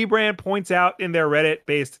 Dbrand points out in their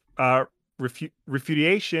Reddit-based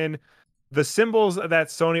refutation, the symbols that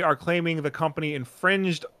Sony are claiming the company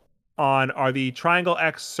infringed on are the triangle,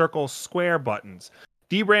 X, circle, square buttons.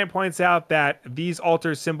 Dbrand points out that these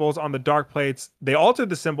altered symbols on the dark plates, they altered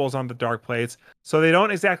the symbols on the dark plates, so they don't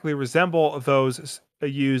exactly resemble those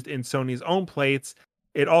used in Sony's own plates,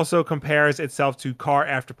 It also compares itself to car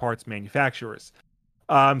afterparts manufacturers.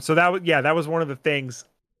 So that was one of the things.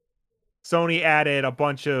 Sony added a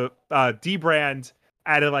bunch of Dbrand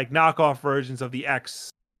added like knockoff versions of the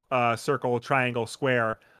X, circle, triangle,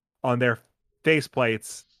 square on their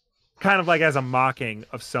faceplates, kind of like as a mocking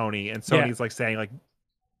of Sony. And Sony's like saying like,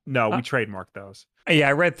 no, we trademarked those. Yeah,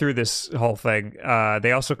 I read through this whole thing.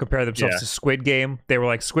 They also compare themselves to Squid Game. They were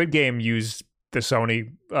like, Squid Game used the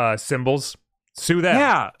Sony symbols. Sue them.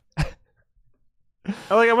 Yeah.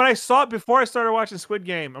 Like when I saw it before I started watching Squid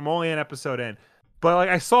Game, I'm only an episode in, but like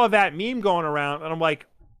I saw that meme going around, and I'm like,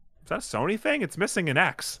 is that a Sony thing? It's missing an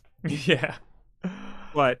X. Yeah.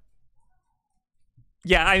 But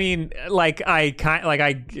yeah, I mean, like I get where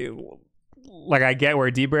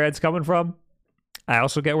Dbrand's coming from. I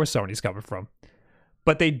also get where Sony's coming from.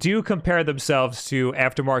 But they do compare themselves to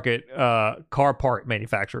aftermarket car part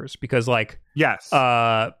manufacturers because, like, yes,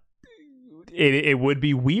 it would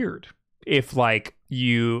be weird if, like,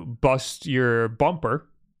 you bust your bumper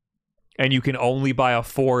and you can only buy a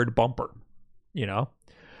Ford bumper, you know?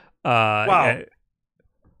 Wow.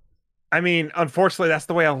 I mean, unfortunately, that's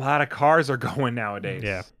the way a lot of cars are going nowadays.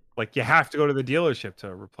 Yeah. Like, you have to go to the dealership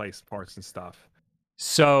to replace parts and stuff.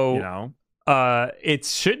 So, you know? It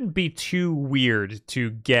shouldn't be too weird to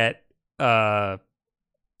get an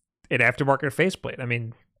aftermarket faceplate. I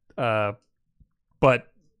mean, but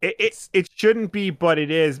it shouldn't be, but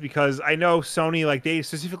it is, because I know Sony, like, they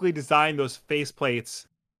specifically designed those faceplates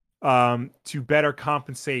to better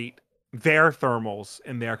compensate their thermals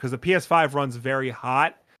in there, because the PS5 runs very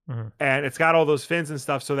hot, and it's got all those fins and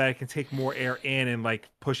stuff so that it can take more air in and like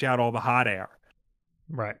push out all the hot air.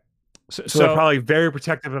 Right. So they're probably very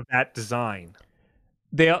protective of that design.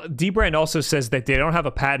 Dbrand also says that they don't have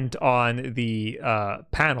a patent on the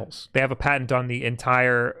panels. They have a patent on the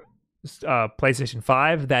entire PlayStation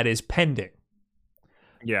 5 that is pending.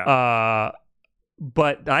 Yeah.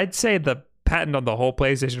 But I'd say the patent on the whole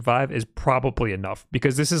PlayStation 5 is probably enough,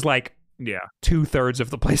 because this is like 2/3 of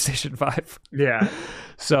the PlayStation 5. Yeah.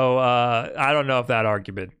 So I don't know if that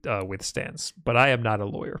argument withstands, but I am not a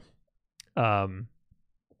lawyer.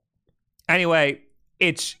 Anyway,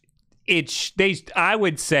 I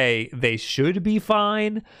would say they should be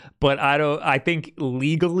fine, but I think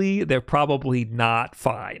legally they're probably not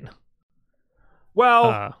fine.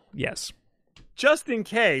 Well, yes. Just in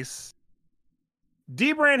case,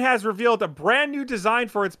 Dbrand has revealed a brand new design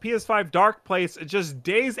for its PS5 dark plates just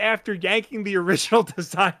days after yanking the original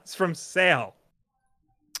designs from sale.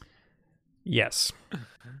 Yes.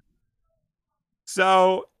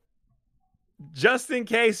 So, just in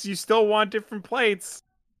case you still want different plates,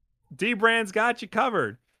 Dbrand's got you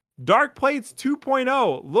covered. Dark Plates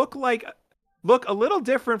 2.0 look a little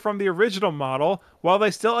different from the original model. While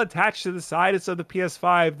they still attach to the sides of the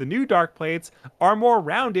PS5, the new Dark Plates are more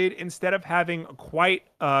rounded instead of having quite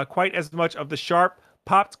as much of the sharp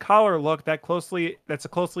popped collar look that's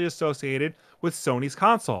closely associated with Sony's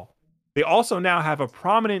console. They also now have a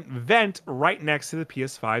prominent vent right next to the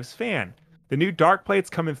PS5's fan. The new Dark Plates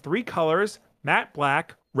come in 3 colors: matte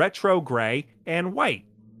black, retro gray, and white.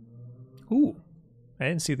 Ooh, I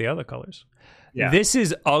didn't see the other colors. Yeah. This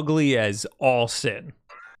is ugly as all sin.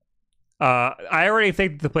 I already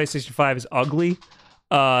think that the PlayStation 5 is ugly.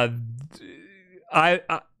 I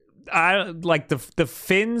like the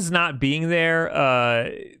fins not being there.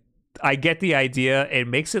 I get the idea. It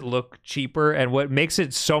makes it look cheaper, and what makes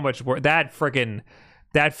it so much worse, that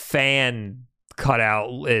fan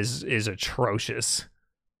cutout is atrocious.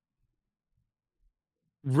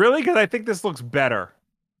 Really? Because I think this looks better.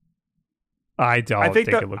 I think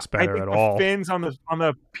it looks better at all. The fins on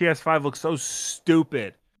the PS5 look so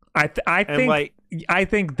stupid. I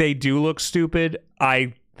think they do look stupid.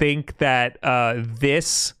 I think that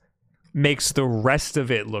this makes the rest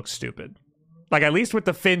of it look stupid. Like, at least with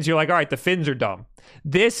the fins, you're like, all right, the fins are dumb.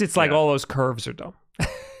 This, it's like all those curves are dumb.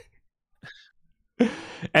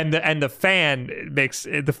 and the fan makes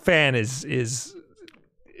the fan is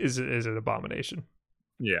an abomination.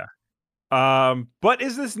 Yeah. But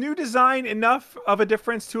is this new design enough of a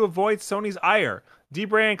difference to avoid Sony's ire?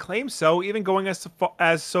 Dbrand claims so, even going as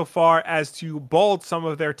far as to bold some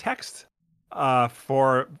of their text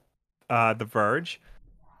for The Verge.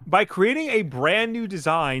 By creating a brand new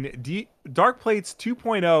design, Dark Plates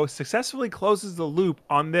 2.0 successfully closes the loop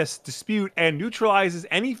on this dispute and neutralizes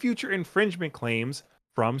any future infringement claims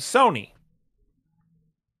from Sony.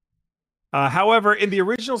 However, in the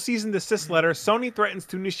original cease and desist letter, Sony threatens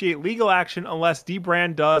to initiate legal action unless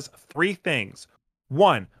Dbrand does 3 things.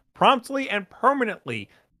 1. Promptly and permanently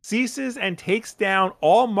ceases and takes down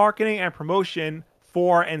all marketing and promotion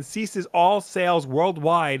for and ceases all sales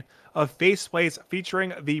worldwide of faceplates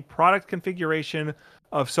featuring the product configuration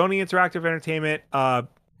of Sony Interactive Entertainment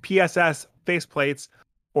PSS faceplates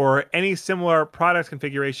or any similar product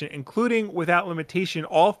configuration, including without limitation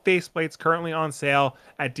all faceplates currently on sale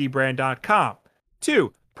at dbrand.com.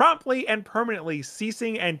 2. Promptly and permanently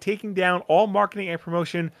ceasing and taking down all marketing and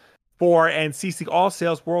promotion for and ceasing all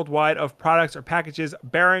sales worldwide of products or packages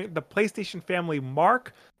bearing the PlayStation family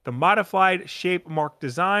mark, the modified shape mark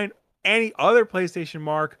design, any other PlayStation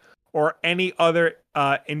mark, or any other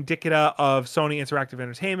indicia of Sony Interactive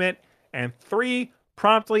Entertainment. And 3.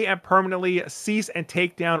 Promptly and permanently cease and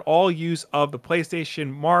take down all use of the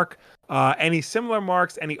PlayStation mark, any similar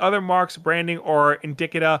marks, any other marks, branding, or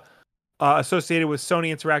indicia associated with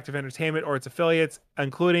Sony Interactive Entertainment or its affiliates,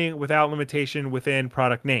 including without limitation within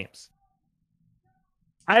product names.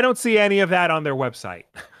 I don't see any of that on their website.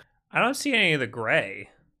 I don't see any of the gray.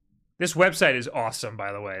 This website is awesome,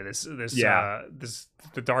 by the way. This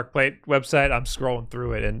the Darkplate website. I'm scrolling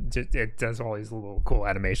through it, and it does all these little cool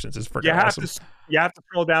animations. It's freaking awesome. You have to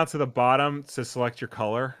scroll down to the bottom to select your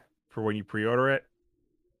color for when you pre-order it.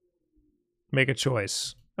 Make a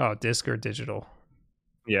choice. Oh, disc or digital.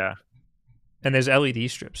 Yeah. And there's LED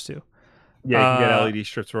strips too. Yeah, you can get LED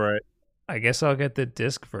strips for it. I guess I'll get the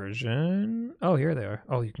disc version. Oh, here they are.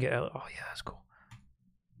 Oh, you can get. Oh, yeah, that's cool.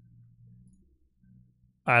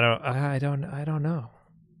 I don't know.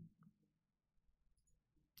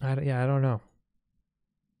 I don't know.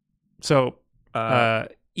 So,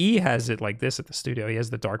 E has it like this at the studio. He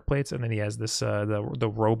has the dark plates, and then he has this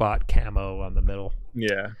the robot camo on the middle.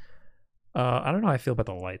 Yeah. I don't know how I feel about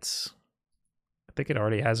the lights. I think it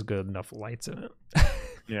already has good enough lights in it.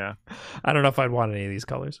 Yeah. I don't know if I'd want any of these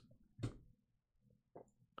colors.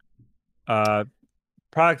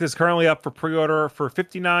 Product is currently up for pre-order for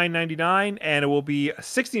 $59.99, and it will be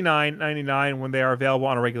 $69.99 when they are available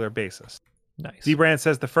on a regular basis. Nice. dbrand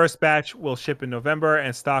says the first batch will ship in November,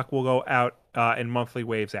 and stock will go out in monthly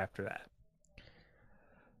waves after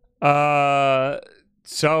that.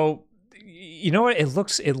 So you know what? It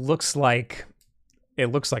looks like a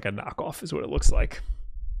knockoff is what it looks like.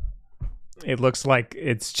 It looks like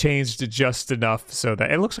it's changed just enough so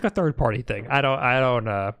that it looks like a third party thing. I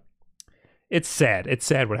don't it's sad. It's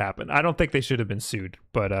sad what happened. I don't think they should have been sued,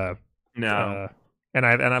 but no. And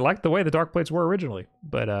I like the way the dark plates were originally,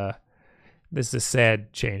 but this is a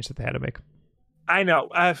sad change that they had to make. I know.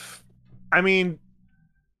 I mean,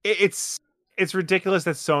 it's ridiculous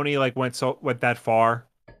that Sony went that far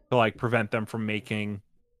to like prevent them from making,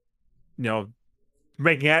 from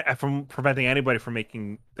preventing anybody from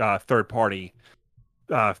making third party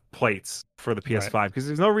plates for the PS5, because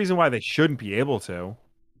there's no reason why they shouldn't be able to.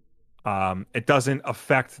 It doesn't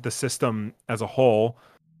affect the system as a whole,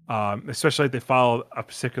 especially if they follow a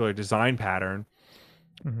particular design pattern.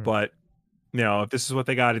 Mm-hmm. But if this is what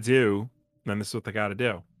they got to do, then this is what they got to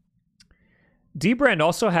do. dbrand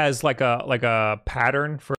also has like a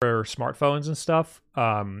pattern for smartphones and stuff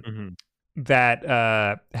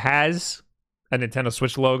that has a Nintendo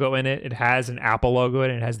Switch logo in it. It has an Apple logo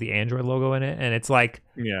in it. It has the Android logo in it, and it's like,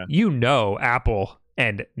 Apple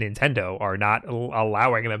and Nintendo are not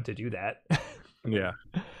allowing them to do that. Yeah.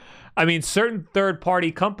 I mean, certain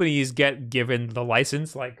third-party companies get given the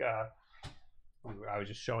license, like I was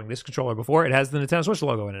just showing this controller before. It has the Nintendo Switch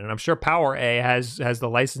logo in it, and I'm sure PowerA has the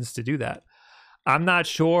license to do that. I'm not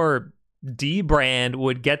sure dbrand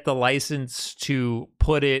would get the license to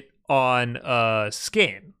put it on a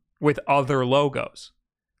skin with other logos.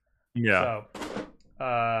 Yeah.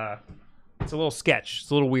 So, it's a little sketch. It's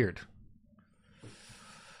a little weird.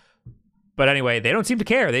 But anyway, they don't seem to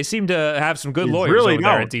care. They seem to have some good lawyers over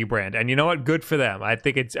there at dbrand, and you know what? Good for them. I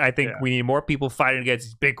think we need more people fighting against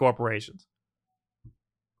these big corporations,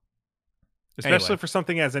 especially for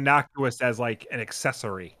something as innocuous as like an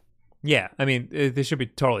accessory. Yeah, I mean, they should be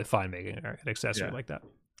totally fine making an accessory like that,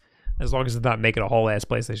 as long as it's not making a whole ass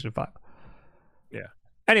PlayStation 5. Yeah.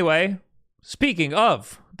 Anyway, speaking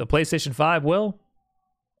of the PlayStation 5, Will,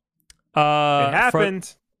 it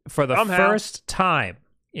happened for the first time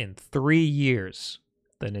in 3 years,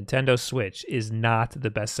 the Nintendo Switch is not the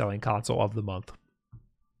best-selling console of the month.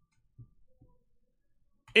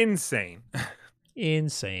 Insane.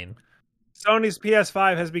 Sony's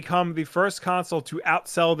PS5 has become the first console to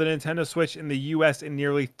outsell the Nintendo Switch in the US in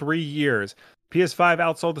nearly 3 years. PS5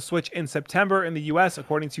 outsold the Switch in September in the US,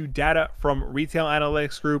 according to data from retail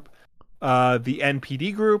analytics group, the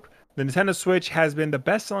NPD Group. The Nintendo Switch has been the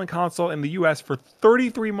best-selling console in the US for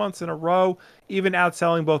 33 months in a row, even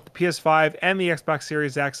outselling both the PS5 and the Xbox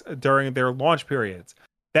Series X during their launch periods.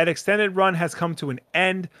 That extended run has come to an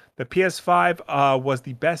end. The PS5 was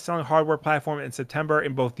the best-selling hardware platform in September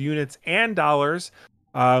in both units and dollars.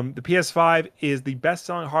 The PS5 is the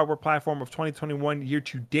best-selling hardware platform of 2021 year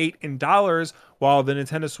to date in dollars, while the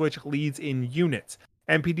Nintendo Switch leads in units.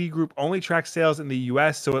 NPD Group only tracks sales in the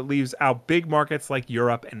US, so it leaves out big markets like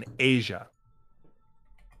Europe and Asia.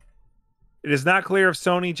 It is not clear if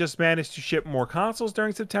Sony just managed to ship more consoles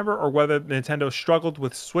during September or whether Nintendo struggled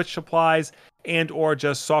with Switch supplies and or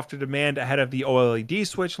just softer demand ahead of the OLED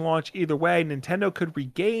Switch launch. Either way, Nintendo could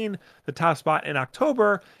regain the top spot in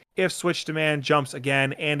October if Switch demand jumps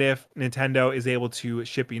again and if Nintendo is able to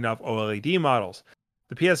ship enough OLED models.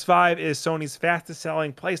 The PS5 is Sony's fastest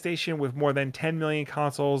selling PlayStation with more than 10 million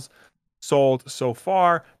consoles sold so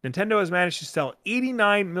far. Nintendo has managed to sell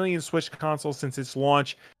 89 million Switch consoles since its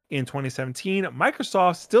launch in 2017.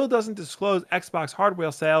 Microsoft still doesn't disclose Xbox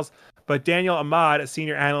hardware sales, but Daniel Ahmad, a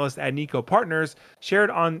senior analyst at Nico Partners, shared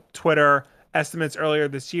on Twitter estimates earlier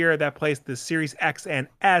this year that placed the Series X and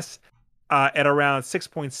S at around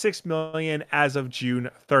 6.6 million as of June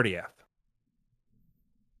 30th.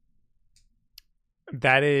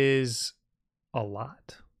 That is a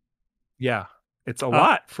lot. Yeah, it's a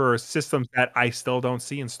lot for systems that I still don't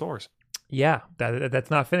see in stores. Yeah, that's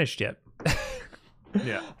not finished yet.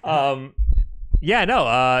 Yeah.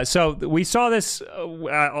 So we saw this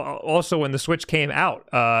also when the Switch came out.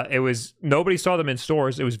 It was nobody saw them in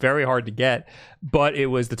stores. It was very hard to get, but it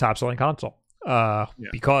was the top selling console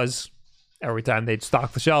because every time they'd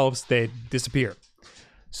stock the shelves, they'd disappear.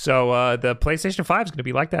 So the PlayStation 5 is going to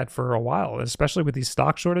be like that for a while, especially with these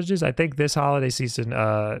stock shortages. I think this holiday season,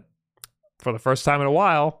 for the first time in a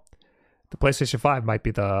while, the PlayStation 5 might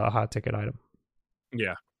be the hot ticket item.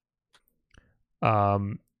 Yeah.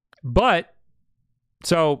 But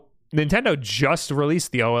so Nintendo just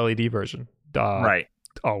released the OLED version, right,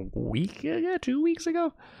 a week, 2 weeks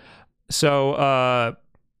ago. So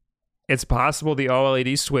it's possible the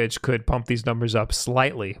OLED Switch could pump these numbers up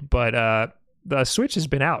slightly, but the Switch has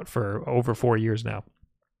been out for over 4 years now.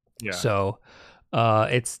 Yeah. So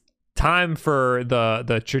it's time for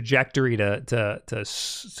the trajectory to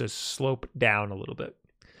slope down a little bit.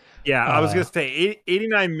 Yeah, I was gonna say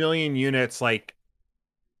 89 million units. Like,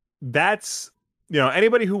 that's,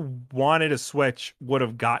 anybody who wanted a Switch would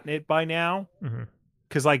have gotten it by now.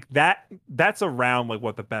 Because like that's around like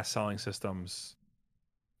what the best selling systems,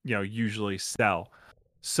 usually sell.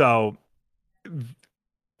 So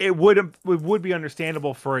it would be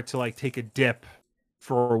understandable for it to like take a dip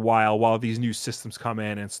for a while these new systems come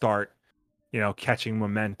in and start, catching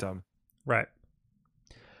momentum. Right.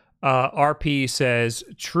 RP says,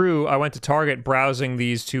 true, I went to Target browsing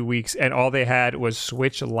these 2 weeks and all they had was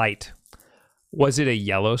Switch Lite. Was it a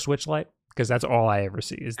yellow Switch Lite? Because that's all I ever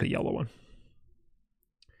see is the yellow one.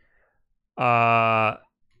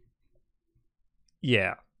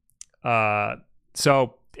 Yeah.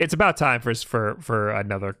 So it's about time for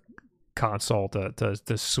another console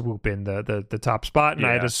to swoop in the top spot, and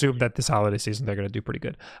I'd assume that this holiday season they're going to do pretty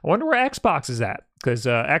good. I wonder where Xbox is at, because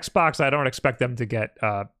Xbox, I don't expect them to get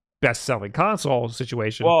best-selling console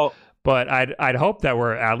situation. Well, but I'd hope that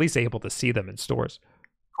we're at least able to see them in stores.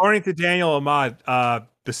 According to Daniel Ahmad,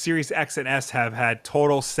 the Series X and S have had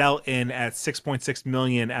total sell-in at 6.6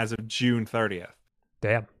 million as of June 30th.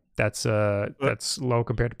 Damn, that's low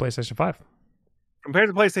compared to PlayStation 5. Compared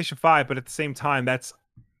to PlayStation 5, but at the same time, that's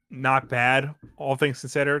not bad, all things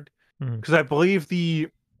considered. Because I believe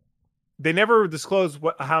they never disclosed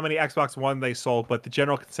how many Xbox One they sold, but the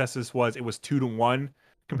general consensus was it was 2-1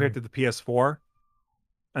 compared to the PS4.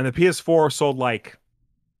 And the PS4 sold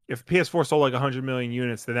if the PS4 sold like 100 million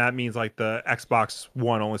units, then that means like the Xbox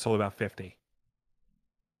One only sold about 50.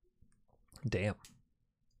 Damn.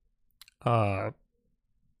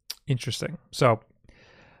 Interesting. So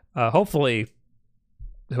hopefully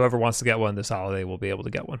whoever wants to get one this holiday will be able to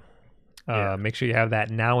get one. Make sure you have that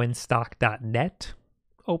nowinstock.net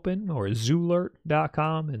open or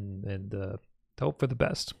zoolert.com and hope for the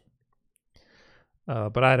best.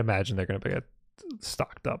 But I'd imagine they're going to get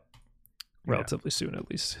stocked up relatively soon, at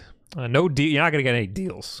least. No deal. You're not going to get any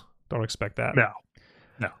deals. Don't expect that. No.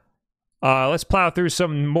 Let's plow through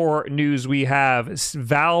some more news. We have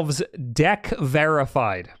Valve's Deck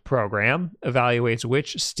Verified program evaluates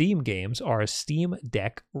which Steam games are Steam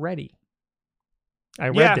Deck ready. I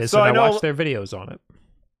read this and I watched their videos on it.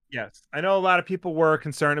 Yes, I know a lot of people were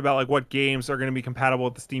concerned about like what games are going to be compatible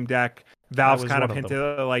with the Steam Deck. Valve's kind of hinted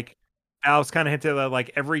that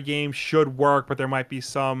like every game should work, but there might be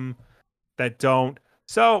some that don't.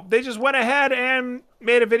 So they just went ahead and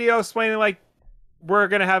made a video explaining like we're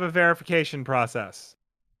going to have a verification process.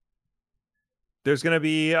 There's going to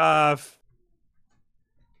be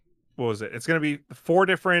It's going to be 4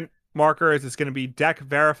 different markers. It's going to be Deck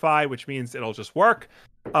Verified, which means it'll just work.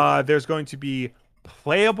 There's going to be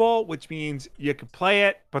playable, which means you can play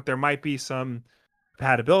it, but there might be some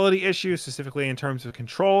compatibility issues, specifically in terms of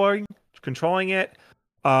controlling it.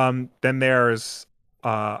 Then there's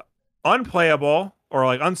unplayable or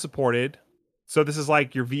like unsupported. So this is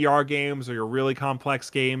like your VR games or your really complex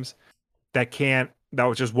games that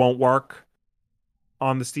just won't work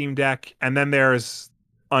on the Steam Deck. And then there's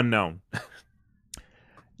unknown.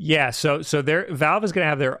 Yeah, so Valve is going to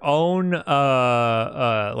have their own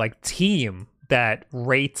like team that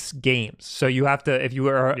rates games. So you have to, if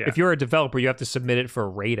you're a developer, you have to submit it for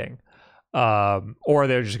rating, or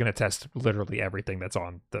they're just going to test literally everything that's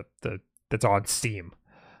on that's on Steam.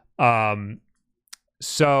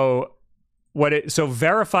 So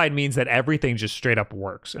verified means that everything just straight up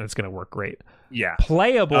works and it's going to work great. Yeah.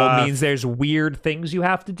 Playable means there's weird things you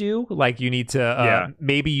have to do. Like you need to,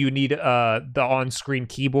 maybe you need the on-screen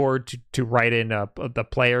keyboard to write in the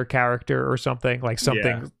player character or something. Like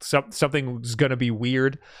something's going to be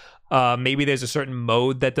weird. Maybe there's a certain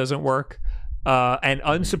mode that doesn't work. And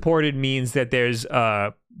unsupported means that there's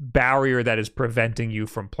a barrier that is preventing you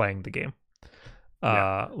from playing the game.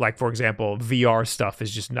 Like for example, VR stuff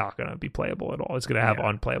is just not going to be playable at all. It's going to have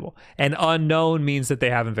unplayable. And unknown means that they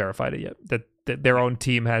haven't verified it yet. That their own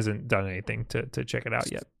team hasn't done anything to check it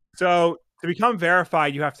out yet. So to become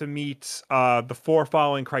verified, you have to meet the 4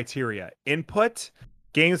 following criteria. Input: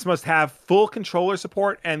 games must have full controller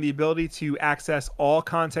support and the ability to access all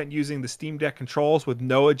content using the Steam Deck controls with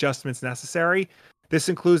no adjustments necessary. This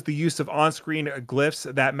includes the use of on-screen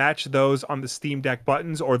glyphs that match those on the Steam Deck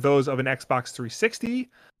buttons or those of an Xbox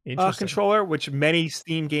 360 controller, which many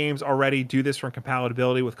Steam games already do this for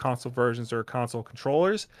compatibility with console versions or console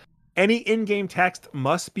controllers. Any in-game text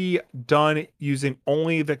must be done using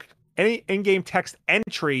any in-game text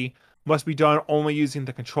entry must be done only using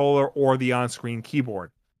the controller or the on-screen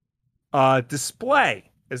keyboard. Display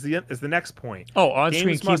is the next point. Oh,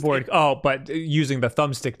 on-screen keyboard. But using the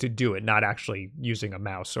thumbstick to do it, not actually using a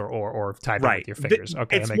mouse or typing with your fingers.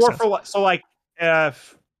 Okay, it's that makes more sense. so like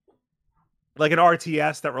if like an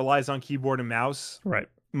RTS that relies on keyboard and mouse, right,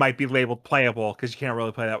 might be labeled playable because you can't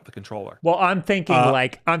really play that with the controller. Well, I'm thinking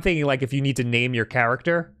like if you need to name your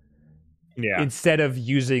character, instead of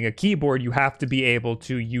using a keyboard, you have to be able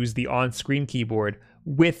to use the on-screen keyboard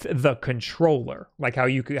with the controller, like how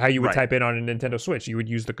you would type in on a Nintendo Switch. You would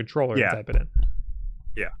use the controller to type it in.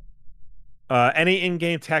 Yeah. Any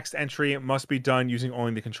in-game text entry must be done using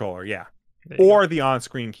only the controller. Yeah, or the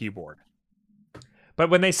on-screen keyboard. But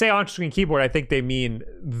when they say on-screen keyboard, I think they mean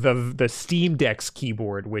the Steam Deck's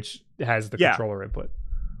keyboard, which has the controller input.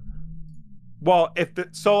 Well,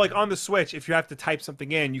 like on the Switch, if you have to type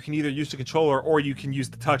something in, you can either use the controller or you can use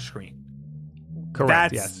the touchscreen.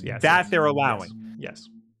 Correct. Yes. They're allowing. Yes.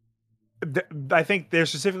 I think they're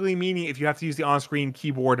specifically meaning if you have to use the on-screen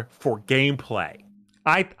keyboard for gameplay.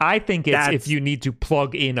 I think it's if you need to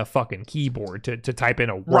plug in a fucking keyboard to type in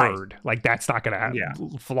a word, like that's not going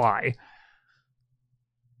to fly.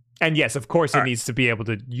 And yes, of course, it needs to be able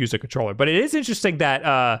to use a controller. But it is interesting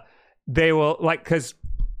that they will, like, because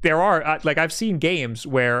there are, like, I've seen games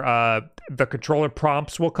where the controller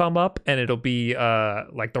prompts will come up and it'll be,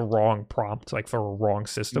 like, the wrong prompt, like, for a wrong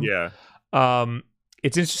system. Yeah.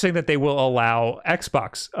 It's interesting that they will allow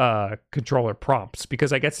Xbox controller prompts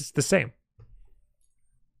because I guess it's the same.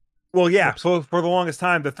 Well, yeah. So for the longest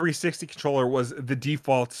time, the 360 controller was the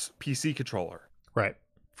default PC controller. Right.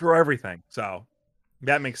 For everything. So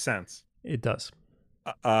that makes sense. It does.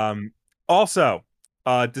 Also,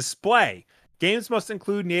 display. Games must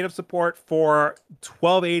include native support for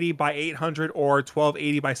 1280 by 800 or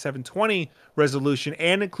 1280 by 720 resolution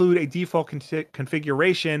and include a default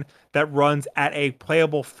configuration that runs at a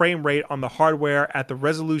playable frame rate on the hardware at the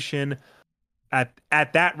resolution at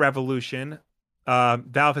that revolution.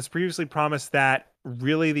 Valve has previously promised that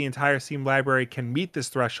really the entire Steam library can meet this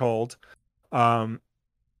threshold.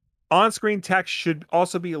 On-screen text should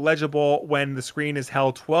also be legible when the screen is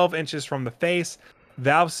held 12 inches from the face.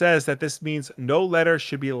 Valve says that this means no letter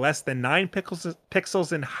should be less than 9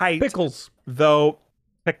 pixels in height. 9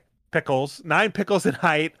 pixels in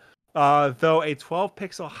height, though a 12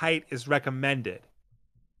 pixel height is recommended.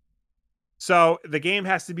 So the game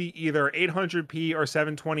has to be either 800p or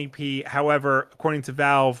 720p. However, according to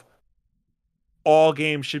Valve, all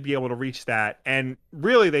games should be able to reach that. And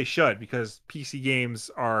really they should, because PC games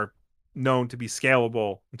are known to be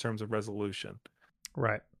scalable in terms of resolution.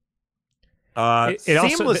 Right.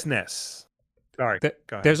 Seamlessness. Sorry.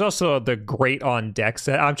 There's also the great on deck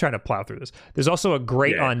set. I'm trying to plow through this. There's also a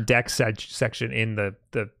great on deck section in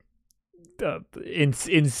in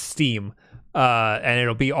Steam, and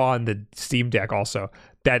it'll be on the Steam Deck also.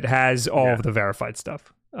 That has all of the verified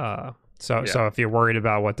stuff. So if you're worried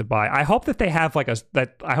about what to buy, I hope that they have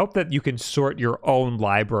I hope that you can sort your own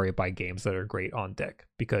library by games that are great on deck,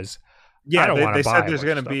 because I don't want to buy. They said there's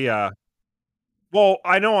going to be well,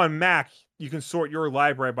 I know on Mac you can sort your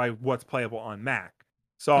library by what's playable on Mac.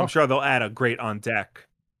 So I'm sure they'll add a great on deck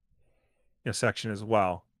section as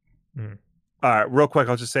well. All right, real quick,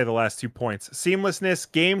 I'll just say the last 2 points.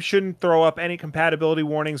 Seamlessness. Games shouldn't throw up any compatibility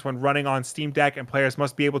warnings when running on Steam Deck, and players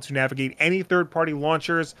must be able to navigate any third-party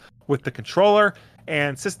launchers with the controller.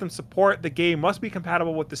 And system support. The game must be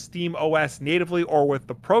compatible with the Steam OS natively or with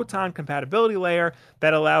the Proton compatibility layer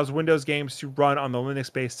that allows Windows games to run on the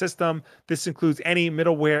Linux-based system. This includes any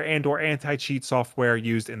middleware and or anti-cheat software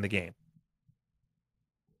used in the game.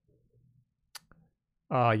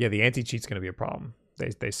 Yeah, the anti-cheat's going to be a problem.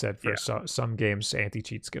 They said for some games,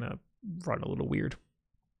 anti-cheat's going to run a little weird.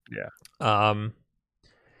 Yeah.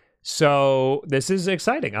 So this is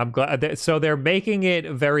exciting. I'm glad. So they're making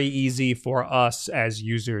it very easy for us as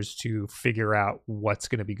users to figure out what's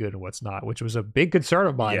going to be good and what's not, which was a big concern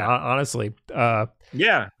of mine, honestly.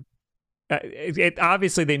 Obviously,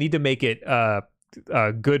 they need to make it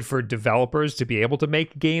good for developers to be able to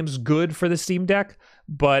make games good for the Steam Deck,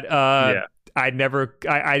 but I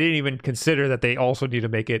didn't even consider that they also need to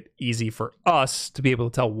make it easy for us to be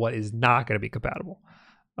able to tell what is not going to be compatible.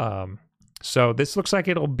 So this looks like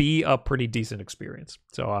it'll be a pretty decent experience.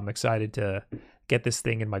 So I'm excited to get this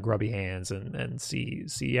thing in my grubby hands and see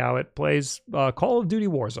how it plays Call of Duty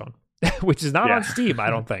Warzone, which is not on Steam, I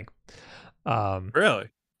don't think. Really?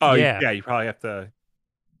 Oh, yeah. You probably have to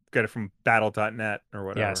get it from battle.net or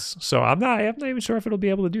whatever. Yes. So I'm not even sure if it'll be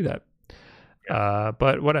able to do that.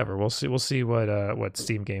 But whatever. We'll see what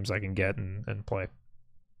Steam games I can get and play.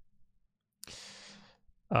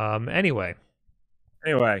 Anyway,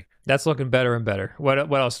 that's looking better and better.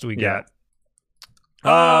 What else do we got?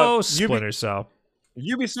 Splinter Cell.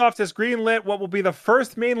 Ubisoft has greenlit what will be the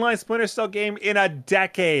first mainline Splinter Cell game in a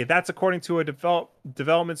decade. That's according to a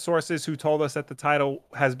development sources who told us that the title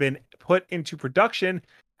has been put into production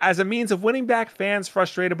as a means of winning back fans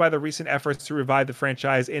frustrated by the recent efforts to revive the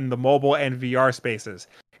franchise in the mobile and VR spaces.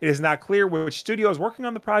 It is not clear which studio is working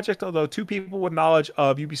on the project, although 2 people with knowledge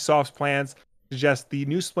of Ubisoft's plans suggest the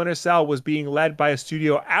new Splinter Cell was being led by a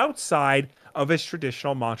studio outside of its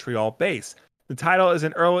traditional Montreal base. The title is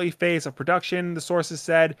in early phase of production, the sources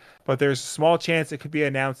said, but there's a small chance it could be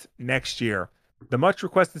announced next year. The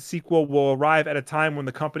much-requested sequel will arrive at a time when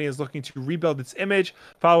the company is looking to rebuild its image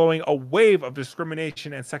following a wave of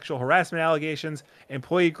discrimination and sexual harassment allegations.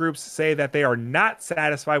 Employee groups say that they are not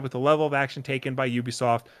satisfied with the level of action taken by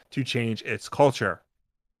Ubisoft to change its culture.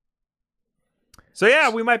 So yeah,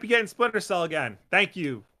 we might be getting Splinter Cell again. Thank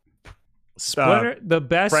you. The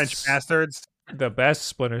best French bastards. The best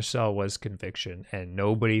Splinter Cell was Conviction, and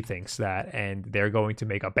nobody thinks that, and they're going to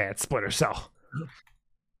make a bad Splinter Cell.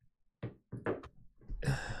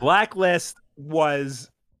 Blacklist was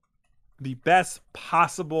the best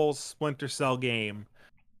possible Splinter Cell game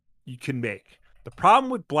you can make. The problem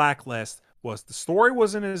with Blacklist was the story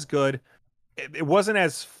wasn't as good. It wasn't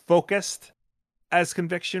as focused as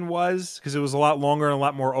Conviction was, because it was a lot longer and a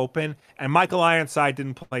lot more open. And Michael Ironside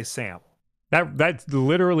didn't play Sam. That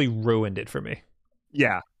literally ruined it for me.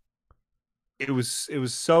 Yeah. It was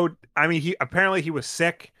so, I mean, he was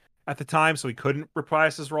sick at the time, so he couldn't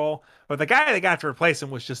reprise his role. But the guy they got to replace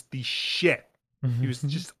him was just the shit. He was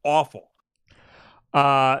just awful.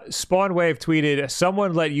 Spawnwave tweeted,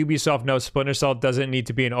 someone let Ubisoft know Splinter Cell doesn't need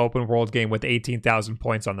to be an open world game with 18,000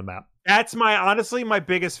 points on the map. That's honestly my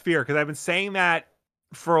biggest fear, because I've been saying that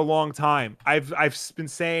for a long time. I've been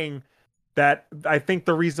saying that I think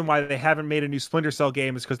the reason why they haven't made a new Splinter Cell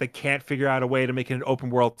game is because they can't figure out a way to make it an open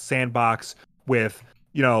world sandbox with,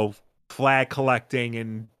 flag collecting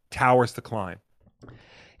and towers to climb.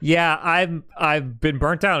 Yeah, I've been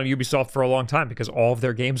burnt out on Ubisoft for a long time because all of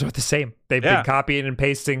their games are the same. They've been copying and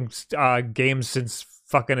pasting games since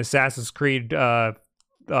fucking Assassin's Creed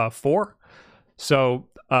 4. So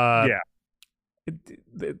like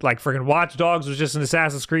freaking Watch Dogs was just an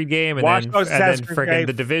Assassin's Creed game, and then freaking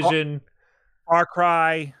The Division, Far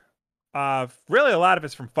Cry. Really, a lot of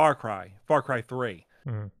it's from Far Cry 3.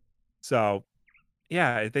 Mm-hmm. So.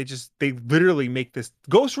 Yeah, they literally make this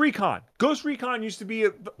Ghost Recon. Ghost Recon used to be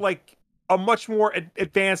like a much more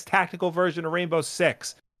advanced tactical version of Rainbow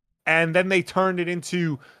Six. And then they turned it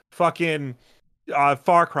into fucking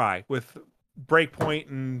Far Cry with Breakpoint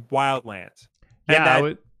and Wildlands.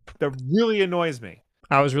 And that really annoys me.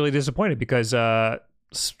 I was really disappointed because I'm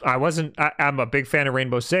a big fan of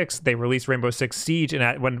Rainbow Six. They released Rainbow Six Siege,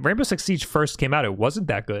 and when Rainbow Six Siege first came out, it wasn't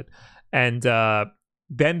that good. And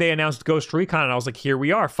then they announced Ghost Recon, and I was like, here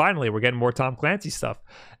we are. Finally, we're getting more Tom Clancy stuff.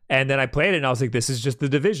 And then I played it, and I was like, this is just The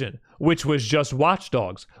Division, which was just Watch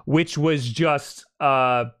Dogs, which was just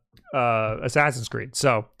Assassin's Creed.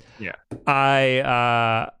 So yeah,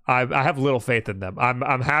 I have little faith in them.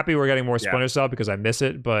 I'm happy we're getting more Splinter Cell because I miss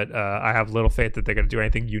it, but I have little faith that they're going to do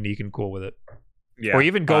anything unique and cool with it. Yeah. Or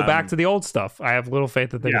even go back to the old stuff. I have little faith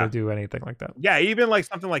that they're going to do anything like that. Yeah, even like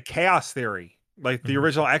something like Chaos Theory, like the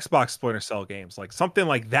original Xbox Splinter Cell games, like something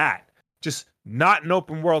like that. Just not an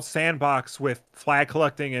open world sandbox with flag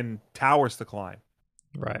collecting and towers to climb.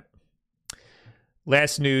 Right.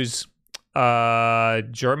 Last news.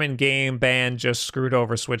 German game ban just screwed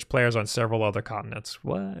over Switch players on several other continents.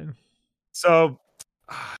 What? So,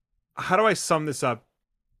 how do I sum this up?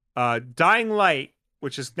 Dying Light,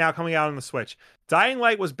 which is now coming out on the Switch. Dying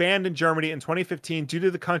Light was banned in Germany in 2015 due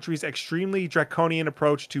to the country's extremely draconian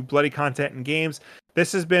approach to bloody content in games.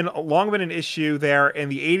 This has long been an issue there in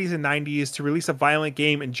the 80s and 90s. To release a violent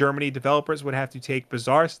game in Germany, developers would have to take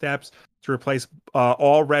bizarre steps to replace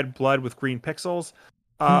all red blood with green pixels.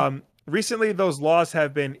 Recently, those laws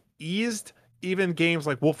have been eased. Even games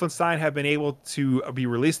like Wolfenstein have been able to be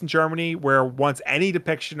released in Germany, where once any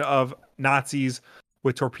depiction of Nazis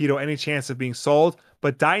would torpedo any chance of being sold.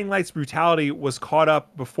 But Dying Light's brutality was caught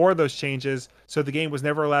up before those changes, so the game was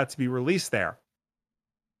never allowed to be released there.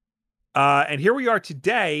 And here we are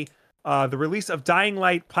today, the release of Dying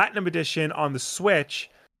Light Platinum Edition on the Switch.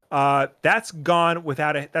 That's gone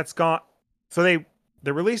without a... That's gone... So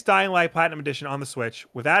they released Dying Light Platinum Edition on the Switch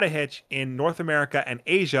without a hitch in North America and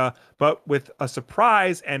Asia, but with a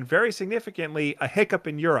surprise and very significantly a hiccup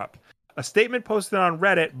in Europe. A statement posted on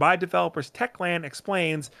Reddit by developers Techland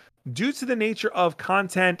explains, due to the nature of the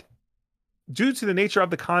content,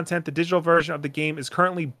 the digital version of the game is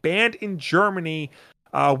currently banned in Germany,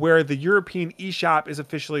 where the European eShop is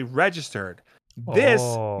officially registered. This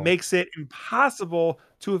makes it impossible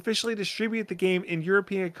to officially distribute the game in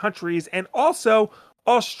European countries and also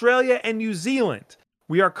Australia and New Zealand.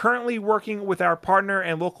 We are currently working with our partner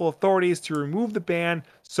and local authorities to remove the ban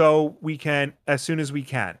so we can as soon as we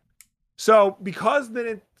can. So because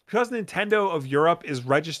Nintendo of Europe is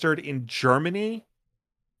registered in Germany,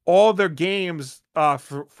 all their games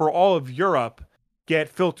for all of Europe get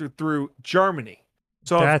filtered through Germany.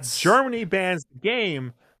 So if Germany bans the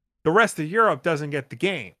game, the rest of Europe doesn't get the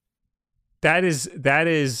game. That is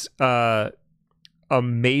a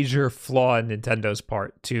major flaw in Nintendo's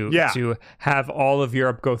part to have all of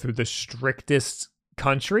Europe go through the strictest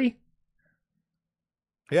country.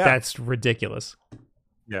 Yeah, that's ridiculous.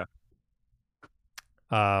 Yeah.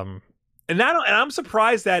 And I'm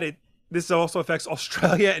surprised that this also affects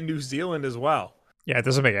Australia and New Zealand as well. Yeah, it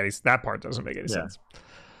doesn't make that part doesn't make any sense.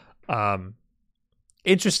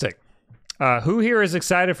 Interesting. Who here is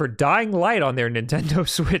excited for Dying Light on their Nintendo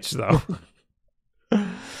Switch, though?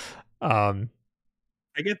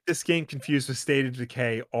 I get this game confused with State of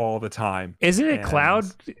Decay all the time. Isn't it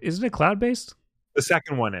cloud-based? The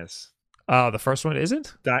second one is. Oh, the first one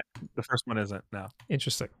isn't? The first one isn't, no.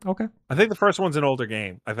 Interesting. Okay. I think the first one's an older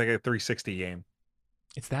game. I think a 360 game.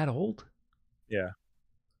 It's that old? Yeah.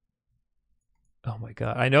 Oh my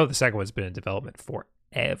god. I know the second one's been in development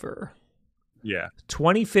forever. Yeah.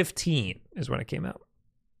 2015 is when it came out.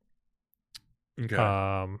 Okay.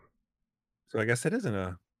 So I guess it isn't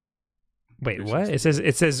a... Wait, what? It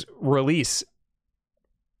says release.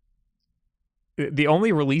 The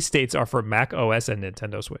only release dates are for Mac OS and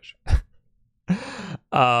Nintendo Switch.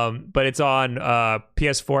 But it's on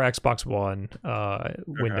PS4, Xbox One,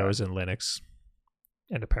 Windows, and Linux,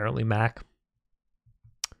 and apparently Mac.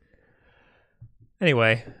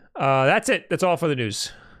 Anyway, that's it. That's all for the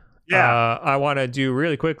news. Yeah. I want to do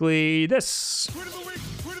really quickly this. Tweet of the week.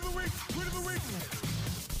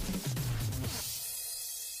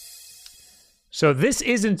 So this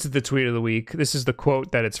isn't the tweet of the week. This is the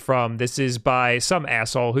quote that it's from. This is by some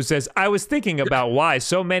asshole who says, I was thinking about why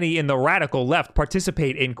so many in the radical left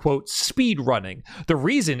participate in, quote, speed running. The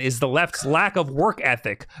reason is the left's lack of work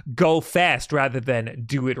ethic. Go fast rather than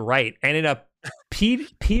do it right. And in a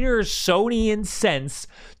Petersonian sense,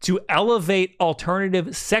 to elevate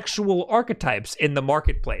alternative sexual archetypes in the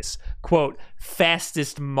marketplace. Quote,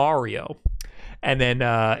 fastest Mario. And then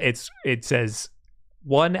it says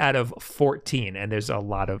 1 out of 14, and there's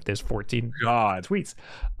 14 tweets.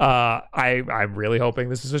 I'm really hoping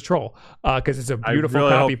this is a troll because it's a beautiful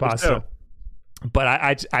copy pasta. But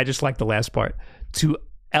I just like the last part. To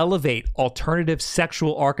elevate alternative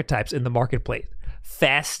sexual archetypes in the marketplace.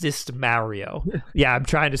 Fastest Mario. Yeah, I'm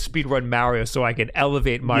trying to speedrun Mario so I can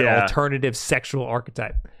elevate my alternative sexual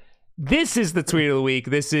archetype. This is the tweet of the week.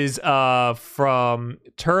 This is from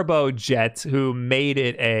Turbo Jet, who made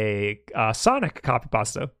it a Sonic copy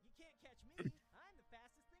pasta.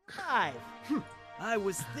 I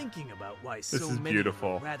was thinking about why so many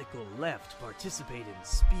beautiful. of the radical left participate in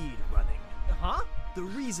speed running. Huh? The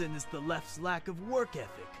reason is the left's lack of work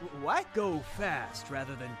ethic. What? Go fast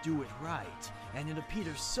rather than do it right. And in a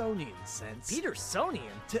Petersonian sense... Petersonian?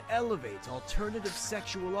 To elevate alternative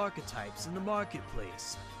sexual archetypes in the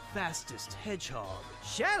marketplace. Fastest hedgehog.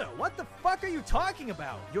 Shadow, what the fuck are you talking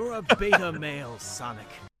about? You're a beta male, Sonic.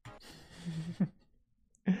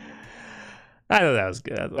 I thought that was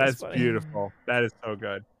good. That's beautiful. That is so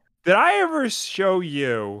good. Did I ever show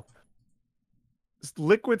you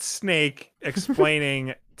Liquid Snake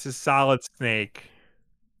explaining to Solid Snake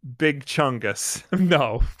Big Chungus?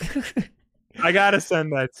 No. I gotta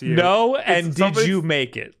send that to you. No, and did you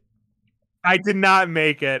make it? I did not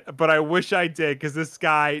make it, but I wish I did, because this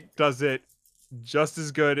guy does it just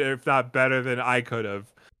as good, if not better, than I could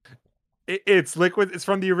have. It's Liquid. It's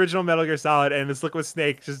from the original Metal Gear Solid, and it's Liquid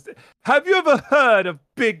Snake. Just, have you ever heard of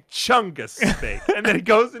Big Chungus Snake? And then he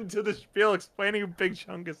goes into the spiel explaining who Big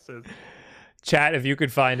Chungus is. Chat, if you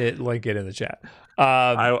could find it, link it in the chat.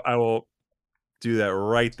 I will do that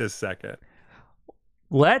right this second.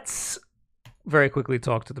 Let's very quickly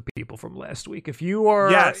talk to the people from last week. If you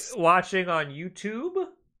are watching on YouTube,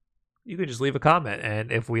 you can just leave a comment,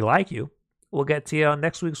 and if we like you, we'll get to you on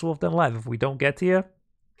next week's Wolf Den Live. If we don't get to you,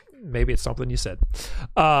 maybe it's something you said.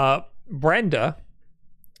 Brenda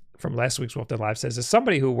from last week's Wolf Den Live says, as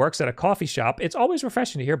somebody who works at a coffee shop, it's always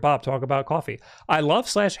refreshing to hear Bob talk about coffee. I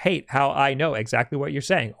love/hate how I know exactly what you're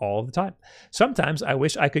saying all the time. Sometimes I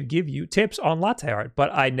wish I could give you tips on latte art,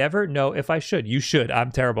 but I never know if I should. You should.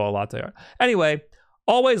 I'm terrible at latte art. Anyway,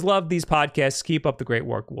 always love these podcasts. Keep up the great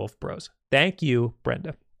work, Wolf Bros. Thank you,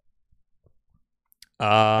 Brenda.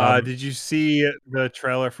 Did you see the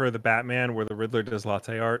trailer for the Batman where the Riddler does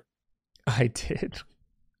latte art? I did.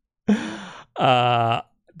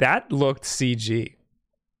 That looked CG,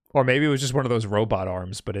 or maybe it was just one of those robot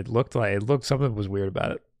arms. But it looked something was weird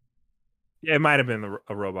about it. Yeah, it might have been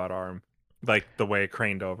a robot arm, like the way it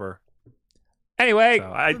craned over. Anyway,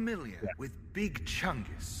 Familiar with Big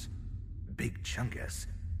Chungus? Big Chungus?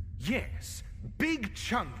 Yes, Big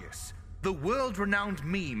Chungus. The world-renowned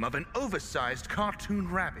meme of an oversized cartoon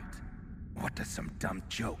rabbit. What does some dumb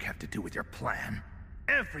joke have to do with your plan?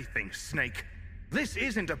 Everything, Snake. This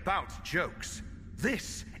isn't about jokes.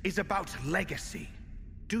 This is about legacy.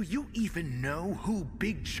 Do you even know who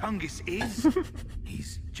Big Chungus is?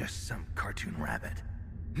 He's just some cartoon rabbit.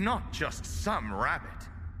 Not just some rabbit.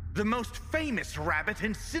 The most famous rabbit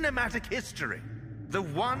in cinematic history. The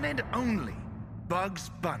one and only Bugs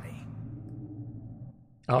Bunny.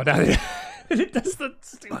 Oh, now it does the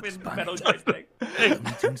stupid Metal Gear thing.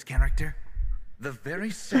 Looney Tunes character? The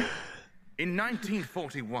very same. In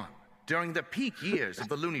 1941, during the peak years of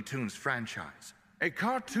the Looney Tunes franchise, a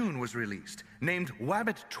cartoon was released named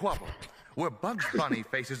Wabbit Twubble, where Bugs Bunny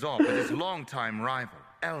faces off with his longtime rival,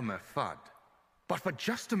 Elmer Fudd. But for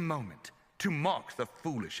just a moment, to mock the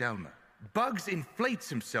foolish Elmer, Bugs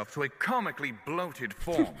inflates himself to a comically bloated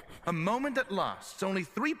form, a moment that lasts only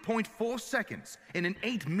 3.4 seconds in an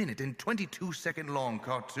 8-minute and 22-second long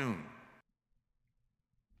cartoon.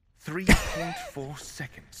 3.4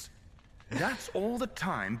 seconds. That's all the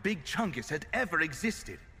time Big Chungus had ever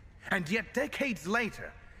existed. And yet decades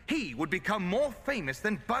later, he would become more famous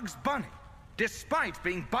than Bugs Bunny, despite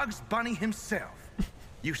being Bugs Bunny himself.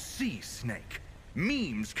 You see, Snake,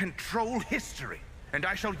 memes control history. And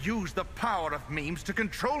I shall use the power of memes to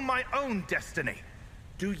control my own destiny.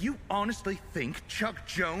 Do you honestly think Chuck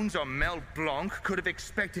Jones or Mel Blanc could have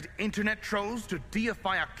expected internet trolls to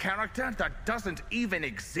deify a character that doesn't even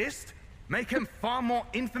exist? Make him far more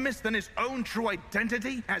infamous than his own true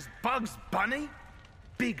identity as Bugs Bunny?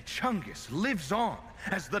 Big Chungus lives on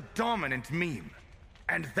as the dominant meme.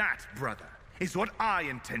 And that, brother, is what I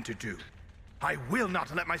intend to do. I will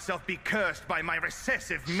not let myself be cursed by my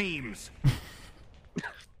recessive memes.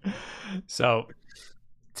 So,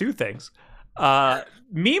 two things.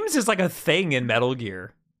 Memes is like a thing in Metal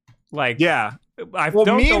Gear. Like, yeah, don't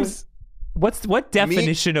know what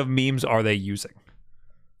definition of memes are they using?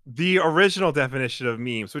 The original definition of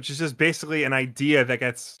memes, which is just basically an idea that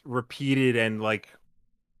gets repeated and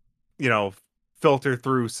filtered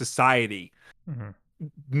through society. Mm-hmm.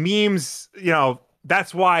 Memes,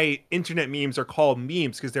 that's why internet memes are called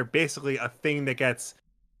memes, because they're basically a thing that gets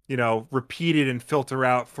repeated and filter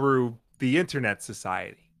out through the internet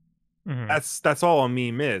society. Mm-hmm. That's all a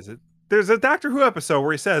meme is. There's a Doctor Who episode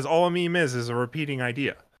where he says all a meme is a repeating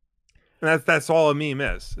idea. And that's all a meme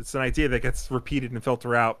is. It's an idea that gets repeated and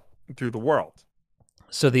filter out, through the world.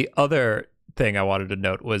 So the other thing I wanted to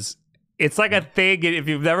note was it's like a thing. If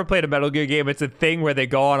you've never played a Metal Gear game, it's a thing where they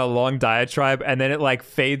go on a long diatribe and then it like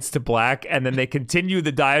fades to black and then they continue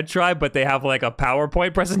the diatribe, but they have like a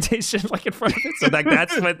PowerPoint presentation like in front of it. So like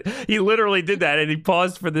that's what he literally did that, and he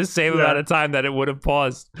paused for the same amount of time that it would have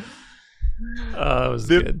paused. It was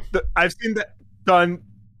good. I've seen that done.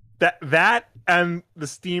 That and the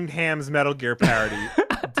Steamed Hams Metal Gear parody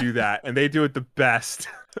do that, and they do it the best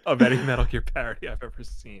of any Metal Gear parody I've ever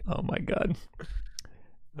seen. Oh my god.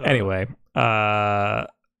 Anyway, you're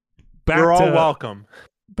all welcome.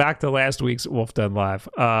 Back to last week's Wolf Den Live.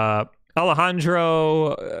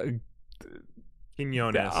 Alejandro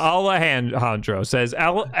Quinones. Says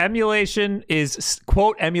emulation is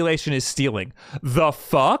quote emulation is stealing. The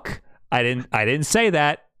fuck? I didn't say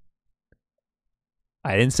that.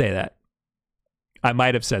 I didn't say that. I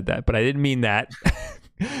might have said that, but I didn't mean that.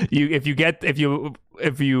 If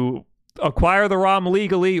you acquire the ROM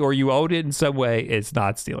legally or you own it in some way, it's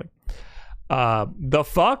not stealing. The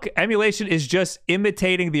fuck? Emulation is just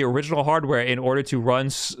imitating the original hardware in order to run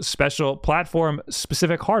special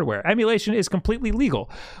platform-specific hardware. Emulation is completely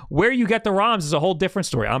legal. Where you get the ROMs is a whole different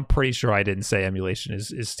story. I'm pretty sure I didn't say emulation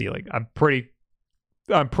is stealing. I'm pretty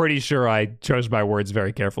sure I chose my words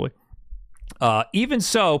very carefully. Even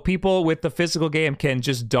so, people with the physical game can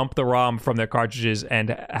just dump the ROM from their cartridges and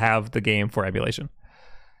have the game for emulation.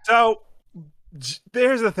 So,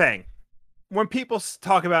 here's the thing. When people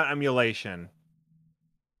talk about emulation,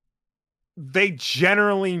 they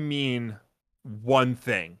generally mean one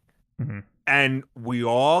thing. Mm-hmm. And we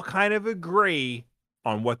all kind of agree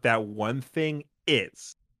on what that one thing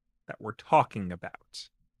is that we're talking about.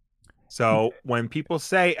 So, when people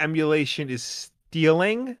say emulation is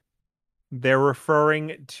stealing, they're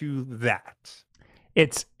referring to that.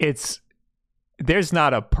 It's there's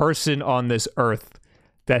not a person on this earth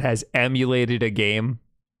that has emulated a game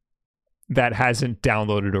that hasn't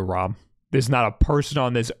downloaded a ROM. There's not a person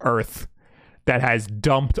on this earth that has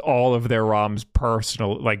dumped all of their ROMs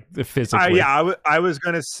physically. I was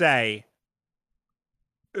gonna say,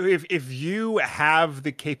 if you have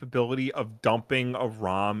the capability of dumping a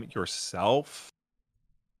ROM yourself,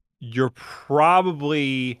 you're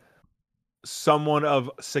probably someone of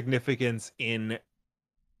significance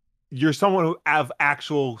you're someone who have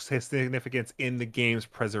actual significance in the game's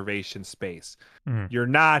preservation space. Mm-hmm. You're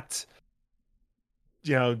not,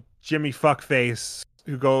 Jimmy Fuckface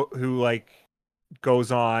who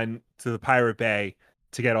goes on to the Pirate Bay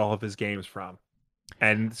to get all of his games from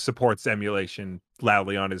and supports emulation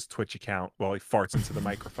loudly on his Twitch account while he farts into the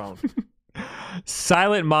microphone.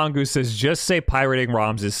 Silent Mongoose says, just say pirating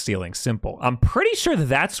ROMs is stealing. Simple. I'm pretty sure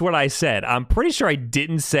that's what I said. I'm pretty sure I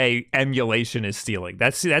didn't say emulation is stealing.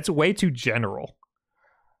 That's way too general.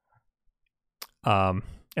 And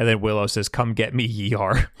then Willow says, come get me,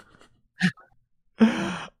 Yeehar.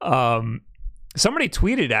 Somebody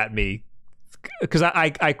tweeted at me because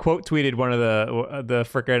I quote tweeted one of the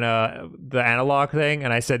freaking the analog thing,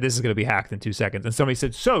 and I said this is going to be hacked in 2 seconds. And somebody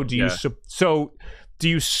said, so do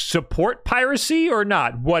you support piracy or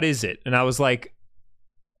not? What is it? And I was like,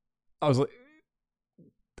 fucking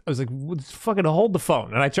hold the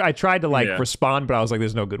phone. And I tried to respond, but I was like,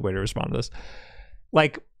 there's no good way to respond to this.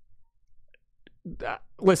 Like,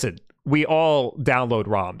 listen, we all download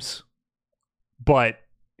ROMs, but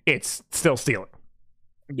it's still stealing.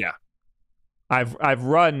 Yeah. I've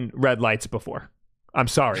run red lights before. I'm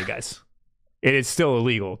sorry, guys. It is still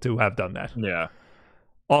illegal to have done that. Yeah.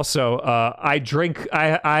 Also, I drink.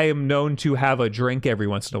 I am known to have a drink every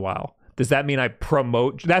once in a while. Does that mean I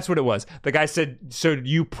promote? That's what it was. The guy said, "So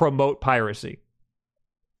you promote piracy?"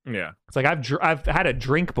 Yeah. It's like I've had a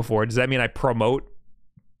drink before. Does that mean I promote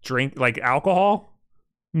drink like alcohol?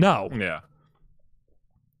 No. Yeah.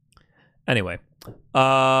 Anyway,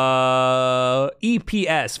 EPS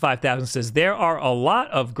 5000 says there are a lot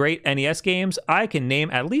of great NES games. I can name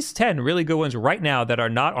at least 10 really good ones right now that are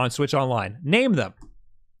not on Switch Online. Name them.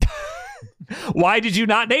 Why did you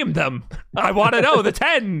not name them? I want to know the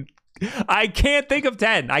 10. I can't think of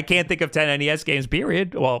 10. I can't think of 10 NES games,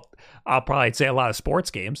 period. Well, I'll probably say a lot of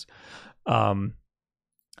sports games.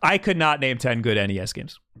 I could not name 10 good NES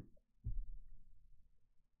games.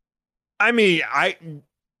 I mean,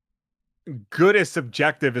 good is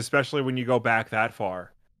subjective, especially when you go back that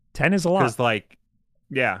far. 10 is a lot. Because,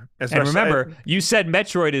 yeah. And remember, you said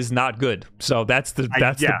Metroid is not good, so that's the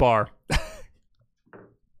bar.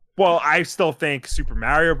 Well, I still think Super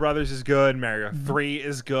Mario Brothers is good. Mario 3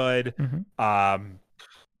 is good. Mm-hmm.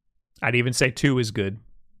 I'd even say 2 is good.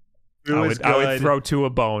 I would throw 2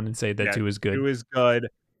 a bone and say that 2 is good. 2 is good.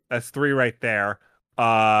 That's 3 right there.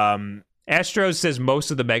 Astros says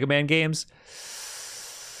most of the Mega Man games.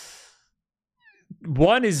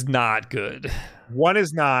 1 is not good. 1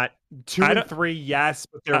 is not. 2 and 3, yes,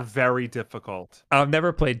 but they're very difficult. I've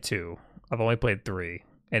never played 2. I've only played 3,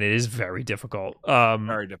 and it is very difficult.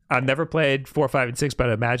 Very difficult. I've never played 4, 5, and 6, but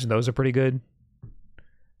I imagine those are pretty good.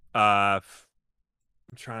 I'm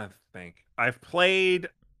trying to think. I've played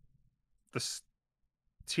the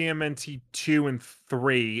TMNT 2 and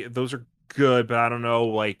 3. Those are good, but I don't know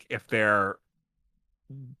like if they're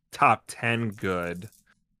top 10 good.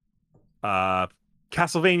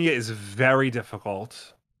 Castlevania is very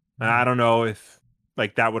difficult. I don't know if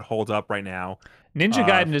like that would hold up right now. Ninja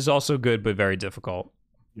Gaiden is also good, but very difficult.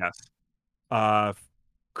 Yes.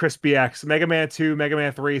 Crispy X, Mega Man 2, Mega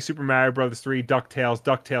Man 3, Super Mario Bros. 3, DuckTales,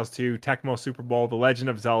 DuckTales 2, Tecmo Super Bowl, The Legend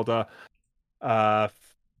of Zelda.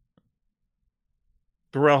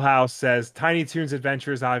 Thrill House says Tiny Toons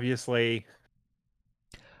Adventures, obviously.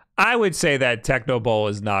 I would say that Techno Bowl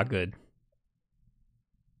is not good.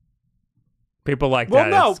 People like that.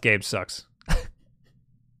 No. This game sucks.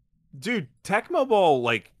 Dude, Tecmo Bowl,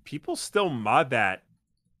 like, people still mod that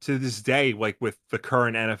to this day, like, with the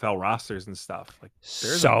current NFL rosters and stuff. Like,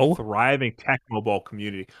 there's a thriving Tecmo Bowl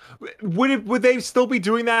community. Would they still be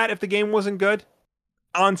doing that if the game wasn't good?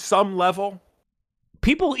 On some level?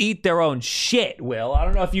 People eat their own shit, Will. I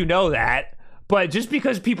don't know if you know that. But just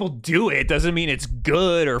because people do it doesn't mean it's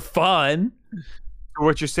good or fun.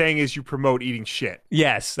 What you're saying is you promote eating shit.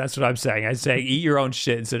 Yes, that's what I'm saying. I say eat your own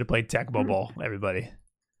shit instead of play Tecmo Bowl, everybody.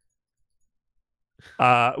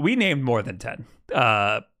 We named more than 10.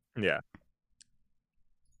 Yeah.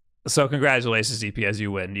 So congratulations, EPS.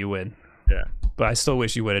 You win. You win. Yeah. But I still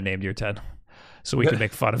wish you would have named your 10 so we could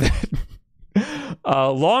make fun of it.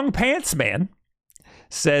 Long Pants Man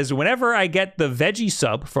says, whenever I get the veggie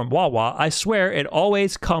sub from Wawa, I swear it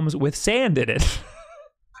always comes with sand in it.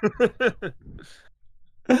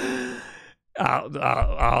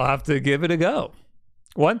 I'll have to give it a go.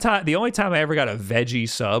 One time, the only time I ever got a veggie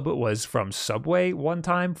sub was from Subway one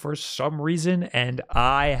time for some reason, and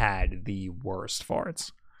I had the worst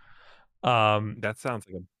farts. That sounds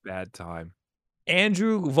like a bad time.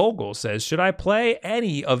 Andrew Vogel says, should I play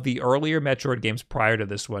any of the earlier Metroid games prior to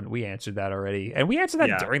this one? We answered that already. And we answered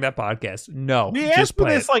that during that podcast. No. We answer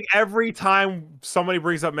this like every time somebody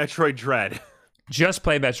brings up Metroid Dread. Just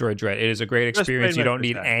play Metroid Dread. It is a great experience. You don't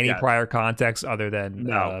need any prior context other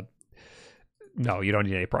than... No, you don't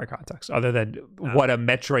need any prior context other than what a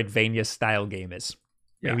Metroidvania style game is.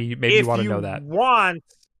 Maybe you want to know that.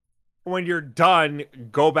 When you're done,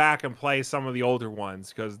 go back and play some of the older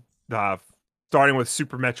ones because starting with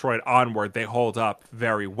Super Metroid onward, they hold up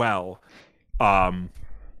very well. But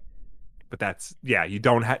that's you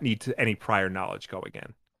don't need any prior knowledge going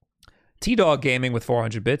in. T-Dog Gaming with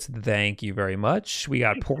 400 bits. Thank you very much. We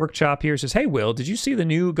got Pork Chop here. Says, hey, Will, did you see the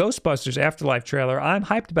new Ghostbusters Afterlife trailer? I'm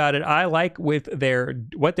hyped about it. I like what they're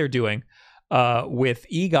doing with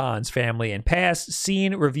Egon's family and past.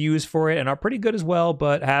 Seen reviews for it and are pretty good as well,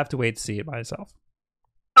 but have to wait to see it myself.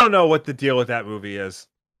 I don't know what the deal with that movie is.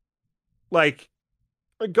 Like,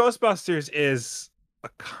 Ghostbusters is a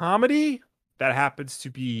comedy that happens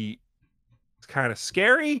to be kind of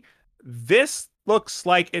scary. This looks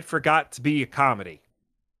like it forgot to be a comedy.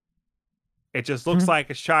 It just looks like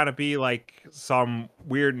it's trying to be like some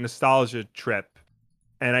weird nostalgia trip.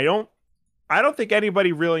 And I don't think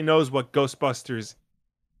anybody really knows what Ghostbusters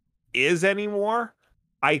is anymore.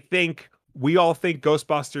 I think we all think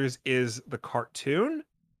Ghostbusters is the cartoon,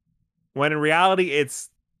 when in reality it's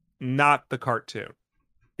not the cartoon.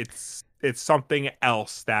 It's something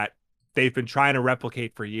else that they've been trying to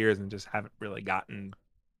replicate for years and just haven't really gotten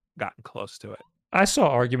close to it. I saw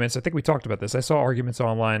arguments. I think we talked about this. I saw arguments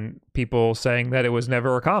online, people saying that it was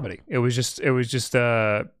never a comedy. It was just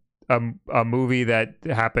a movie that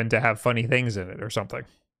happened to have funny things in it or something.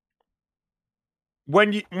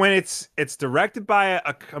 When it's directed by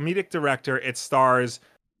a comedic director, it stars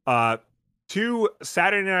 2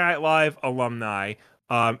 Saturday Night Live alumni.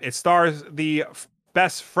 It stars the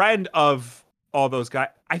best friend of all those guys.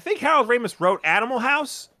 I think Harold Ramis wrote Animal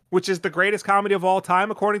House, which is the greatest comedy of all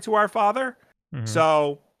time, according to our father. Mm-hmm.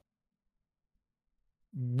 So,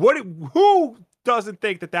 who doesn't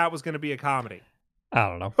think that was going to be a comedy? I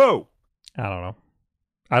don't know. Who? I don't know.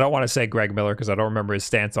 I don't want to say Greg Miller because I don't remember his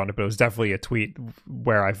stance on it, but it was definitely a tweet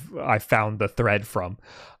where I found the thread from.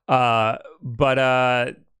 Yeah,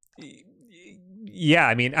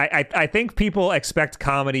 I mean, I think people expect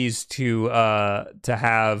comedies to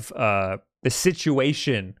have the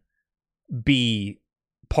situation be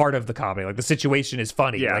part of the comedy. Like the situation is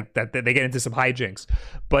funny, like that they get into some hijinks.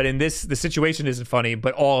 But in this, the situation isn't funny,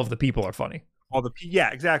 but all of the people are funny.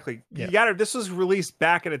 Yeah, exactly. Yeah. You gotta. This was released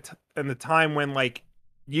back in the time when like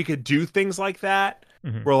you could do things like that,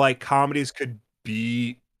 where like comedies could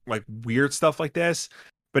be like weird stuff like this.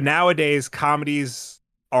 But nowadays, comedies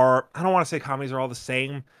are. I don't want to say comedies are all the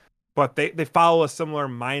same, but they follow a similar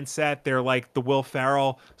mindset. They're like the Will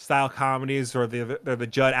Ferrell style comedies, or they're the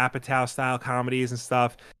Judd Apatow style comedies and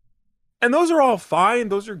stuff. And those are all fine.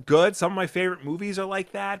 Those are good. Some of my favorite movies are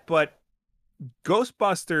like that, but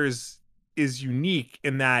Ghostbusters is unique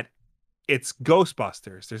in that it's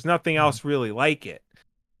Ghostbusters. There's nothing else really like it.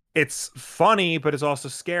 It's funny, but it's also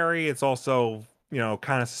scary. It's also,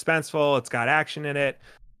 kind of suspenseful. It's got action in it,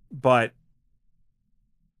 but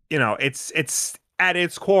it's at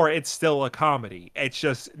its core, it's still a comedy. It's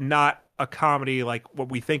just not a comedy like what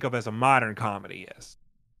we think of as a modern comedy is.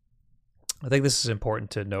 I think this is important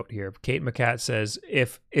to note here. Kate McCat says,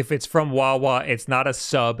 if it's from Wawa, it's not a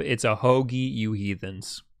sub, it's a hoagie, you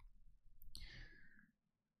heathens.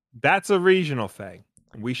 That's a regional thing.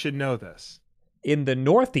 We should know this. In the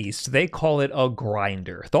Northeast, they call it a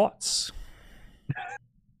grinder. Thoughts?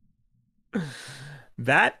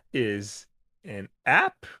 That is an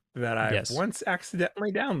app that I once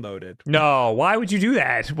accidentally downloaded. No, why would you do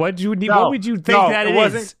that? What would you think that it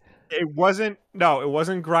is? It wasn't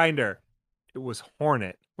Grindr. It was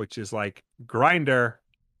Hornet, which is like Grindr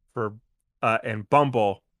for and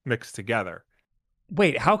Bumble mixed together.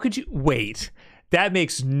 Wait, how could you wait? That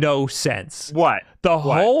makes no sense. What? The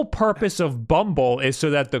whole purpose of Bumble is so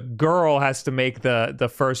that the girl has to make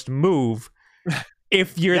the first move.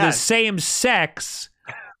 If you're the same sex,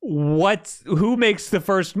 who makes the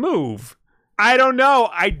first move? I don't know.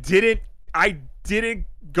 I didn't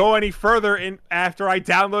go any further after I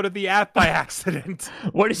downloaded the app by accident.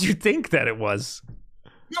 What did you think that it was?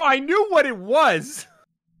 No, I knew what it was.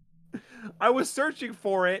 I was searching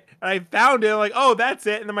for it and I found it. Like, oh, that's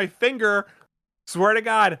it. And then my finger, swear to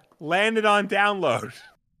God, landed on download.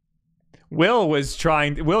 Will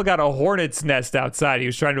got a hornet's nest outside. He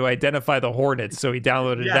was trying to identify the hornets, so he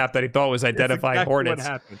downloaded an app that he thought was identifying exactly hornets,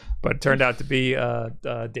 what but it turned out to be a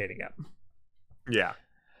dating app. Yeah.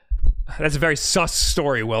 That's a very sus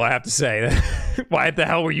story, Will, I have to say. Why the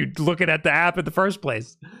hell were you looking at the app in the first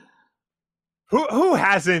place? Who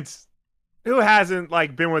hasn't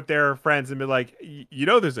like been with their friends and been like,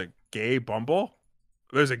 there's a gay Bumble?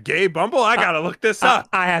 There's a gay Bumble? I gotta look this up.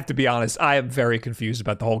 I have to be honest. I am very confused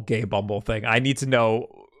about the whole gay Bumble thing. I need to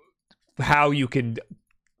know how you can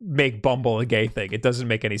make Bumble a gay thing. It doesn't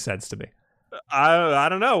make any sense to me. I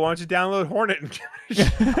don't know. Why don't you download Hornet and give it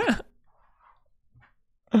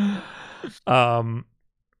a shot?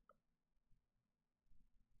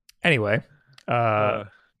 Anyway,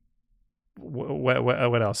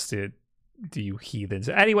 what else do you heathens?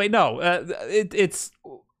 Anyway, no.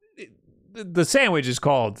 The sandwich is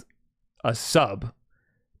called a sub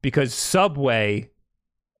because Subway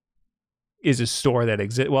is a store that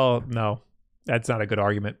exists. Well, no, that's not a good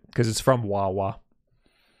argument because it's from Wawa.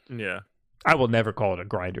 Yeah, I will never call it a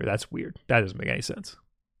grinder. That's weird. That doesn't make any sense.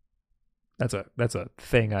 That's a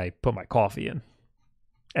thing I put my coffee in,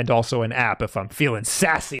 and also an app if I'm feeling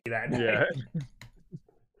sassy that day.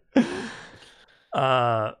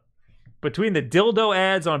 Yeah. Between the dildo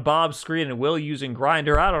ads on Bob's screen and Will using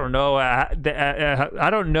Grindr, I don't know. I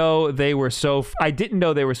don't know they were so. I didn't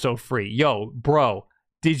know they were so free. Yo, bro,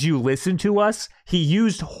 did you listen to us? He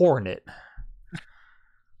used Hornet.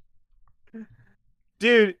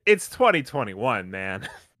 Dude, it's 2021, man.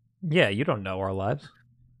 Yeah, you don't know our lives.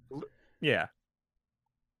 Yeah.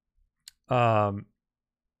 So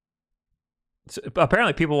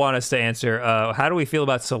apparently, people want us to answer. How do we feel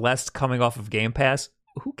about Celeste coming off of Game Pass?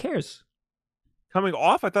 Who cares? Coming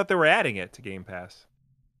off? I thought they were adding it to Game Pass.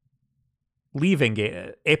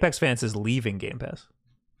 Apex Fans is leaving Game Pass.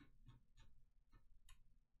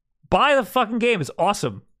 Buy the fucking game. It's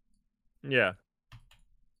awesome. Yeah.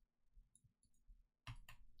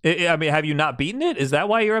 I mean, have you not beaten it? Is that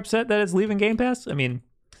why you're upset that it's leaving Game Pass? I mean,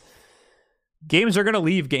 games are going to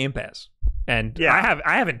leave Game Pass. And yeah.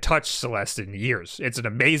 I haven't touched Celeste in years. It's an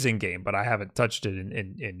amazing game, but I haven't touched it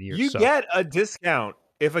in years. You get a discount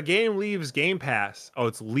if a game leaves Game Pass. Oh,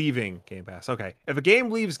 it's leaving Game Pass. Okay. If a game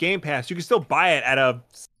leaves Game Pass, you can still buy it at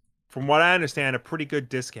from what I understand, a pretty good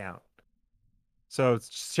discount. So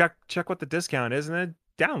check what the discount is and then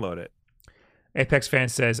download it. Apex Fan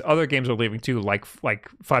says other games are leaving too, like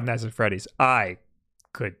Five Nights at Freddy's. I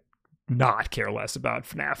could not care less about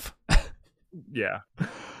FNAF. Yeah.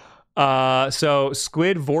 So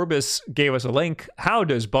Squid Vorbis gave us a link. How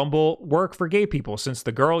does Bumble work for gay people since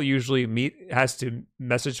the girl usually has to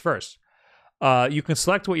message first? You can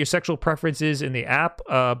select what your sexual preference is in the app.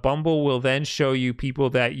 Bumble will then show you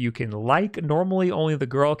people that you can like. Normally, only the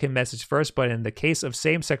girl can message first, but in the case of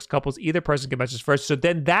same-sex couples, either person can message first. So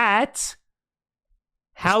then that...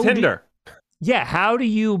 How Tinder. How do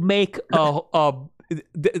you make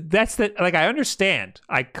that's the... Like, I understand.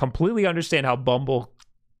 I completely understand how Bumble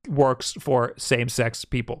works for same-sex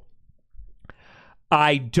people.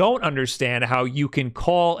 I don't understand how you can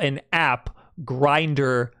call an app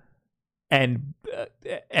Grindr and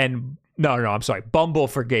I'm sorry, Bumble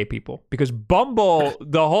for gay people, because Bumble,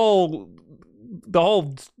 the whole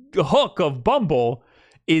hook of Bumble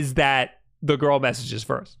is that the girl messages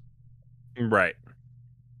first, right?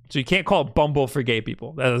 So you can't call it Bumble for gay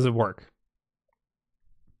people. That doesn't work.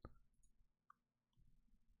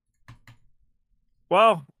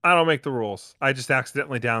 Well, I don't make the rules. I just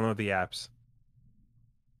accidentally download the apps.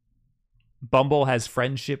 Bumble has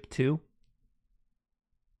friendship too.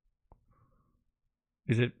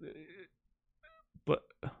 Is it? But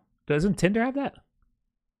doesn't Tinder have that?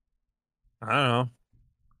 I don't know.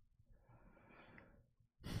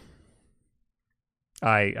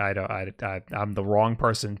 I'm the wrong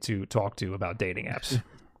person to talk to about dating apps.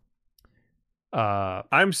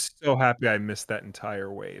 I'm so happy I missed that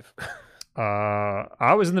entire wave.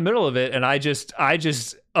 I was in the middle of it, and I just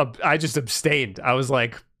abstained. I was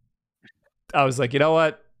like, you know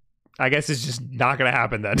what? I guess it's just not gonna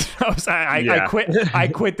happen then. I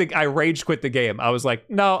quit. I rage quit the game. I was like,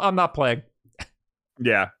 no, I'm not playing.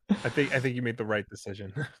 Yeah, I think you made the right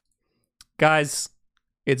decision. Guys,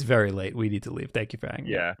 it's very late. We need to leave. Thank you for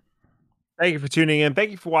hanging out. Thank you for tuning in. Thank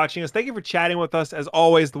you for watching us. Thank you for chatting with us. As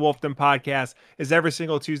always, the Wolf Den Podcast is every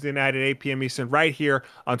single Tuesday night at 8 p.m. Eastern right here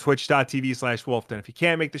on twitch.tv/wolfden. If you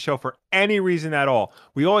can't make the show for any reason at all,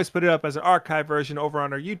 we always put it up as an archive version over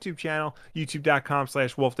on our YouTube channel,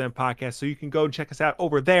 youtube.com/wolfden podcast. So you can go and check us out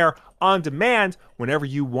over there on demand whenever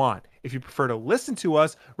you want. If you prefer to listen to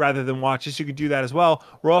us rather than watch us, you can do that as well.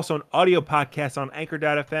 We're also an audio podcast on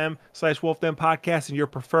anchor.fm/wolfden podcast and your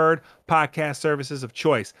preferred podcast services of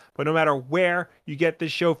choice. But no matter where you get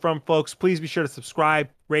this show from, folks, please be sure to subscribe,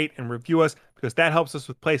 rate, and review us, because that helps us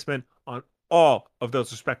with placement on all of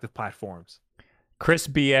those respective platforms. Chris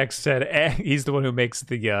BX said, he's the one who makes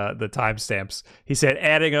the timestamps. He said,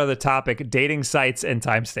 adding another topic, dating sites and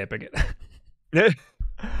timestamping it.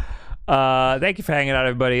 Thank you for hanging out,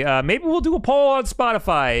 everybody. Maybe we'll do a poll on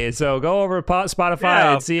Spotify. So go over to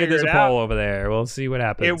Spotify and see if there's a poll over there. We'll see what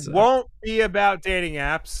happens. It won't be about dating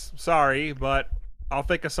apps. Sorry, but I'll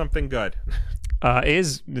think of something good.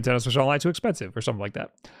 Is Nintendo Switch Online too expensive or something like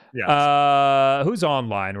that? Yeah. Who's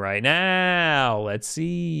online right now? Let's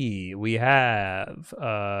see. We have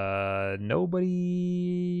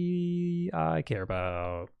nobody I care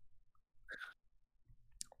about.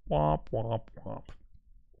 Womp womp womp.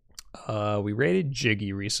 We rated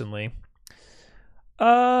Jiggy recently. Wood's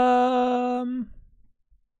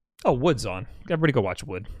on. Everybody go watch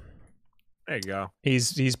Wood. There you go.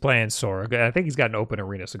 He's playing Sora. I think he's got an open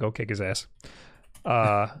arena, so go kick his ass.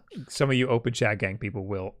 Some of you open chat gang people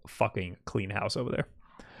will fucking clean house over there.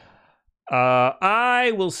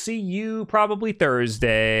 I will see you probably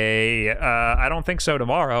Thursday. I don't think so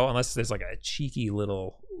tomorrow, unless there's like a cheeky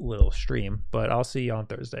little stream, but I'll see you on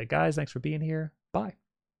Thursday. Guys, thanks for being here. Bye.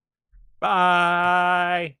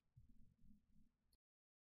 Bye.